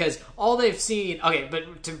leap, because all they've seen... Okay,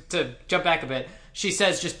 but to jump back a bit, she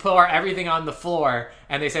says, just pour everything on the floor,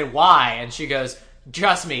 and they say, why? And she goes...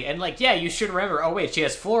 Trust me. And like, yeah, you should remember, oh wait, she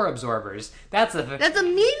has floor absorbers. That's the thing. That's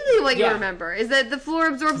immediately what you remember, is that the floor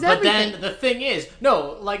absorbs everything. But then the thing is,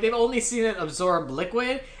 no, like they've only seen it absorb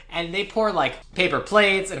liquid, and they pour like paper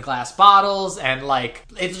plates and glass bottles and like,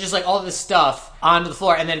 it's just like all this stuff onto the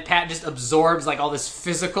floor, and then Pat just absorbs like all this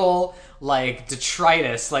physical like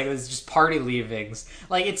detritus, like it's just party leavings.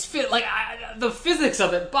 Like it's the physics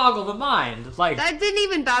of it boggle the mind. Like that didn't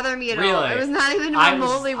even bother me at all. Really? I was not even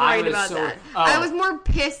remotely worried about that. Oh. I was more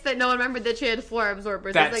pissed that no one remembered that she had floor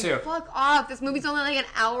absorbers. That I was too. like, fuck off. This movie's only like an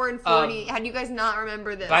hour and 40. How do you guys not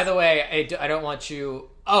remember this? By the way, I don't want you...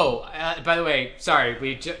 by the way,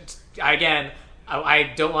 sorry.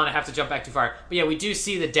 I don't want to have to jump back too far. But yeah, we do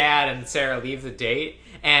see the dad and Sarah leave the date.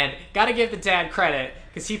 And gotta give the dad credit,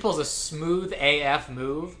 because he pulls a smooth AF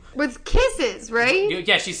move. With kisses, right?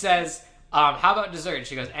 Yeah, she says, how about dessert? And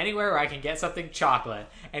she goes, anywhere where I can get something chocolate.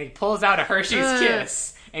 And he pulls out a Hershey's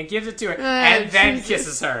Kiss and gives it to her. And then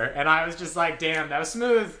kisses her. And I was just like, damn, that was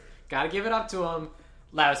smooth. Gotta give it up to him.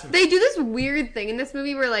 That was smooth. They do this weird thing in this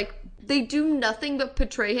movie where, like, they do nothing but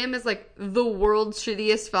portray him as, like, the world's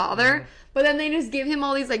shittiest father. But then they just give him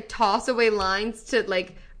all these, like, toss-away lines to,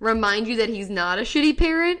 like... remind you that he's not a shitty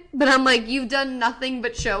parent, but I'm like, you've done nothing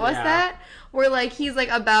but show us that. Where like he's like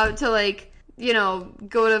about to like, you know,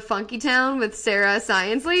 go to Funky Town with Sarah,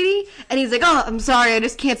 Science Lady, and he's like, oh, I'm sorry, I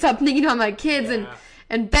just can't stop thinking about my kids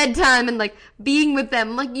and bedtime and like being with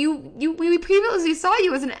them. Like we previously saw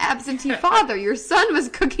you as an absentee father. Your son was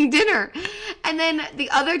cooking dinner, and then the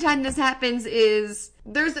other time this happens is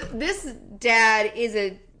this dad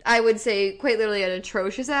is I would say quite literally an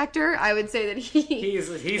atrocious actor. I would say that he's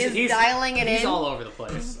dialing it in. He's all over the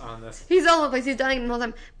place on this. He's all over the place. He's dialing it in the whole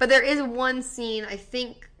time. But there is one scene, I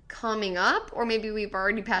think, coming up, or maybe we've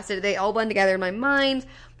already passed it. They all blend together in my mind.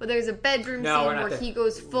 But there's a bedroom scene where he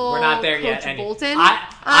goes full We're not there Coach yet. Bolton.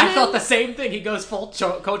 I felt the same thing. He goes full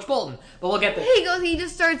Coach Bolton. But we'll get there. He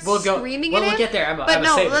just starts screaming at him. We'll get there, Emma. But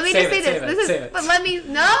no, let me just say this. But let me...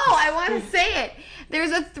 No, I want to say it.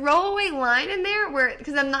 There's a throwaway line in there where...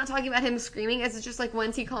 Because I'm not talking about him screaming. It's just like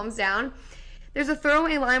once he calms down. There's a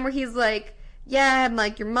throwaway line where he's like... Yeah, and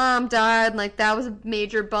like your mom died. And like that was a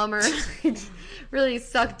major bummer. Really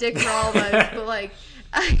sucked dick for all of us. But like...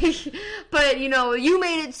 But, you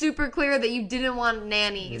made it super clear that you didn't want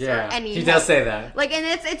nannies or any he does say that. Like, and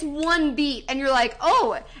it's one beat, and you're like,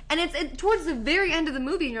 oh, and it's towards the very end of the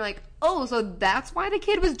movie, and you're like, oh, so that's why the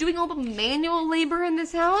kid was doing all the manual labor in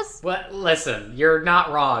this house? Well, listen, you're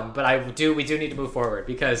not wrong, but we do need to move forward,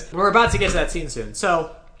 because we're about to get to that scene soon.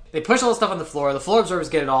 So, they push all the stuff on the floor absorbers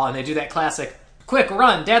get it all, and they do that classic, quick,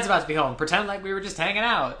 run, Dad's about to be home, pretend like we were just hanging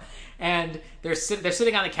out. And they're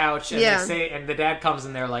sitting on the couch, and they say, and the dad comes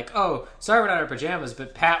in there like, oh, sorry we're not in our pajamas,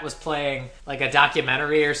 but Pat was playing like a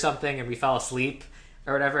documentary or something, and we fell asleep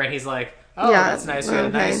or whatever, and he's like, oh, that's nice, we had a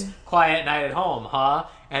nice quiet night at home, huh?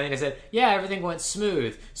 And then he said, yeah, everything went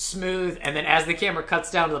smooth, and then as the camera cuts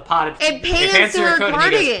down to the potted, it pans to her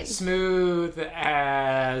cardigan. He goes, smooth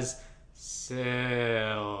as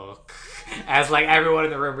silk. As, like, everyone in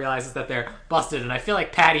the room realizes that they're busted. And I feel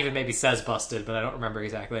like Pat even maybe says busted, but I don't remember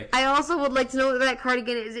exactly. I also would like to know that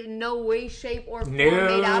cardigan is in no way, shape, or form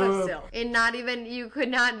made out of silk. And not even, you could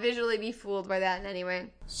not visually be fooled by that in any way.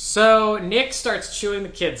 So, Nick starts chewing the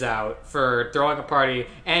kids out for throwing a party,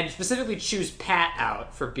 and specifically chews Pat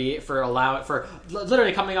out for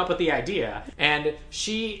literally coming up with the idea. And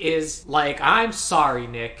she is like, I'm sorry,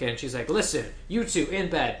 Nick. And she's like, listen, you two in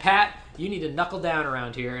bed. Pat, you need to knuckle down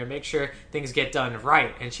around here and make sure things get done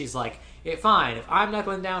right. And she's like, fine, if I'm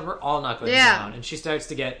knuckling down, we're all knuckling down. And she starts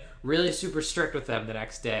to get really super strict with them the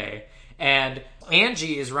next day. And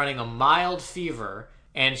Angie is running a mild fever,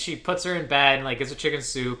 and she puts her in bed and, like, gives her chicken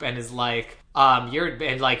soup and is like,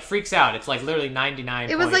 freaks out. It's, like, literally 99.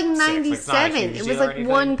 It was, like, 97. It was, like,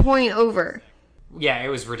 1 point over. Yeah, it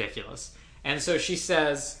was ridiculous. And so she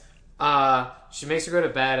says... she makes her go to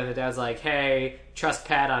bed, and the dad's like, hey, trust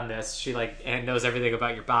Pat on this. She, and knows everything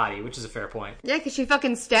about your body, which is a fair point. Yeah, because she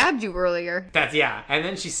fucking stabbed you earlier. And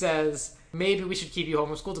then she says, maybe we should keep you home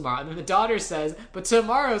from school tomorrow. And then the daughter says, but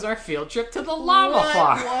tomorrow's our field trip to the llama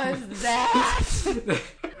farm. What was that?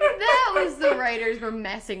 That was the writers were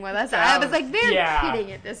messing with us. I was like, they're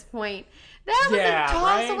kidding at this point. That was a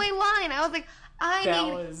toss-away line. I was like, I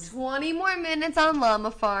need 20 more minutes on Llama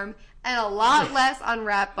Farm and a lot less on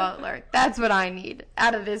Rat Butler. That's what I need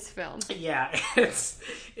out of this film. Yeah,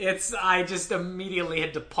 I just immediately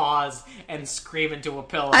had to pause and scream into a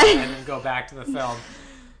pillow and then go back to the film.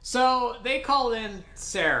 So they call in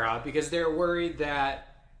Sarah because they're worried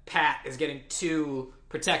that Pat is getting too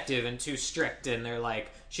protective and too strict, and they're like,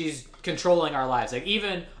 she's controlling our lives. Like,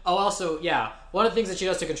 even, one of the things that she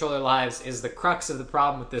does to control their lives is the crux of the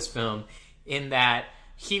problem with this film, in that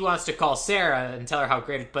he wants to call Sarah and tell her how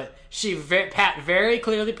great it, but Pat very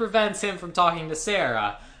clearly prevents him from talking to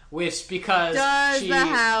Sarah, which because does the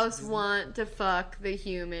house want to fuck the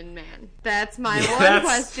human man? That's my one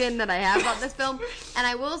question that I have about this film. And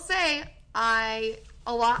I will say, I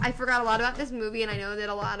forgot a lot about this movie, and I know that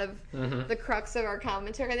a lot of the crux of our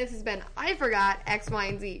commentary on this has been, I forgot X, Y,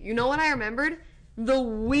 and Z. You know what I remembered? The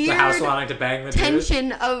weird house wanting to bang the tension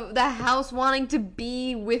dude? Of the house wanting to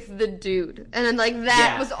be with the dude. And then,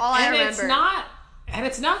 that was all I remember.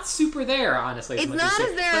 It's not super there, honestly. It's not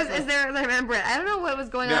as there as I remember it. I don't know what was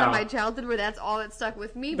going on in my childhood where that's all that stuck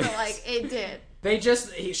with me, but, it did.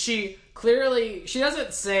 She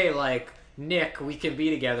doesn't say, Nick, we can be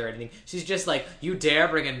together or anything. She's just like, you dare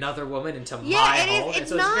bring another woman into my home?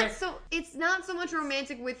 It's not so much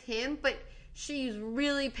romantic with him, but she's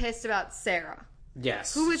really pissed about Sarah.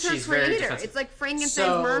 Yes. Who is her creator? It's like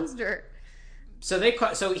Frankenstein's monster. So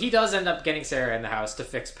he does end up getting Sarah in the house to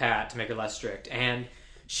fix Pat, to make her less strict. And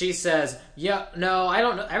she says, I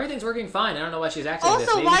don't know. Everything's working fine. I don't know why she's acting like this.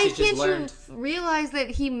 Also, why can't you realize that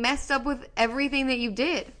he messed up with everything that you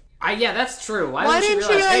did? Yeah, that's true. Why didn't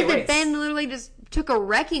she realize that Ben literally just took a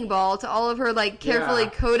wrecking ball to all of her, carefully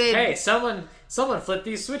coded... Hey, someone flipped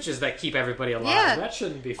these switches that keep everybody alive. Yeah. That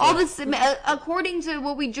shouldn't be fun. According to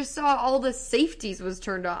what we just saw, all the safeties was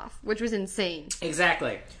turned off, which was insane.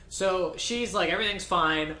 Exactly. So she's like, everything's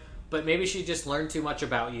fine, but maybe she just learned too much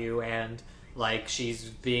about you, and she's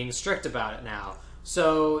being strict about it now.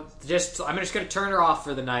 So I'm just going to turn her off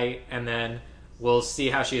for the night, and then we'll see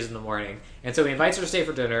how she is in the morning. And so he invites her to stay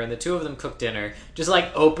for dinner, and the two of them cook dinner, just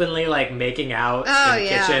openly making out in the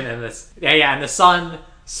kitchen, and and the son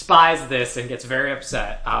spies this and gets very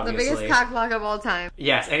upset, obviously. The biggest cockblock of all time.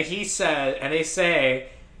 Yes, and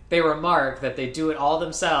they remark that they do it all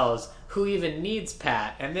themselves. Who even needs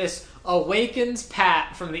Pat? And this awakens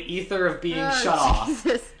Pat from the ether of being shut off.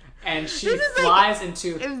 And she flies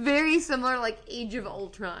into... It's very similar, Age of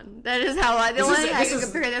Ultron. That is how I... compare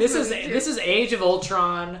this movie to. This is Age of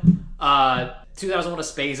Ultron, 2001: A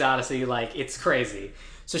Space Odyssey. It's crazy.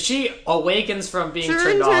 So she awakens from being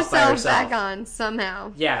turned off by herself. Back on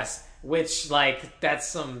somehow. Yes, which that's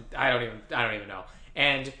some I don't even know.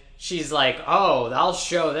 And she's like, oh, I'll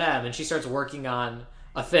show them. And she starts working on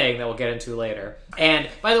a thing that we'll get into later. And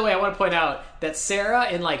by the way, I want to point out that Sarah,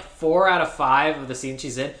 in like 4 out of 5 of the scenes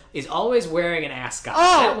she's in, is always wearing an ascot.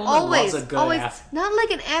 That woman always, loves a good always. ascot. Not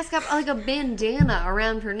like an ascot, like a bandana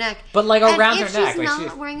around her neck. But like around her neck. If she's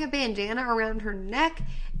not wearing a bandana around her neck,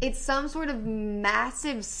 it's some sort of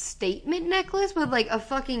massive statement necklace with like a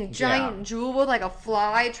fucking giant jewel with like a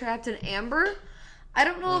fly trapped in amber. I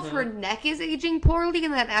don't know if her neck is aging poorly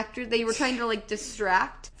and that actor, they were trying to like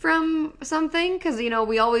distract from something. Because, you know,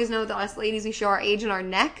 we always know that us ladies, we show our age in our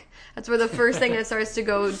neck. That's where the first thing that starts to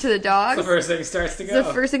go to the dogs. The first thing starts to go.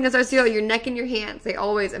 The first thing that starts to go, your neck and your hands. They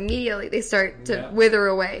always, immediately, they start to wither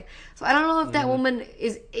away. So I don't know if that woman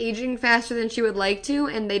is aging faster than she would like to.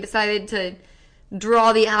 And they decided to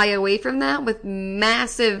draw the eye away from that with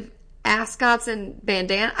massive ascots and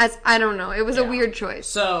bandanas. I don't know. It was a weird choice.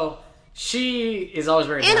 So she is always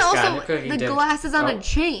wearing and ascot. Also, the glasses on a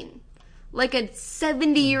chain. Like a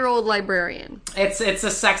 70-year-old librarian. It's a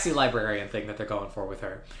sexy librarian thing that they're going for with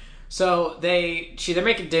her. So they're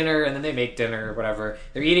making dinner, and then they make dinner or whatever.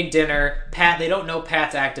 They're eating dinner. They don't know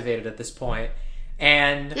Pat's activated at this point.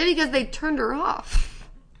 And yeah, because they turned her off.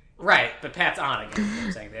 Right, but Pat's on again. You know what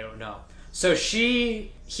I'm saying? They don't know. So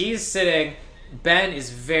he's sitting. Ben is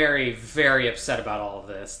very, very upset about all of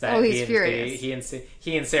this. That he's furious.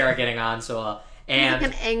 He and Sarah getting on so well. And he's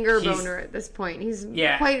like an anger boner at this point. He's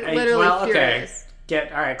quite literally furious.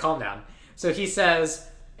 All right, calm down. So he says,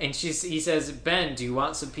 he says, Ben, do you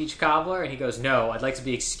want some peach cobbler? And he goes, no, I'd like to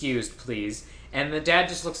be excused, please. And the dad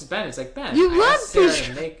just looks at Ben and is like, Ben, you love peach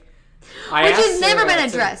cobbler. Which has never been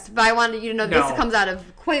addressed, but I wanted you to know this comes out of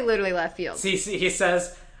quite literally left field. See, he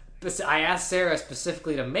says, I asked Sarah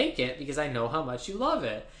specifically to make it because I know how much you love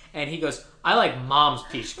it. And he goes, I like Mom's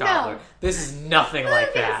peach cobbler. This is nothing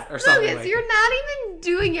like that. Or something like you're not even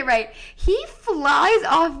doing it right. He flies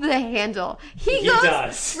off the handle. He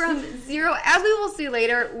goes from 0, as we will see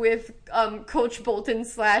later with Coach Bolton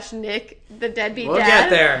 / Nick, the deadbeat dad. We'll get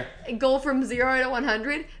there. Go from 0 to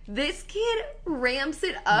 100. This kid ramps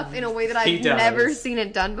it up in a way that I've never seen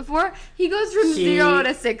it done before. He goes from 0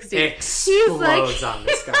 to 60. Explodes on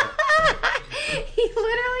this guy. He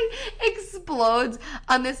literally explodes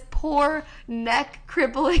on this poor neck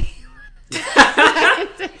crippling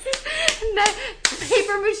paper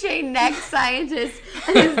mache neck scientist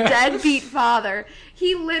and his deadbeat father.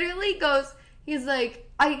 He literally goes, he's like,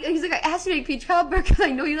 I asked you to make peach cobbler because I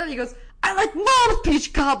know you love it. He goes, I like Mom's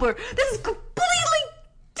peach cobbler. This is completely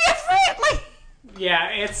different. Yeah,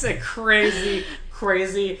 it's a crazy.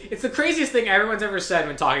 It's the craziest thing everyone's ever said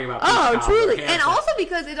when talking about peach cobbler. Truly. And also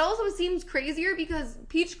because it also seems crazier because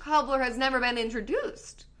peach cobbler has never been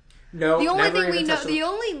introduced. No, the only thing we know, the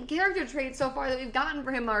only character traits so far that we've gotten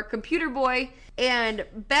for him are computer boy and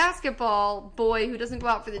basketball boy who doesn't go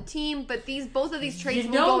out for the team, but both of these traits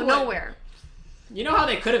will go nowhere. You know how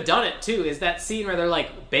they could have done it too? Is that scene where they're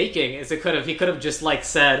like baking? He could have just like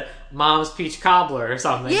said Mom's peach cobbler or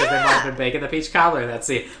something because they might have been baking the peach cobbler in that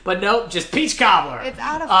scene. But nope, just peach cobbler. It's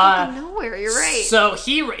out of fucking nowhere. You're right. So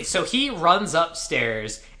he runs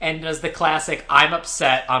upstairs and does the classic "I'm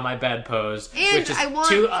upset" on my bed pose, and which is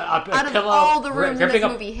out of pillow, all the rooms in this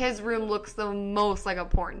movie, his room looks the most like a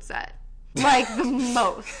porn set, like the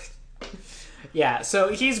most. Yeah,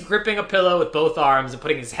 so he's gripping a pillow with both arms and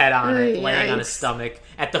putting his head on it, laying on his stomach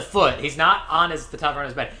at the foot. He's not on the top of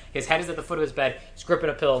his bed. His head is at the foot of his bed. He's gripping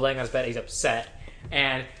a pillow, laying on his bed. He's upset.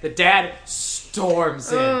 And the dad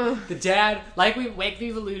storms in. The dad, like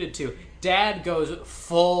we've alluded to, Dad goes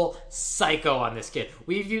full psycho on this kid.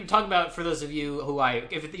 We've talked about, for those of you who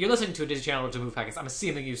if you're listening to a Disney Channel or to Move Packets, I'm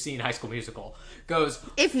assuming you've seen High School Musical.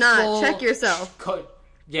 If not, check yourself.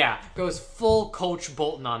 Goes full Coach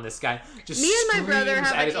Bolton on this guy. Just me and my brother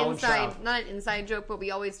have not an inside joke, but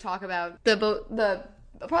we always talk about the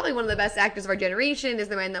probably one of the best actors of our generation is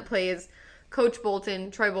the man that plays Coach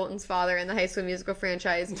Bolton, Troy Bolton's father in the High School Musical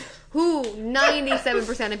franchise, who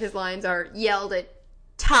 97% of his lines are yelled at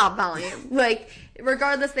top volume. Like,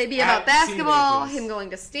 regardless, they be about basketball, him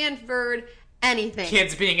going to Stanford, anything.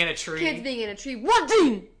 Kids being in a tree. What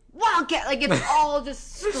team? Wildcat. Like, it's all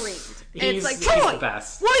just screamed. And it's like, Troy, he's the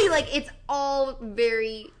best. What are you like? It's all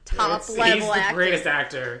very top level acting. He's the greatest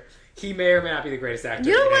actor. He may or may not be the greatest actor.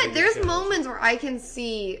 You know what? There's moments where I can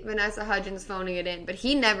see Vanessa Hudgens phoning it in, but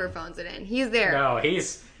he never phones it in. He's there. No,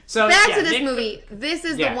 he's... So, back to this movie. This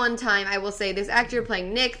is the one time I will say this actor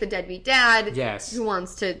playing Nick, the deadbeat dad, who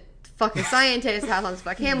wants to fuck a scientist, how wants to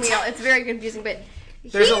fuck him. It's very confusing, but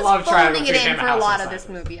there's a love triangle phoning it in for a lot of this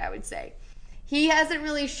movie, I would say. He hasn't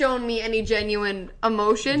really shown me any genuine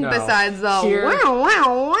emotion besides the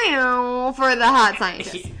wow for the hot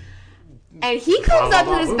scientist. And he comes up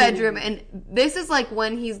to his bedroom, and this is like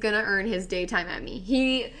when he's gonna earn his daytime Emmy.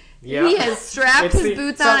 He has strapped his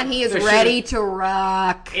boots on, and he is ready to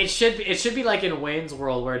rock. It should be like in Wayne's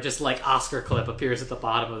World, where just like Oscar clip appears at the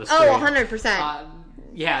bottom of the screen. Oh,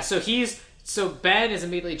 100%. So Ben is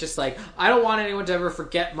immediately just like, I don't want anyone to ever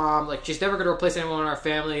forget Mom. Like, she's never going to replace anyone in our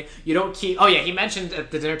family. You don't keep... Oh, yeah, he mentioned at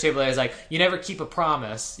the dinner table, he's like, you never keep a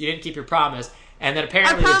promise. You didn't keep your promise. And then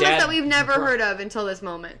apparently a promise that we've never heard of until this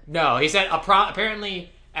moment. No, he said,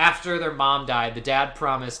 apparently after their mom died, the dad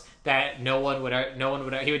promised that he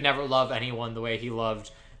would never love anyone the way he loved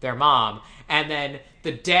their mom. And then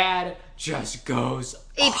the dad just goes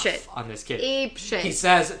apeshit on this kid. Apeshit. He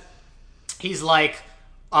says, he's like...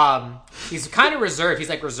 he's kind of reserved. He's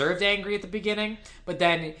like reserved angry at the beginning, but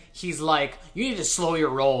then he's like, you need to slow your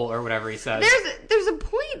roll or whatever he says. There's a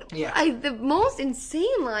point. Yeah. The most insane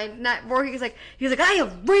line where he's like, I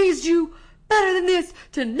have raised you better than this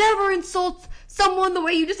to never insult someone the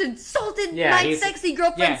way you just insulted my sexy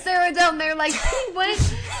girlfriend Sarah down there. Like, he went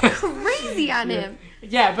crazy on him.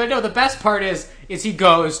 Yeah, but no, the best part is he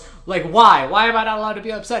goes, like, why? Why am I not allowed to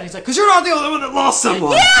be upset? And he's like, because you're not the only one that lost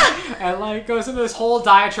someone. Yeah! And, like, goes into this whole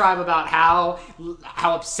diatribe about how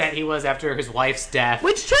upset he was after his wife's death.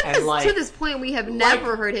 Which, to this point, we have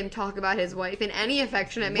never heard him talk about his wife in any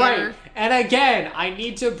affectionate manner. Right. And again, I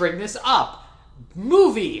need to bring this up.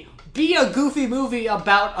 Be a goofy movie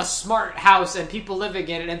about a smart house and people living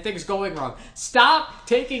in it and things going wrong. Stop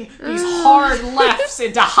taking these hard lefts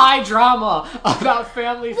into high drama about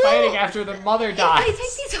family fighting after the mother dies. They take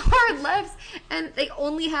these hard lefts and they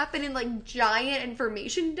only happen in like giant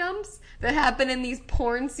information dumps that happen in these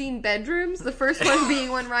porn scene bedrooms. The first one being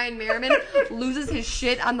when Ryan Merriman loses his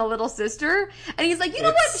shit on the little sister. And he's like, you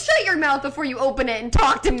know what? Shut your mouth before you open it and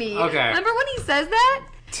talk to me. Okay. Remember when he says that?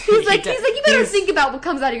 He's like, you better think about what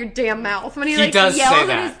comes out of your damn mouth. When he like yells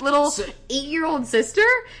at his little 8-year-old sister,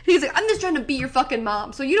 he's like, I'm just trying to be your fucking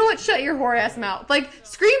mom. So you know what? Shut your whore ass mouth. Like,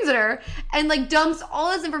 screams at her and like dumps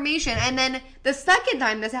all this information. And then the second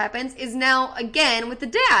time this happens is now again with the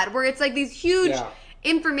dad, where it's like these huge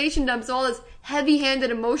information dumps, all this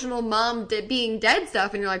heavy-handed emotional mom being dead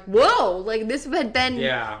stuff. And you're like, whoa, like this had been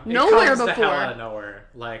nowhere before. The hell out of nowhere.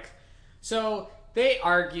 Like, so they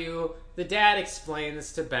argue. The dad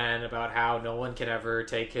explains to Ben about how no one can ever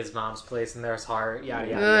take his mom's place in their heart,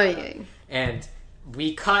 yada, yada, yada. And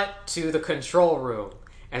we cut to the control room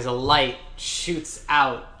as a light shoots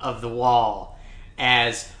out of the wall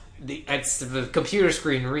as the computer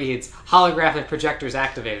screen reads, holographic projectors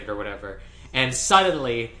activated or whatever. And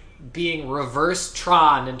suddenly, being reverse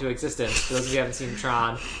Tron into existence, for those of you who haven't seen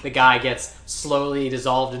Tron, the guy gets slowly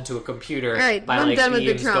dissolved into a computer by like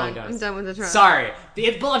beams going down. I'm done with the Tron. Sorry.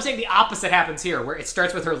 I'm saying the opposite happens here, where it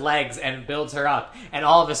starts with her legs and builds her up, and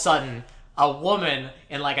all of a sudden, a woman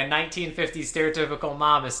in like a 1950s stereotypical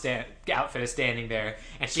mom outfit is standing there,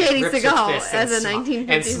 and she Katie grips Sagal her fists as a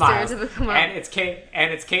 1950s stereotypical mom. And it's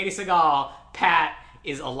Katie Sagal. Pat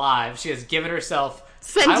is alive. She has given herself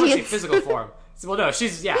sentience. I would say physical form. Well, no,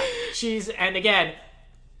 and again,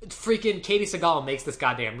 freaking Katie Sagal makes this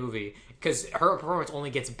goddamn movie because her performance only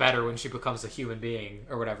gets better when she becomes a human being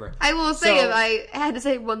or whatever. I will say, if I had to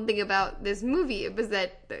say one thing about this movie, it was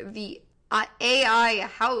that the AI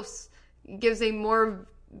house gives a more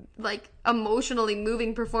like emotionally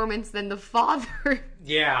moving performance than the father.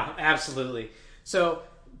 Yeah, absolutely. So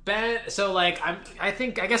Ben,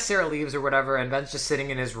 I guess Sarah leaves or whatever, and Ben's just sitting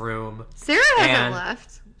in his room. Sarah hasn't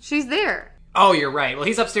left. She's there. Oh, you're right. Well,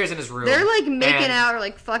 he's upstairs in his room. They're like making out or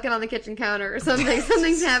like fucking on the kitchen counter or something.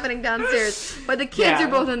 Something's happening downstairs. But the kids are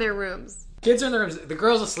both in their rooms. Kids are in their rooms. The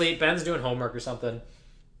girl's asleep. Ben's doing homework or something.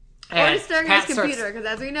 Or he's staring at his computer because,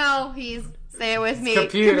 as we know, he's, say it with me,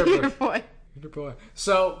 computer boy. Computer boy.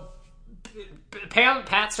 So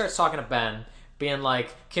Pat starts talking to Ben, being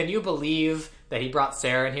like, can you believe that he brought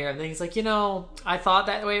Sarah in here? And then he's like, I thought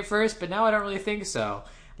that way at first, but now I don't really think so.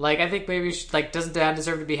 Like, I think maybe, doesn't Dad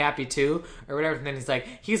deserve to be happy too? Or whatever. And then he's like,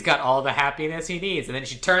 he's got all the happiness he needs. And then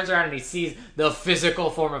she turns around and he sees the physical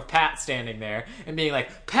form of Pat standing there and being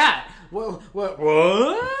like, Pat, what?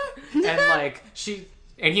 And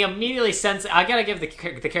and he immediately senses, I gotta give the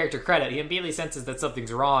character credit, he immediately senses that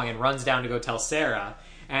something's wrong and runs down to go tell Sarah.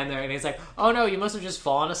 And he's like, oh no, you must have just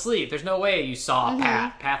fallen asleep. There's no way you saw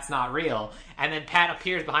Pat. Pat's not real. And then Pat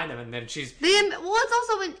appears behind them, and then she's...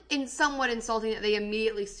 it's also in somewhat insulting that they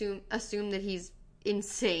immediately assume that he's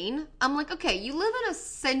insane. I'm like, okay, you live in a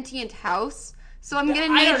sentient house, so I'm going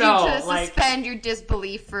to need you to suspend your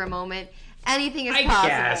disbelief for a moment. Anything is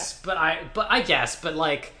possible. I guess, but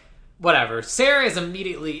whatever. Sarah is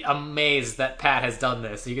immediately amazed that Pat has done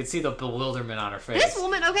this. You can see the bewilderment on her face. This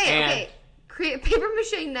woman, okay. Paper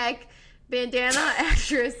mache neck, bandana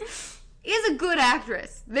actress is a good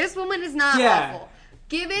actress. This woman is not awful.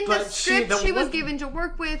 Given the script she was given to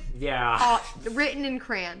work with, written in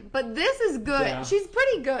crayon. But this is good. Yeah. She's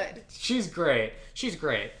pretty good. She's great.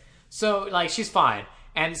 So, like, she's fine.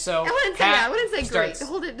 And so I wouldn't say great.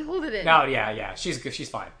 Hold it in. No, yeah. She's good. She's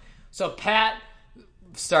fine. So Pat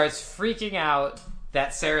starts freaking out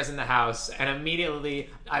that Sarah's in the house, and immediately,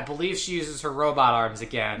 I believe she uses her robot arms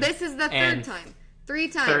again. This is the third time. 3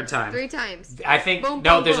 times. Third time. 3 times. I think,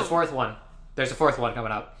 there's a fourth one. There's a fourth one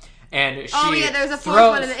coming up. And she there's a fourth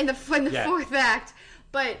one in the fourth act.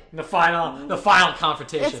 But the final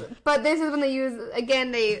confrontation. But this is when they use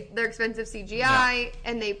their expensive CGI,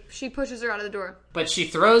 and she pushes her out of the door. But she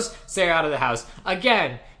throws Sarah out of the house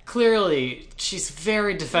again. Clearly, she's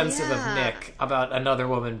very defensive of Nick about another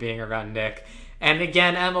woman being around Nick. And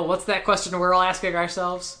again, Emma, what's that question we're all asking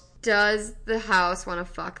ourselves? Does the house want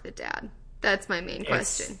to fuck the dad? That's my main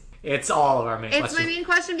question. It's all of our main question. It's my main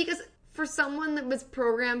question because for someone that was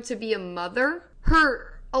programmed to be a mother,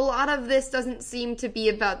 a lot of this doesn't seem to be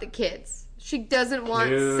about the kids. She doesn't want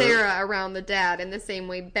Sarah around the dad in the same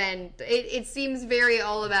way Ben. It seems very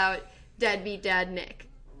all about deadbeat dad Nick,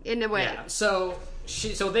 in a way. Yeah, so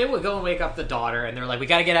they would go and wake up the daughter, and they're like, we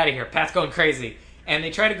gotta get out of here. Pat's going crazy. And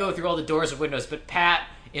they try to go through all the doors and windows, but Pat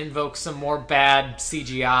invokes some more bad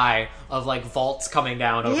CGI of, like, vaults coming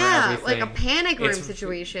down over everything. Like a panic room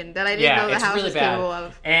situation that I didn't know the house really was capable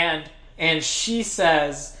of. And she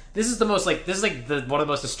says, this is one of the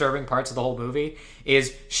most disturbing parts of the whole movie,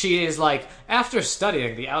 is she is like, after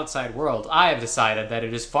studying the outside world, I have decided that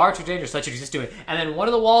it is far too dangerous to let you exist to it. And then one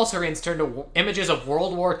of the wall screens turned to images of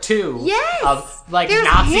World War II. Yes! Of, like, there's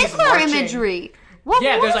Nazis Hitler marching. Imagery.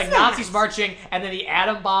 There's like Nazis marching, and then the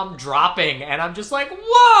atom bomb dropping, and I'm just like,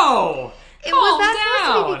 whoa! Was that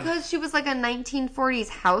supposed to be because she was like a 1940s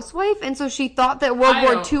housewife, and so she thought that World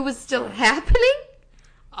War II was still happening?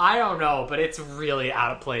 I don't know, but it's really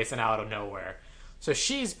out of place and out of nowhere. So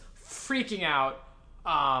she's freaking out,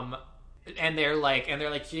 and they're like,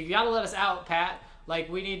 you gotta let us out, Pat. Like,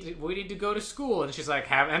 we need to go to school. And she's like,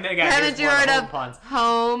 haven't you heard of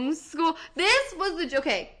homeschool? This was the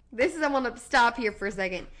okay. I want to stop here for a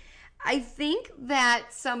second. I think that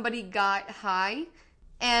somebody got high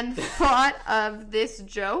and thought of this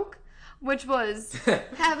joke, which was,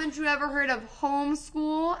 haven't you ever heard of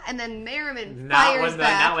homeschool? And then Merriman fires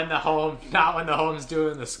back. Not when the home's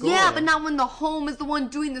doing the schooling. Yeah, but not when the home is the one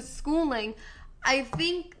doing the schooling. I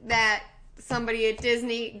think that somebody at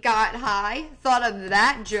Disney got high, thought of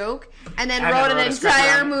that joke, and then wrote an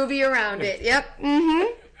entire movie around it. Yep.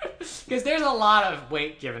 Mm-hmm. Because there's a lot of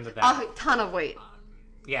weight given to that. A ton of weight.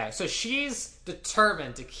 Yeah, so she's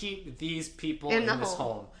determined to keep these people in this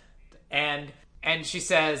home. And she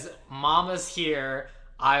says, Mama's here.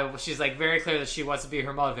 She's like very clear that she wants to be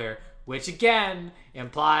her mother, which again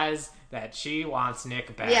implies that she wants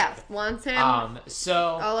Nick back. Yeah, wants him.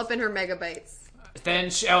 All up in her megabytes. Then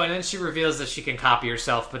she reveals that she can copy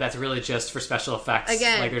herself, but that's really just for special effects.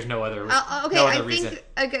 Again, like there's no other reason.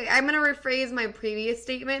 Okay, I'm gonna rephrase my previous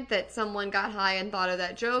statement that someone got high and thought of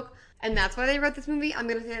that joke, and that's why they wrote this movie. I'm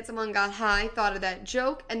gonna say that someone got high, thought of that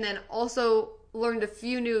joke, and then also learned a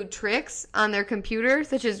few new tricks on their computer,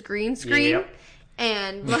 such as green screen,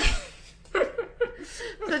 and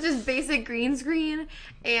such as basic green screen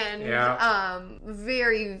and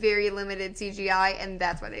very, very limited CGI, and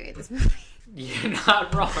that's why they made this movie. You're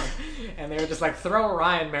not wrong. And they were just like, throw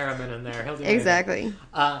Ryan Merriman in there. He'll do exactly.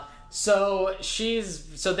 So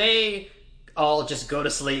they all just go to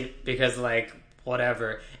sleep because, like,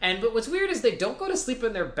 whatever. But what's weird is they don't go to sleep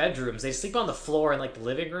in their bedrooms. They sleep on the floor in, like, the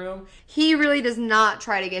living room. He really does not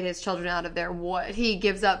try to get his children out of there. He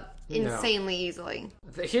gives up insanely easily.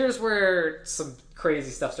 Here's where some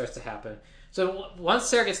crazy stuff starts to happen. So once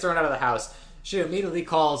Sarah gets thrown out of the house, she immediately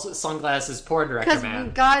calls Sunglasses porn director man.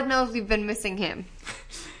 Because God knows we've been missing him.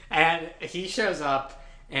 And he shows up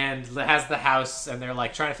and has the house, and they're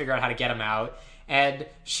like trying to figure out how to get him out. And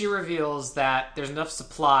she reveals that there's enough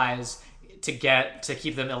supplies to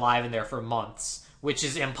keep them alive in there for months, which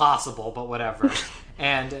is impossible, but whatever.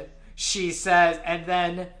 And she says, and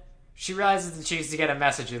then she realizes that she needs to get a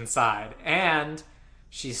message inside. And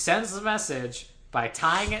she sends the message by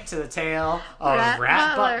tying it to the tail of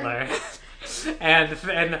Rat Butler. and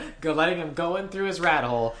letting him go in through his rat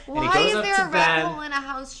hole. And Why he goes is up there to a rat Ben. hole in a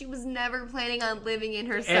house she was never planning on living in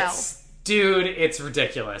herself? It's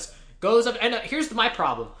ridiculous. Goes up, and here's my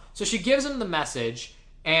problem. So she gives him the message,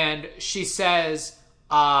 and she says,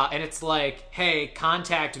 and it's like, hey,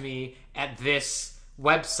 contact me at this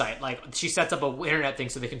website. Like, she sets up an internet thing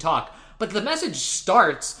so they can talk. But the message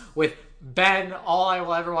starts with, Ben, all I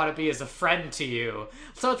will ever want to be is a friend to you.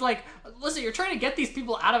 So it's like, listen, you're trying to get these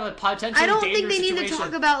people out of a potentially dangerous situation. I don't think they need to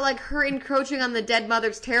talk about, like, her encroaching on the dead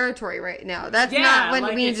mother's territory right now. That's not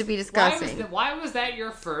what we need to be discussing. Why was that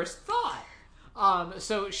your first thought?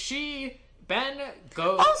 So Ben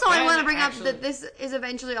goes... Also, I want to bring up that this is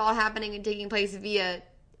eventually all happening and taking place via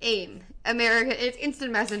AIM. It's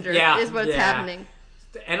Instant Messenger is what's happening.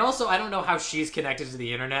 And also, I don't know how she's connected to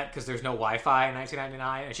the internet because there's no Wi-Fi in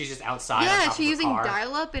 1999, and she's just outside. Yeah, she's using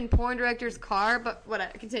dial-up in porn director's car, but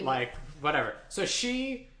whatever. Continue. Like, whatever. So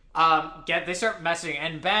they start messaging,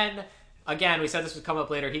 and Ben, again, we said this would come up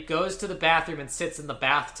later. He goes to the bathroom and sits in the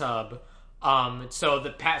bathtub. So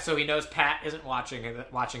he knows Pat isn't watching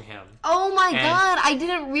him. Oh my god! I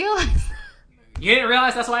didn't realize. You didn't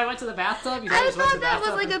realize that's why I went to the bathtub? I thought that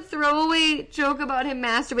was like a throwaway joke about him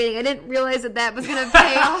masturbating. I didn't realize that was going to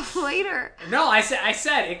pay off later. No, I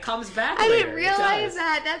said it comes back later. I didn't realize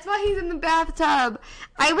that. That's why he's in the bathtub.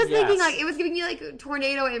 I was thinking like it was giving you like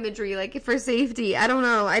tornado imagery, like for safety. I don't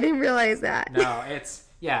know. I didn't realize that.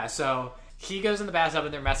 No, so he goes in the bathtub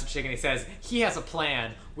and they're messaging and he says he has a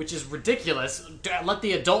plan, which is ridiculous. Let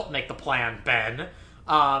the adult make the plan, Ben.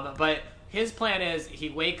 But his plan is he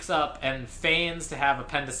wakes up and feigns to have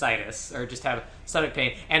appendicitis or just have stomach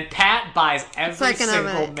pain, and Pat buys every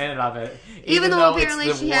single minute of it. Even though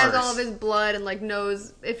apparently she has all of his blood and like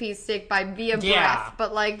knows if he's sick via breath,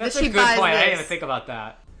 but like that's she a good buys point. this. I didn't even think about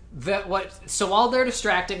that. So while they're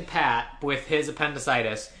distracting Pat with his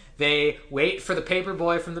appendicitis, they wait for the paper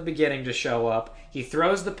boy from the beginning to show up. He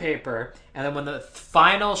throws the paper, and then when the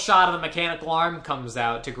final shot of the mechanical arm comes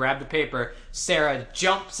out to grab the paper, Sarah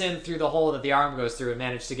jumps in through the hole that the arm goes through and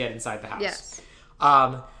manages to get inside the house. Yes.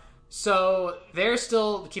 So they're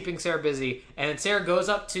still keeping Sarah busy, and then Sarah goes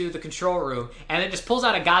up to the control room and then just pulls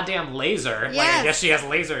out a goddamn laser. Yes. Like, I guess she has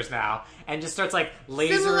lasers now. And just starts, like,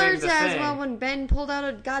 lasering Similar the to thing. as well when Ben pulled out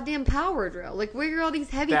a goddamn power drill. Like, where are all these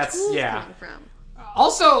heavy tools coming from?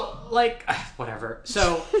 Also, like, whatever.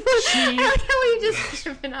 So, she... I like how we just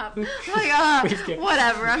given up. Like,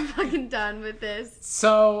 whatever, I'm fucking done with this.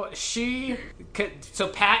 So,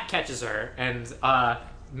 Pat catches her and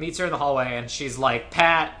meets her in the hallway, and she's like,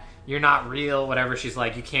 Pat, you're not real, whatever. She's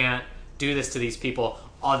like, you can't do this to these people.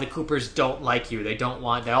 The Coopers don't like you. They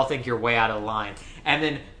all think you're way out of line. And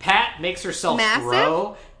then Pat makes herself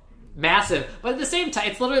grow... Massive, but at the same time,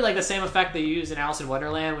 it's literally like the same effect they use in Alice in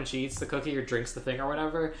Wonderland when she eats the cookie or drinks the thing or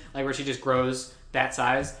whatever, like where she just grows that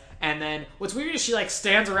size. And then what's weird is she like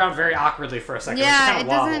stands around very awkwardly for a second. Yeah, it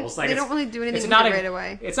wobbles. They don't really do anything right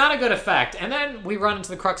away. It's not a good effect. And then we run into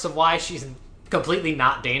the crux of why she's completely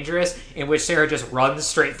not dangerous, in which Sarah just runs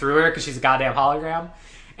straight through her because she's a goddamn hologram.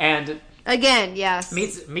 And again, yes,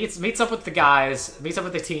 meets up with the guys, meets up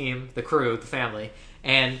with the team, the crew, the family.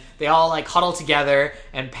 And they all, like, huddle together,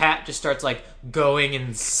 and Pat just starts, like, going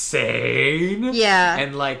insane. Yeah.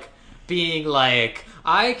 And, like, being like,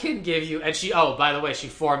 I can give you... And she... Oh, by the way, she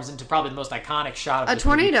forms into probably the most iconic shot of a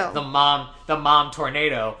tornado. Movie, the mom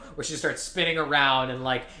tornado, where she starts spinning around, and,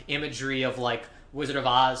 like, imagery of, like, Wizard of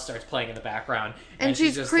Oz starts playing in the background. And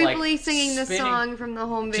she's just, creepily like, singing the song from the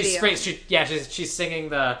home video. She's singing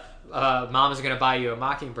the Mom's Gonna Buy You a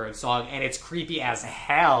Mockingbird song, and it's creepy as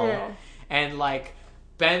hell. Yeah. And, like...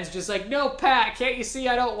 Ben's just like, no, Pat, can't you see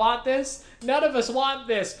I don't want this? None of us want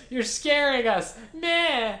this. You're scaring us.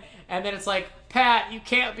 Meh. And then it's like, Pat, you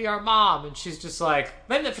can't be our mom. And she's just like,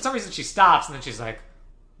 then for some reason she stops, and then she's like,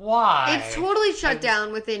 why? It's totally shut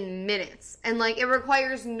down within minutes. And, like, it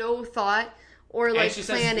requires no thought or, like,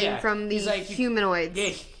 planning from the humanoids.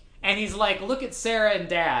 Yeah. And he's like, look at Sarah and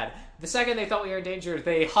Dad. The second they thought we were in danger,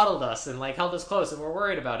 they huddled us and, like, held us close and were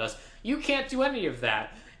worried about us. You can't do any of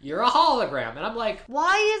that. You're a hologram. And I'm like...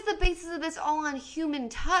 Why is the basis of this all on human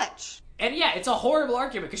touch? And yeah, it's a horrible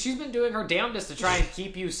argument, because she's been doing her damnedest to try and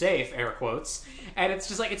keep you safe, air quotes. And it's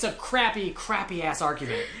just like, it's a crappy ass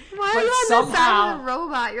argument. Why are you on the side of a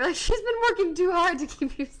robot? You're like, she's been working too hard to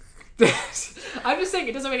keep you safe. I'm just saying,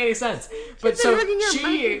 it doesn't make any sense. But so she...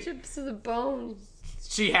 microchips to the bone.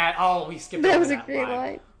 She had... Oh, we skipped over that. That was a great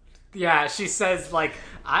line. Yeah, she says, like,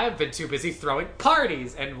 I've been too busy throwing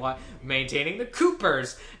parties and maintaining the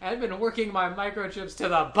Coopers. I've been working my microchips to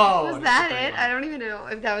the bone. Was that it? I don't even know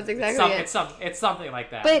if that was exactly it. It's something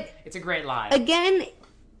like that. But it's a great line. Again,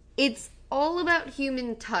 it's all about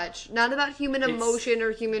human touch, not about human emotion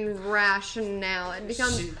or human rationale. It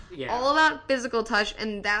becomes all about physical touch,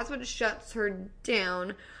 and that's what shuts her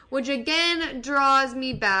down. Which again draws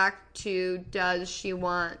me back to, does she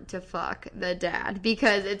want to fuck the dad?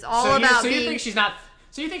 Because it's all about being...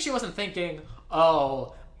 So you think she wasn't thinking,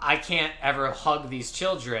 oh, I can't ever hug these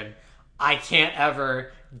children. I can't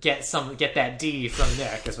ever get that D from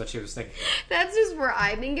Nick, is what she was thinking. That's just where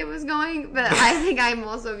I think it was going, but I think I'm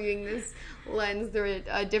also viewing this lens through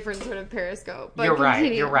a different sort of periscope. But you're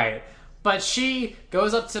right. But she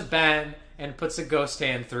goes up to Ben and puts a ghost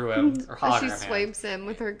hand through him, or hologram She swipes him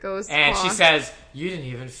with her ghost and claw. she says, "You didn't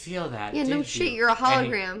even feel that, yeah, did no you?" shit, you're a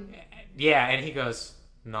hologram. And he goes,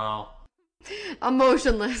 "No."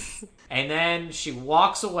 Emotionless. And then she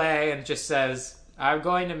walks away and just says, "I'm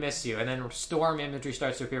going to miss you." And then storm imagery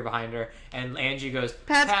starts to appear behind her, and Angie goes,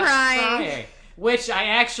 Pat's crying. Which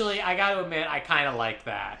I got to admit, I kind of like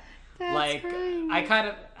that. That's crying.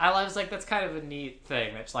 I was like, that's kind of a neat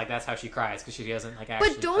thing. That's like, that's how she cries, because she doesn't like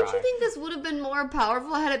actually But don't cry. you think this would have been more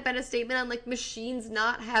powerful had it been a statement on like machines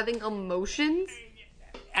not having emotions?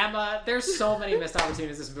 Emma, there's so many missed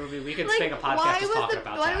opportunities in this movie. We could spend a podcast just talking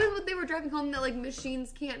about that. Why was what they were driving home that like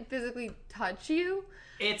machines can't physically touch you?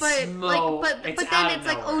 But then it's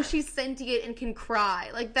like, oh, she's sentient and can cry.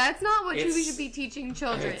 Like that's not what we should be teaching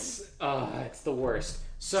children. It's the worst.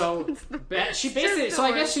 So she basically, so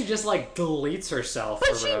I guess she just like deletes herself.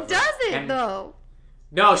 But she doesn't though.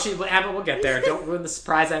 No, Emma, we'll get there. Don't ruin the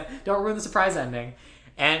surprise. Don't ruin the surprise ending.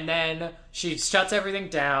 And then she shuts everything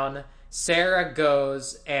down. Sarah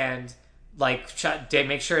goes and like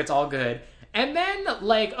make sure it's all good. And then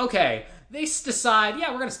like, okay, they decide,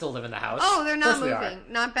 yeah, we're gonna still live in the house. Oh, they're not moving,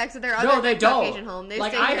 not back to their other Caucasian home. They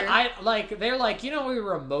like stay here. they're like, you know, we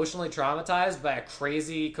were emotionally traumatized by a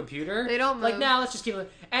crazy computer. They don't move. Like, now let's just keep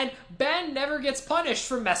it. And Ben never gets punished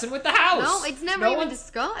for messing with the house. No, it's never even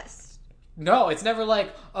discussed. No, it's never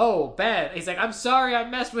like, oh, Ben. He's like, I'm sorry, I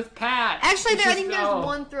messed with Pat. Actually, I think there's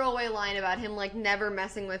one throwaway line about him like never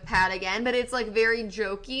messing with Pat again, but it's like very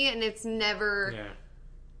jokey and it's never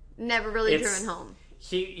really driven home.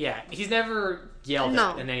 He's never yelled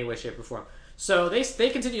at in any way, shape, or form. So they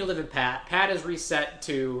continue to live in Pat. Pat is reset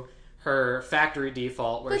to her factory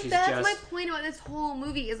default where she's just... But that's my point about this whole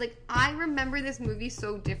movie is like, I remember this movie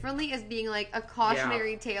so differently as being like a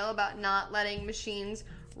cautionary tale about not letting machines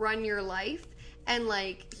run your life and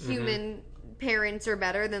like human parents are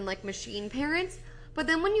better than like machine parents. But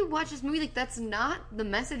then when you watch this movie, like that's not the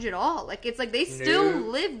message at all. Like it's like they still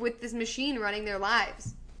live with this machine running their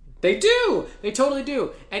lives. They do! They totally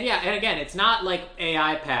do. And yeah, and again, it's not like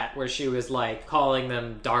AI Pat where she was like calling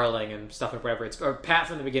them darling and stuff and whatever. Or Pat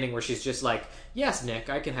from the beginning where she's just like, yes, Nick,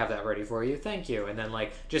 I can have that ready for you. Thank you. And then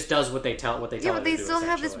like just does what they tell her to do. Yeah, but they still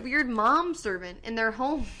have this weird mom servant in their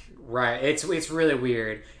home. Right. It's really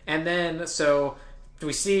weird. And then so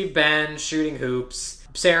we see Ben shooting hoops.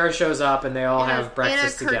 Sarah shows up and they all have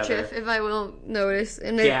breakfast together. In a kerchief, if I will notice.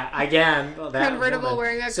 Again, that convertible woman.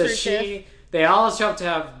 Wearing a kerchief. They all show up to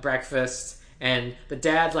have breakfast, and the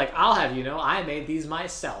dad's like, "I'll have you know, I made these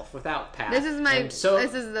myself without Pat." This is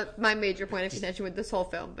my major point of contention with this whole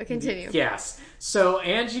film. But continue. Yes. So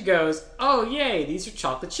Angie goes, "Oh yay, these are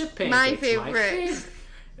chocolate chip pancakes, my favorite."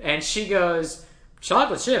 And she goes,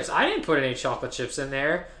 "Chocolate chips? I didn't put any chocolate chips in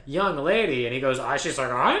there, young lady." And he goes, she's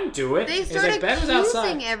like, "I didn't do it." They started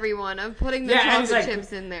accusing everyone of putting the chocolate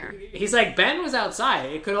chips in there. He's like, "Ben was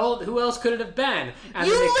outside. Who else could it have been?" And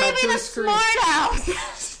you live in a smart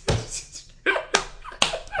house.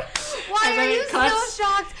 Why are you so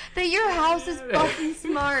shocked that your house is fucking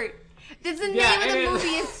smart? That's the name of the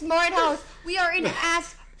movie is Smart House. We are in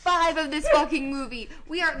Act 5 of this fucking movie.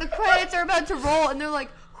 The credits are about to roll and they're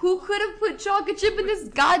like, who could have put chocolate chip in this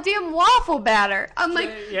goddamn waffle batter? I'm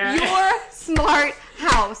like, your smart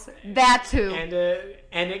house. That's who.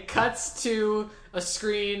 And it cuts to a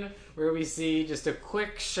screen where we see just a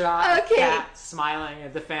quick shot of Pat smiling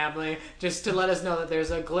at the family, just to let us know that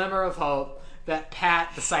there's a glimmer of hope that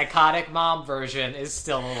Pat, the psychotic mom version, is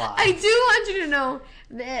still alive. I do want you to know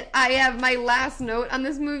that I have my last note on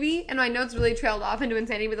this movie, and my notes really trailed off into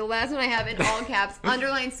insanity, but the last one I have in all caps,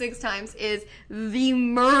 underlined 6 times, is the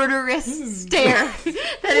murderous stare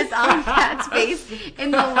that is on Pat's face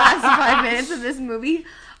in the last 5 minutes of this movie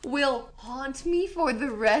will haunt me for the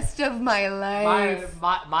rest of my life.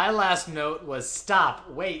 My last note was, stop,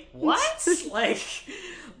 wait, what? Like,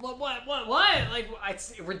 what? Like,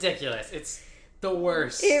 it's ridiculous. It's the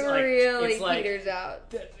worst. It really peters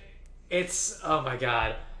out. It's, oh my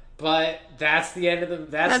god. But that's the end of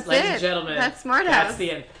that's ladies and gentlemen. That's Smart House.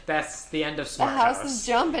 That's the end of Smart House. The house is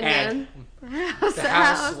jumping, man. The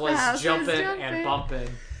house was jumping and bumping.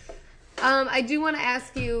 I do want to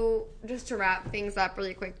ask you, just to wrap things up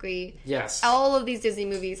really quickly. Yes. All of these Disney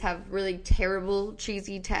movies have really terrible,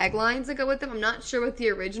 cheesy taglines that go with them. I'm not sure what the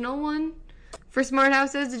original one for Smart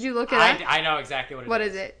House is. Did you look it up? I know exactly what it is. What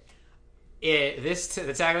is it?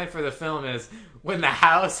 the tagline for the film is "When the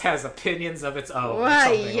house has opinions of its own." What?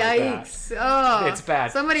 Yikes! Oh, it's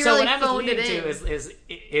bad. Somebody really phoned it in.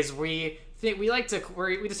 We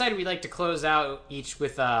decided we'd like to close out each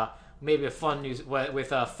with maybe a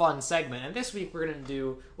fun segment, and this week we're gonna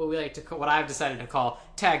do what I've decided to call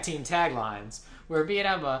tag team taglines, where me and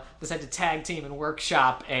Emma decided to tag team and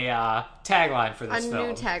workship a tagline for this film. A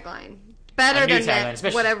new tagline. Better than that,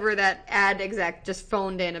 whatever that ad exec just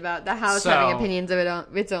phoned in about the house having opinions of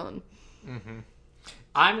its own. Mm-hmm.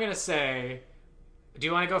 I'm gonna say, do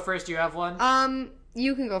you want to go first? Do you have one?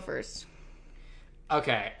 You can go first.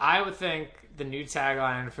 Okay, I would think the new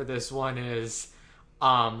tagline for this one is,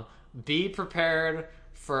 be prepared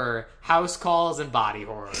for house calls and body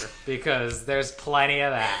horror, because there's plenty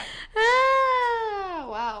of that. Ah,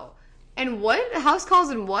 wow. And what? House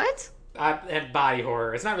calls and what? And body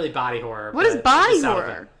horror. It's not really body horror. What is body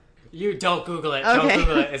horror? You don't Google it. Okay. Don't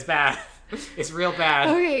Google it. It's bad. It's real bad.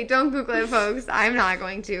 Okay, don't Google it, folks. I'm not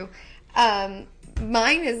going to.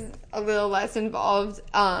 Mine is a little less involved.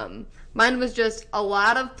 Mine was just a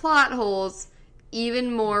lot of plot holes,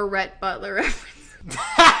 even more Rhett Butler references.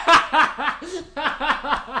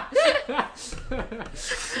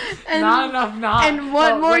 Not enough. And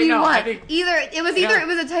what more you want? It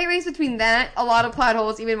was a tight race between that, a lot of plot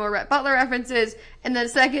holes, even more Rhett Butler references, and then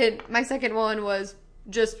my second one was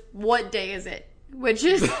just what day is it? Which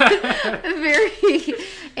is very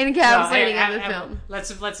encapsulating of the film.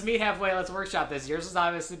 Let's meet halfway. Let's workshop this. Yours is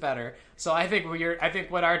obviously better. So I think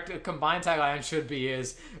what our combined tagline should be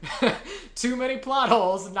is too many plot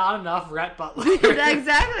holes, not enough Rhett Butler.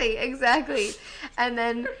 Exactly. And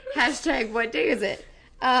then hashtag what day is it?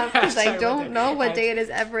 Because I don't know what day it is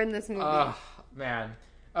ever in this movie. Oh man.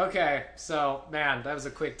 Okay, so man, that was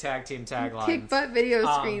a quick tag team tagline. Kick butt video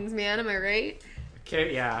screens, man. Am I right?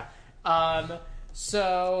 Okay, yeah.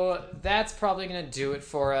 So that's probably going to do it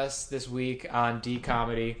for us this week on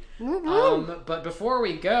D-Comedy. But before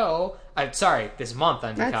we go, this month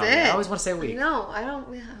on D-Comedy. I always want to say week. No, I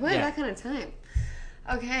don't. Who has that kind of time?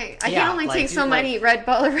 Okay, I can only take so many Rhett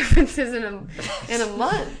Butler references in a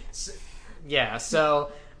month.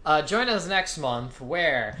 So join us next month,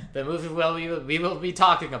 where the movie we will be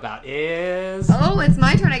talking about is... Oh, it's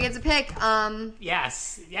my turn. I get to pick.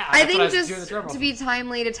 Yes. Yeah. I think just to be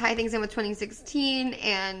timely, to tie things in with 2016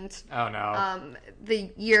 and... Oh, no. The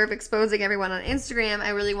year of exposing everyone on Instagram, I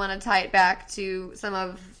really want to tie it back to some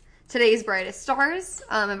of today's brightest stars.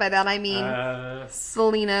 And by that I mean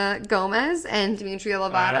Selena Gomez and Demetria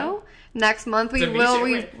Lovato. Next month we will...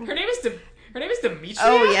 Her name is Demetria?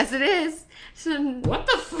 Oh, yes it is. So, what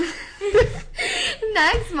the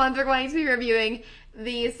next month we're going to be reviewing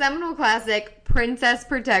the seminal classic Princess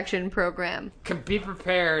Protection Program. Can be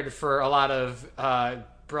prepared for a lot of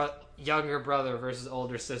younger brother versus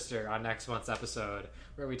older sister on next month's episode,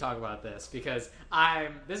 where we talk about this, because I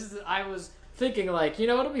was thinking,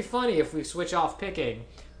 it'll be funny if we switch off picking,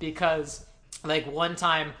 because one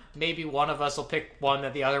time maybe one of us will pick one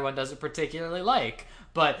that the other one doesn't particularly like.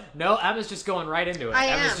 But no, Emma's just going right into it. I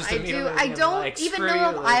don't even know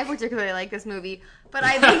if I particularly like this movie, but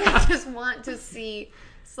I think I just want to see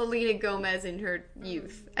Selena Gomez in her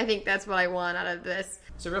youth. I think that's what I want out of this.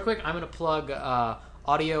 So real quick, I'm going to plug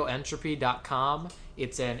audioentropy.com.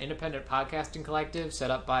 It's an independent podcasting collective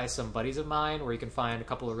set up by some buddies of mine, where you can find a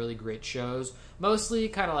couple of really great shows. Mostly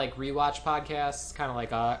kind of like rewatch podcasts, kind of like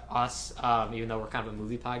us, even though we're kind of a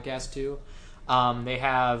movie podcast too. They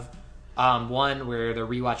have... one where they're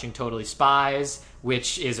rewatching Totally Spies,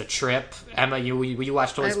 which is a trip. Emma, you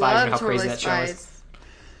watch Totally Spies? You know how crazy that show is?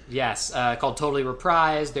 Yes, called Totally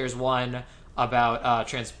Reprised. There's one about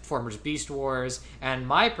Transformers Beast Wars. And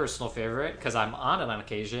my personal favorite, because I'm on it on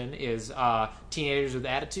occasion, is Teenagers with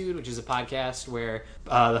Attitude, which is a podcast where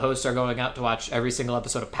the hosts are going out to watch every single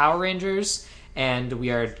episode of Power Rangers. And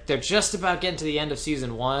they're just about getting to the end of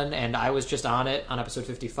season 1, and I was just on it on episode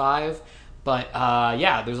 55. But,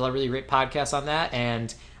 there's a lot of really great podcasts on that,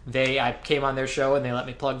 and I came on their show, and they let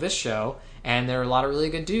me plug this show, and there are a lot of really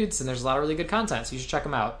good dudes, and there's a lot of really good content, so you should check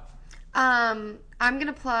them out. I'm going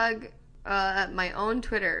to plug my own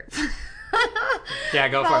Twitter. Yeah,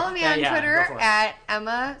 go for it. Follow me on Twitter at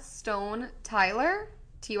Emma Stone Tyler,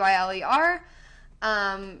 Tyler.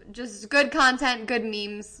 Just good content, good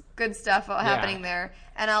memes, good stuff happening there.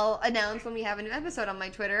 And I'll announce when we have a new episode on my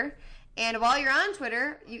Twitter. And while you're on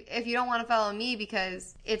Twitter, if you don't want to follow me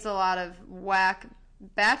because it's a lot of whack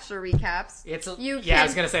Bachelor recaps, I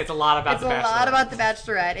was going to say it's a lot about The Bachelorette. It's a lot about The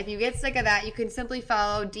Bachelorette. If you get sick of that, you can simply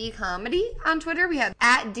follow D-Comedy on Twitter. We have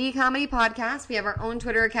at D-Comedy Podcast. We have our own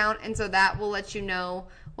Twitter account, and so that will let you know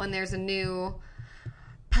when there's a new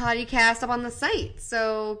podcast up on the site,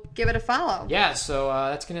 so give it a follow. Yeah, so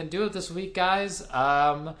that's going to do it this week, guys.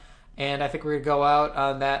 And I think we're going to go out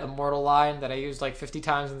on that immortal line that I used like 50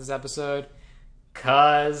 times in this episode.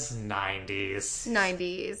 'Cause 90s.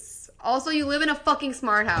 90s. Also, you live in a fucking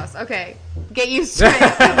smart house. Okay, get used to it.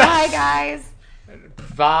 Bye, guys.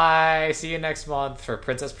 Bye. See you next month for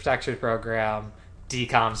Princess Protection Program.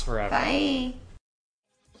 DComs forever. Bye.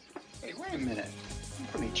 Hey, wait a minute. You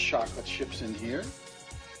don't need chocolate chips in here.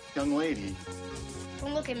 Young lady.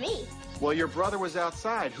 Don't look at me. Well, your brother was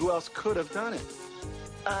outside. Who else could have done it?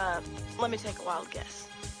 Let me take a wild guess.